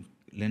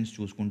లెన్స్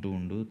చూసుకుంటూ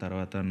ఉండు,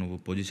 తర్వాత నువ్వు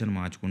పొజిషన్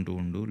మార్చుకుంటూ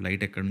ఉండు,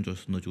 లైట్ ఎక్కడి నుంచి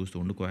వస్తుందో చూస్తూ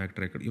ఉండు, కో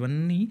యాక్టర్ ఎక్కడ,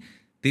 ఇవన్నీ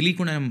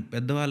తెలియకుండా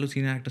పెద్దవాళ్ళు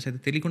సీనియర్ యాక్టర్స్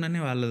అయితే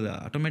తెలియకుండానే వాళ్ళు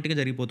ఆటోమేటిక్గా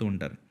జరిగిపోతూ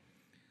ఉంటారు.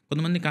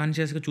 కొంతమంది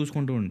కాన్షియస్గా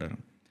చూసుకుంటూ ఉంటారు.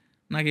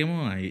 నాకేమో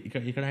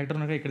ఇక్కడ యాక్టర్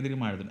ఉన్నాక ఇక్కడ తిరిగి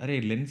మాట్లాడుతుంది, అరే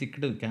లెన్స్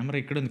ఇక్కడ, కెమెరా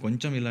ఇక్కడ ఉంది,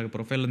 కొంచెం ఇలాగ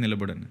ప్రొఫైల్లో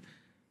నిలబడాను,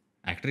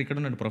 యాక్టర్ ఇక్కడ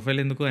ఉన్నాడు, ప్రొఫైల్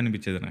ఎందుకు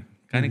అనిపించేది నాకు.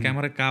 కానీ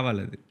కెమెరాకి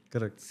కావాలి అది.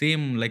 కరెక్ట్.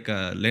 సేమ్ లైక్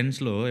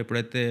లెన్స్లో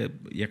ఎప్పుడైతే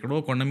ఎక్కడో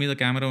కొండ మీద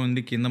కెమెరా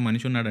ఉంది, కింద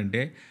మనిషి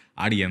ఉన్నాడంటే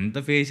ఆడి ఎంత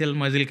ఫేషియల్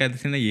మజిల్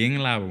కదిసినా ఏం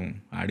లాభం,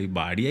 ఆడి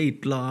బాడీ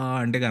ఇట్లా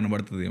అంటే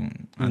కనబడుతుంది ఏమో.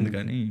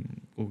 అందుకని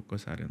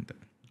ఒక్కొక్కసారి అంతే.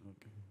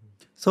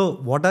 So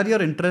what are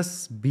your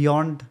interest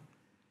beyond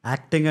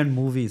acting and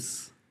movies?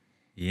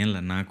 ఏంలా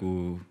నాకు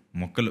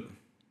మొక్కలు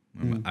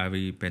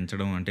అవి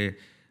పెంచడం, అంటే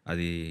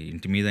అది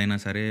ఇంటి మీద అయినా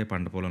సరే,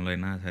 పంట పొలంలో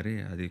అయినా సరే,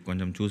 అది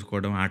కొంచెం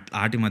చూసుకోవడం,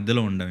 ఆటి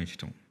మధ్యలో ఉండడం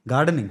ఇష్టం.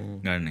 గార్డెనింగ్.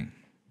 గార్డెనింగ్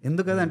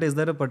ఎందుకది అంటే is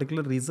there a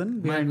particular reason?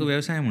 నాకు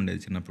వ్యవసాయం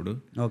ఉండేది చిన్నప్పుడు.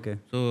 ఓకే.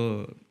 సో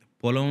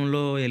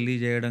పొలంలో వెళ్ళి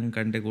చేయడం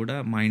కంటే కూడా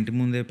మా ఇంటి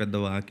ముందే పెద్ద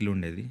వాకిలి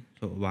ఉండేది.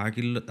 సో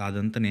వాకిల్లో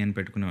అదంతా నేను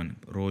పెట్టుకునేవాడిని.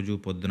 రోజు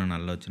పొద్దున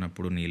నల్ల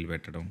వచ్చినప్పుడు నీళ్ళు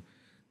పెట్టడం,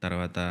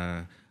 తర్వాత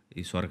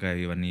ఈ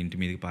సొరకాయ ఇవన్నీ ఇంటి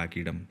మీదకి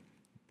పాకియడం,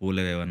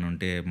 పూలు ఏమన్నా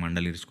ఉంటే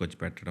మండలు ఇరుసుకొచ్చి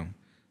పెట్టడం.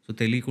 సో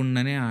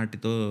తెలియకుండానే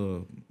వాటితో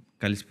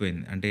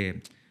కలిసిపోయింది. అంటే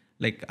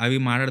లైక్ అవి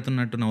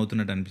మాట్లాడుతున్నట్టు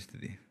నవ్వుతున్నట్టు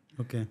అనిపిస్తుంది.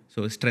 ఓకే.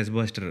 So stress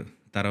buster.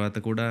 తర్వాత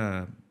కూడా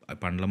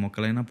పండ్ల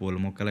మొక్కలైనా పూల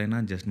మొక్కలైనా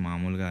జస్ట్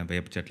మామూలుగా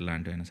వేప చెట్లు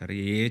లాంటివైనా సరే,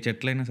 ఏ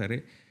చెట్లైనా సరే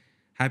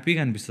హ్యాపీగా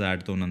అనిపిస్తుంది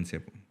వాటితో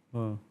ఉన్నంతసేపు.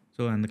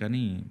 సో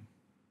అందుకని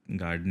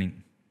గార్డెనింగ్.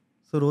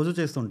 సో రోజు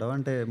చేస్తుంటావా,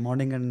 అంటే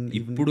మార్నింగ్ అండ్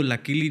ఇప్పుడు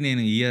లక్కీలీ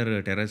నేను ఇయర్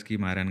టెర్రస్కి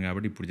మారాను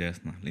కాబట్టి ఇప్పుడు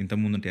చేస్తున్నా.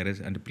 ఇంతకుముందు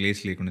టెర్రస్ అంటే ప్లేస్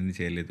లేకుండా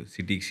చేయలేదు.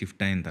 సిటీకి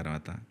షిఫ్ట్ అయిన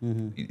తర్వాత.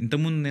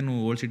 ఇంతకుముందు నేను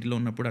ఓల్డ్ సిటీలో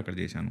ఉన్నప్పుడు అక్కడ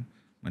చేశాను,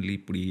 మళ్ళీ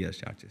ఇప్పుడు ఈ ఇయర్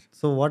స్టార్ట్ చేశాను.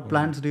 So what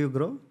plants do you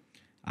grow?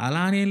 అలా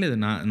అనేం లేదు.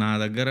 నా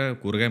దగ్గర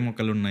కూరగాయ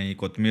మొక్కలు ఉన్నాయి,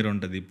 కొత్తిమీర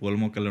ఉంటుంది, పూల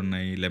మొక్కలు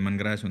ఉన్నాయి, లెమన్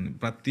గ్రాస్ ఉంది,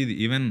 ప్రతిదీ.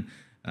 ఈవెన్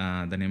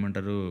దాన్ని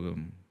ఏమంటారు,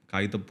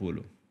 కాగితపు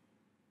పూలు,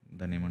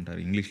 దాన్ని ఏమంటారు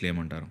ఇంగ్లీష్లో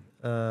ఏమంటారు,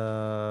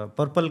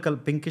 పర్పుల్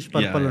పింకిష్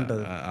పర్పుల్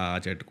ఉంటుంది, ఆ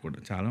చెట్టు కూడా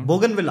చాలా.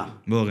 బోగన్విల్లా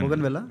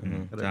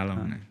చాలా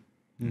ఉన్నాయి.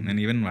 నేను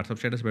ఈవెన్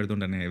వాట్సాప్ స్టేటస్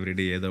పెడుతుంటాను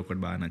ఎవ్రీడే, ఏదో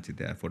ఒకటి బాగా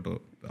నచ్చితే ఆ photo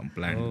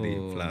ప్లాంట్ది,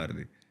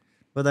 ఫ్లవర్ది.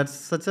 But that's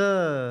such a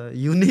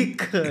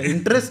unique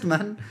interest,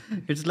 man.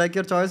 It's like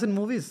your choice in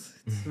movies.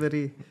 It's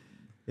very,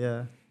 yeah.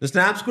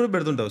 Snaps కూడా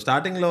పెడుతుంటావు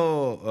స్టార్టింగ్ లో?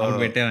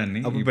 పెట్టేవాడిని,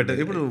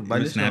 ఇప్పుడు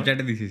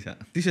స్నాప్చాట్ తీసేసా.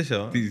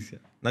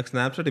 నాకు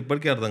స్నాప్చాట్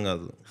ఇప్పటికీ అర్థం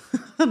కాదు.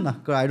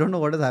 నాకు I don't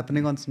know what is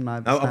happening on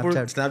అప్పుడు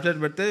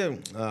స్నాప్చాట్ పెడితే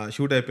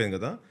షూట్ అయిపోయింది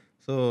కదా.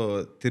 సో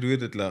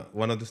తిరువీర్ ఇట్లా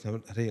వన్ ఆఫ్ ది స్నాప్,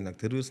 అరే నాకు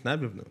తిరువీర్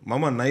స్నాప్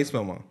మామ నైస్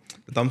మామ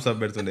థమ్స్ అప్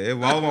పెడుతుండే,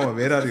 వావ్ మామ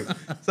where are you.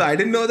 So I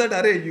dent know that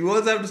అరే you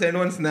also have to send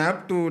one snap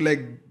to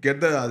like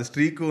get the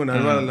streak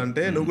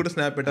నడవాలంటే నువ్వు కూడా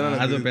స్నాప్ పెట్టాలని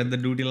అది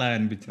పెద్ద డ్యూటీ లా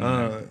అనిపించింది.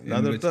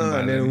 దాని తర్వాత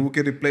నేను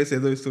ఊకే రిప్లైస్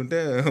ఏదో ఇస్తుంటే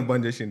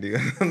బంద్ చేసిండి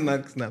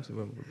నాకు snaps.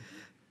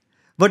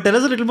 But tell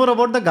us a little more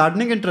about the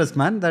gardening interest,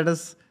 man. That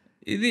is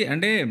ఇది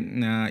అంటే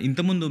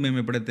ఇంతకుముందు మేము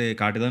ఎప్పుడైతే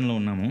కాటిదాన్లో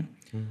ఉన్నామో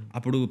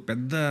అప్పుడు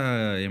పెద్ద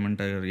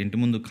ఏమంటారు ఇంటి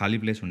ముందు ఖాళీ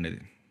ప్లేస్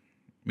ఉండేది.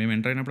 మేము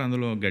ఎంటర్ అయినప్పుడు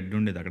అందులో గడ్డి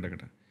ఉండేది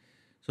అక్కడక్కడ.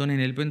 సో నేను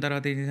వెళ్ళిపోయిన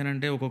తర్వాత ఏం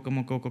చేశానంటే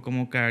ఒక్కొక్క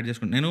మొక్క యాడ్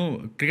చేసుకుంటాను. నేను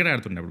క్రికెట్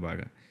ఆడుతుండే అప్పుడు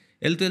బాగా.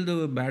 వెళ్తూ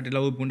బ్యాట్ ఇలా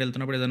ఊపుకుంటూ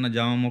వెళ్తున్నప్పుడు ఏదన్నా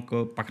జామ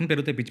మొక్క పక్కన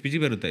పెరుగుతాయి, పిచ్చి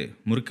పెరుగుతాయి,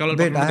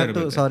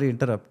 మురికాలు. Sorry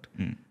interrupt,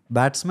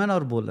 batsmen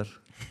are bowler?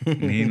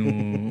 నేను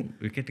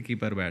wicket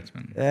keeper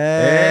batsmen.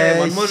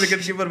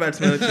 Wicket keeper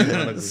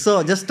batsmen. So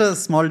just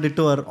small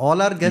detour,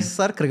 all are guests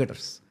are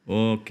cricketers.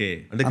 Okay,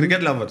 అంటే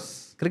క్రికెట్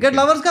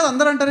లవర్స్ కాదు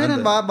అందరూ అంటారు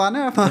నేను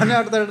బాగానే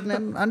ఆడతాడు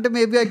నేను అంటే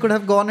maybe I could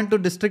have gone in to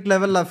district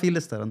level ఆ ఫీల్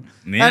ఇస్తారు.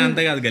 నేను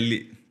అంతే కాదు, గల్లీ.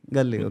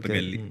 ఓకే.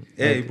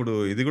 ఇప్పుడు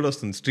ఇది కూడా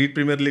వస్తుంది, స్ట్రీట్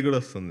ప్రీమియర్ లీగ్ కూడా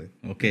వస్తుంది.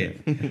 ఓకే.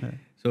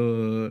 సో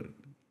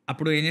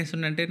అప్పుడు ఏం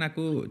చేస్తుండే,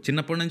 నాకు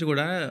చిన్నప్పటి నుంచి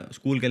కూడా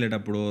స్కూల్కి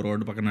వెళ్ళేటప్పుడు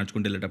రోడ్డు పక్కన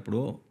నడుచుకుంటూ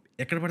వెళ్ళేటప్పుడు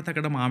ఎక్కడ పడితే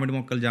అక్కడ మామిడి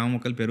మొక్కలు, జామ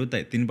మొక్కలు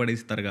పెరుగుతాయి, తిని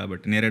పడేస్తారు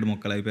కాబట్టి, నేరేడు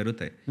మొక్కలు అవి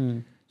పెరుగుతాయి.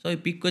 సో అవి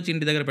పిక్కొచ్చి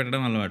ఇంటి దగ్గర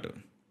పెట్టడం అలవాటు.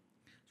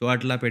 సో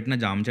అట్లా పెట్టిన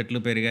జామ చెట్లు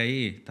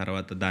పెరిగాయి,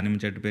 తర్వాత దానిమ్మ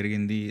చెట్టు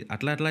పెరిగింది.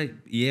 అట్లా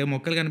ఏ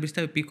మొక్కలు కనిపిస్తే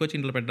అవి పిక్కొచ్చి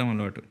ఇంట్లో పెట్టడం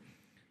అలవాటు.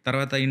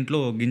 తర్వాత ఇంట్లో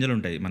గింజలు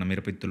ఉంటాయి, మన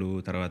మిరపిత్తులు,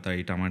 తర్వాత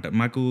ఈ టమాటా.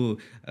 మాకు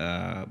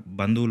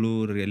బంధువులు,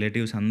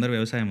 రిలేటివ్స్ అందరూ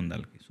వ్యవసాయం ఉంది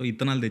వాళ్ళకి. సో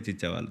విత్తనాలు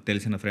తెచ్చిచ్చేవాళ్ళు,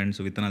 తెలిసిన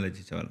ఫ్రెండ్స్ విత్తనాలు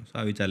తెచ్చిచ్చేవాళ్ళు. సో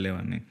అవి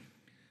చల్లేవాడిని.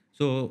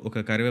 సో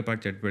ఒక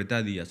కరివేపాకు చెట్టు పెడితే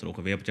అది అసలు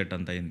ఒక వేప చెట్టు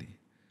అంత అయింది.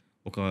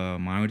 ఒక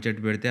మామిడి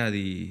చెట్టు పెడితే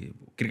అది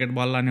క్రికెట్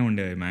బాల్ లానే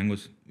ఉండేవి,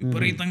 మ్యాంగోస్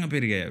విపరీతంగా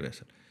పెరిగాయి అవి.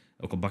 అసలు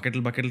ఒక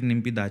బకెట్లు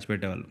నింపి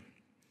దాచిపెట్టేవాళ్ళు.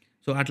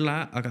 సో అట్లా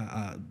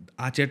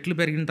ఆ చెట్లు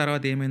పెరిగిన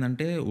తర్వాత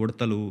ఏమైందంటే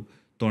ఉడతలు,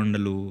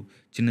 తొండలు,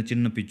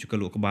 చిన్న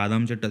పిచ్చుకలు, ఒక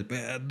బాదాం చెట్టు అది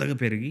పెద్దగా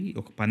పెరిగి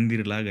ఒక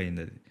పందిరిలాగా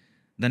అయింది. అది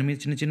దాని మీద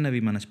చిన్నవి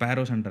మన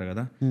స్పారోస్ అంటారు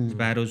కదా,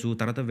 స్పారోస్,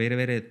 తర్వాత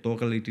వేరే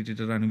తోకలు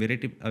ఇటు అని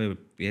వెరైటీ అవి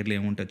పేర్లు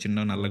ఏముంటాయి,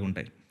 చిన్న నల్లగా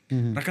ఉంటాయి,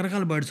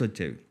 రకరకాల బర్డ్స్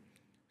వచ్చేవి.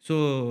 సో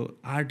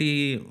వాటి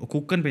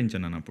కుక్కని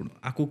పెంచాను నేను అప్పుడు.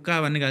 ఆ కుక్క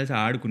అవన్నీ కలిసి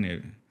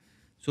ఆడుకునేవి.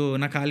 సో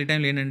నా ఖాళీ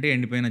టైంలో ఏంటంటే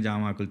ఎండిపోయిన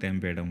జామాకులు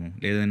తెంపేయడము,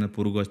 లేదైనా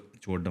పురుగు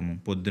చూడడము,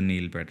 పొద్దున్న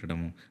నీళ్ళు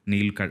పెట్టడము,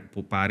 నీళ్ళు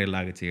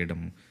పారేలాగా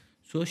చేయడము.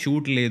 సో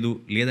షూట్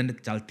లేదంటే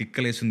చాలా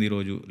తిక్కలేస్తుంది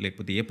ఈరోజు,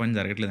 లేకపోతే ఏ పని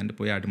జరగట్లేదంటే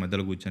పోయి వాటి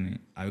మధ్యలో కూర్చొని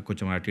అవి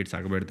కొంచెం అటు ఇటు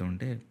సాగబెడుతూ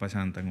ఉంటే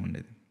ప్రశాంతంగా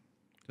ఉండేది.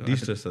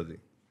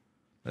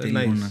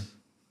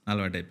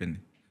 అలవాటు అయిపోయింది.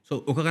 సో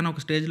ఒక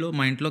స్టేజ్లో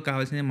మా ఇంట్లో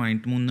కావాల్సింది మా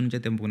ఇంటి ముందు నుంచే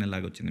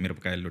తెంపుకునేలాగా వచ్చింది.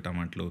 మిరపకాయలు,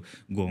 టమాటాలు,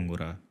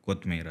 గోంగూర,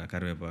 కొత్తిమీర,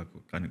 కరివేపాకు,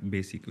 కానీ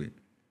బేసిక్.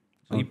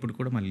 సో ఇప్పుడు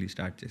కూడా మళ్ళీ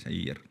స్టార్ట్ చేసా ఈ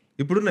ఇయర్.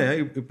 ఇప్పుడున్నాయా?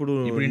 ఇప్పుడు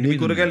నీ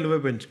కూరగాయలు నువ్వే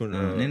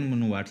పెంచుకుంటా?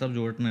 నువ్వు వాట్సాప్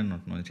చూడటం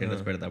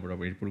స్టేటస్ పెడతా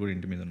అప్పుడు. ఇప్పుడు కూడా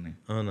ఇంటి మీద ఉన్నాయి.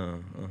 అవునా?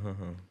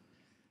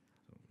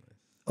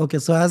 Okay,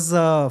 so as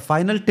a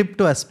final tip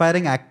to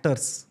aspiring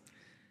actors,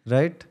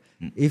 right?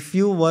 If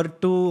you were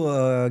to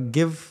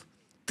give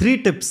 3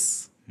 tips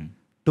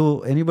to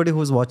anybody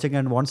who's watching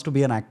and wants to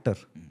be an actor,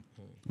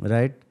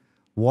 right?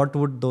 What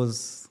would those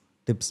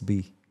tips be?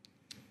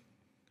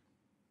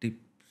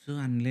 Tips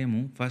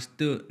అనలేము.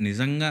 First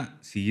నిజంగా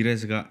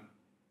సీరియస్గా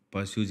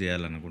pursue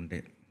చేయాలనుకుంటే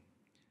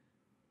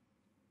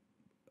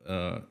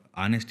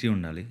honesty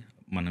ఉండాలి.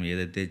 మనం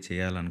ఏదైతే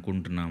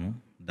చేయాలనుకుంటున్నామో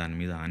దాని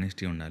మీద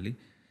honesty ఉండాలి.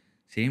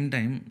 సేమ్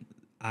టైం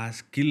ఆ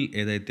స్కిల్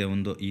ఏదైతే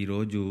ఉందో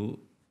ఈరోజు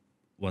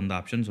 100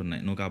 ఆప్షన్స్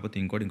ఉన్నాయి. నువ్వు కాకపోతే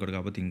ఇంకోటి, ఇంకోటి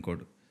కాకపోతే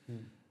ఇంకోటి.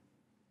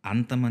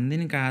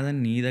 అంతమందిని కాదని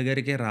నీ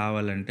దగ్గరికే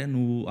రావాలంటే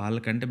నువ్వు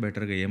వాళ్ళకంటే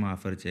బెటర్గా ఏం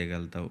ఆఫర్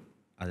చేయగలుగుతావు,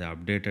 అది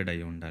అప్డేటెడ్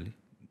అయి ఉండాలి.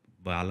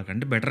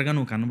 వాళ్ళకంటే బెటర్గా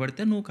నువ్వు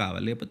కనబడితే నువ్వు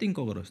కావాలి, లేకపోతే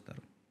ఇంకొకరు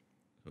వస్తారు.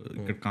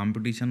 ఇక్కడ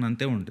కాంపిటీషన్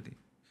అంతే ఉంటుంది.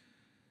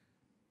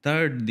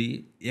 థర్డ్ది,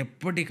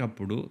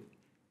 ఎప్పటికప్పుడు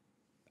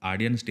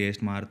ఆడియన్స్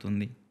టేస్ట్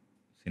మారుతుంది,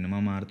 సినిమా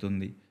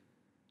మారుతుంది,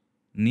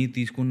 నీ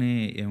తీసుకునే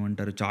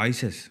ఏమంటారు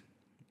చాయిసెస్,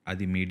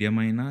 అది మీడియం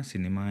అయినా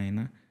సినిమా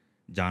అయినా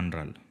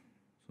జాన్రాలు.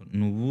 సో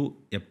నువ్వు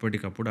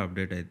ఎప్పటికప్పుడు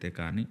అప్డేట్ అయితే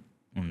కానీ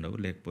ఉండవు,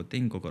 లేకపోతే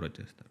ఇంకొకరు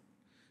వచ్చేస్తారు.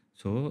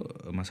 సో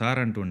మా సార్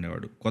అంటూ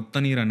ఉండేవాడు, కొత్త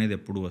నీరు అనేది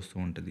ఎప్పుడు వస్తూ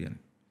ఉంటుంది అని.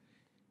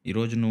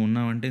 ఈరోజు నువ్వు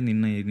ఉన్నావంటే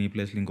నిన్న నీ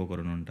ప్లేస్లో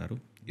ఇంకొకరు ఉంటారు,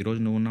 ఈరోజు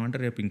నువ్వు ఉన్నావంటే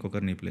రేపు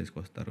ఇంకొకరు నీ ప్లేస్కి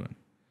వస్తారు అని.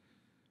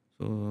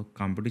 సో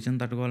కాంపిటీషన్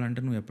తట్టుకోవాలంటే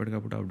నువ్వు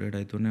ఎప్పటికప్పుడు అప్డేట్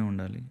అవుతూనే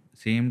ఉండాలి,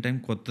 సేమ్ టైం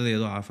కొత్తది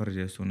ఏదో ఆఫర్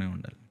చేస్తూనే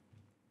ఉండాలి.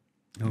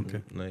 Okay,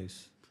 nice.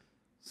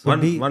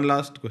 One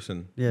last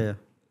question.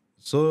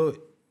 So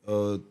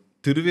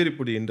Thiruveer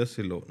ఇప్పుడు ఈ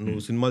ఇండస్ట్రీలో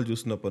నువ్వు సినిమాలు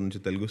చూస్తున్నప్పటి నుంచి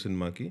తెలుగు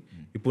సినిమాకి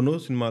ఇప్పుడు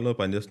నువ్వు సినిమాలో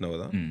పనిచేస్తున్నావు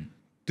కదా,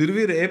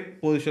 తిరువేర్ ఏ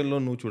పొజిషన్లో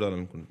నువ్వు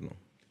చూడాలనుకుంటున్నావు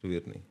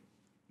తిరువేర్ని?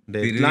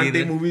 అంటే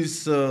ఇట్లాంటి movies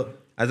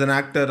as an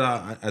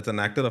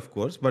actor of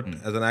course, but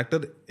as an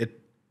actor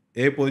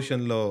ఏ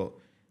పొజిషన్లో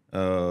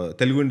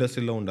తెలుగు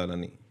ఇండస్ట్రీలో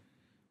ఉండాలని?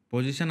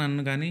 పొజిషన్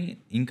అన్ను కానీ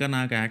ఇంకా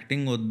నాకు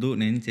యాక్టింగ్ వద్దు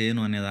నేను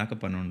చేయను అనేదాకా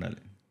పని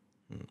ఉండాలి.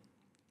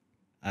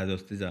 అది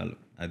వస్తే చాలు.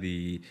 అది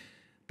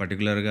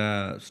పర్టికులర్గా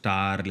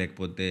స్టార్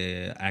లేకపోతే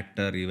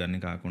యాక్టర్ ఇవన్నీ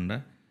కాకుండా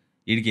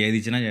వీడికి ఏది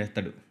ఇచ్చినా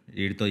చేస్తాడు,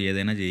 వీడితో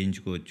ఏదైనా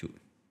చేయించుకోవచ్చు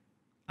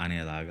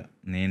అనేలాగా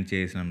నేను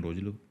చేసిన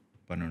రోజులు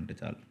పని ఉంటే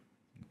చాలు.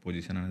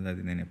 పొజిషన్ అనేది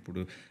అది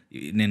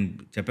నేను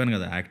చెప్పాను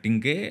కదా,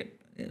 యాక్టింగ్కే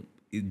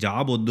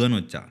జాబ్ వద్దు అని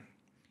వచ్చా.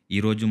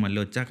 ఈరోజు మళ్ళీ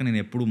వచ్చాక నేను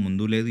ఎప్పుడు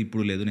ముందు లేదు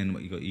ఇప్పుడు లేదు, నేను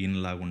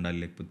ఈయనలాగా ఉండాలి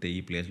లేకపోతే ఈ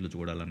ప్లేస్లో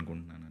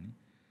చూడాలనుకుంటున్నానని.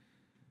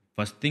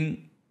 ఫస్ట్ థింగ్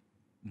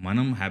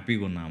మనం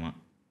హ్యాపీగా ఉన్నామా,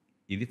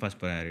 ఇది ఫస్ట్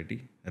ప్రయారిటీ.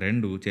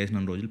 2 చేసిన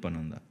రోజులు పని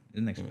ఉందా,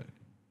 ఇది నెక్స్ట్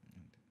ప్రయారిటీ.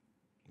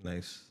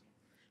 నైస్.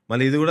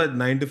 మళ్ళీ ఇది కూడా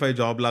 9 to 5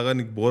 జాబ్ లాగా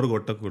నీకు బోర్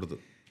కొట్టకూడదు.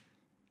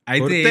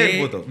 అయితే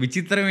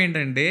విచిత్రం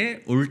ఏంటంటే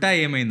ఉల్టా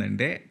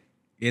ఏమైందంటే,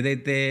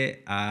 ఏదైతే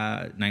ఆ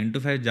 9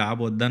 to 5 జాబ్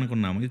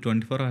వద్దనుకున్నామో ఇది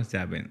 24 hours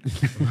జాబ్ అయింది.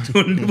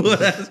 24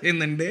 hours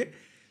ఏంటంటే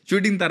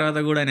షూటింగ్ తర్వాత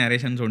కూడా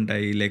నరేషన్స్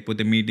ఉంటాయి,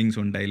 లేకపోతే మీటింగ్స్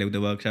ఉంటాయి, లేకపోతే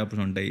వర్క్షాప్స్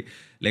ఉంటాయి,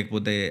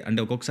 లేకపోతే అంటే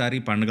ఒక్కొక్కసారి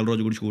పండుగల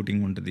రోజు కూడా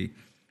షూటింగ్ ఉంటుంది,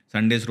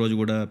 సండేస్ రోజు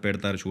కూడా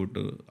పెడతారు షూట్,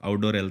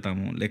 అవుట్డోర్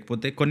వెళ్తాము.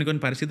 లేకపోతే కొన్ని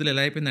పరిస్థితులు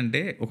ఎలా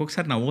అయిపోయిందంటే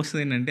ఒక్కొక్కసారి నవ్వు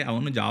వస్తుంది ఏంటంటే,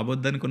 అవును జాబ్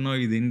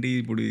వద్దనుకున్నావు ఇదేంటి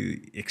ఇప్పుడు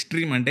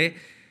ఎక్స్ట్రీమ్ అంటే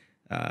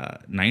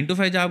 9 to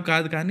 5 జాబ్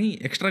కాదు కానీ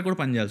ఎక్స్ట్రా కూడా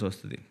పని చేయాల్సి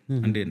వస్తుంది.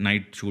 అంటే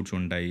నైట్ షూట్స్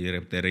ఉంటాయి,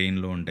 లేకపోతే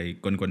రెయిన్లో ఉంటాయి,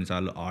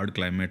 కొన్నిసార్లు ఆడ్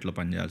క్లైమేట్లో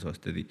పని చేయాల్సి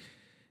వస్తుంది.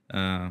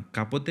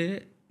 కాకపోతే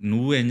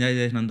నువ్వు ఎంజాయ్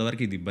చేసినంత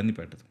వరకు ఇది ఇబ్బంది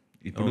పెట్టదు.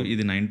 ఇప్పుడు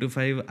ఇది 9 to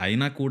 5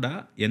 అయినా కూడా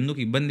ఎందుకు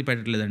ఇబ్బంది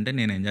పెట్టట్లేదంటే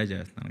నేను ఎంజాయ్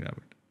చేస్తున్నాను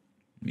కాబట్టి.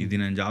 ఇది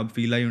నేను జాబ్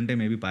ఫీల్ అయి ఉంటే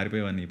మేబీ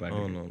పారిపోయేవాడిని ఈ పాట.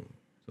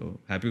 సో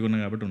హ్యాపీగా ఉన్నా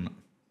కాబట్టి ఉన్నా.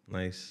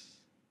 Nice.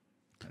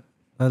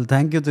 Well,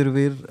 thank you,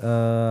 Thiruveer.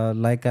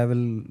 Like I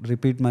will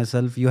repeat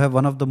myself, you have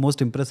one of the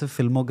most impressive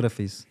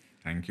filmographies.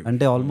 Thank you.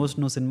 అంటే ఆల్మోస్ట్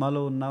నువ్వు సినిమాలో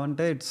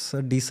ఉన్నావంటే ఇట్స్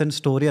డీసెంట్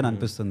స్టోరీ అని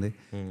అనిపిస్తుంది.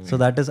 So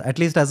that is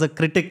at least as a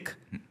critic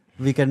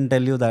we can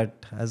tell you that,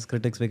 as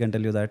critics we can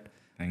tell you that.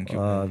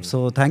 So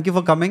thank you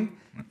for coming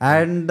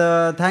and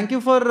thank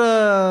you for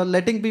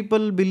letting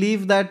people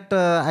believe that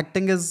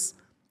acting is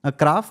a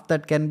craft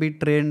that can be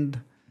trained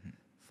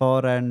for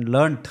and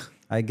learnt,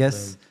 I guess.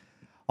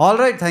 All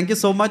right, thank you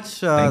so much.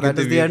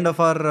 That is the end of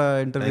our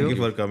interview. Thank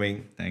you for coming.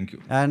 Thank you.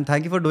 And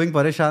thank you for doing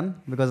Pareshaan,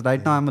 because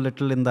right now I'm a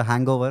little in the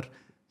hangover.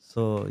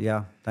 So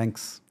yeah,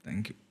 thanks.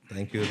 Thank you.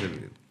 Thank you.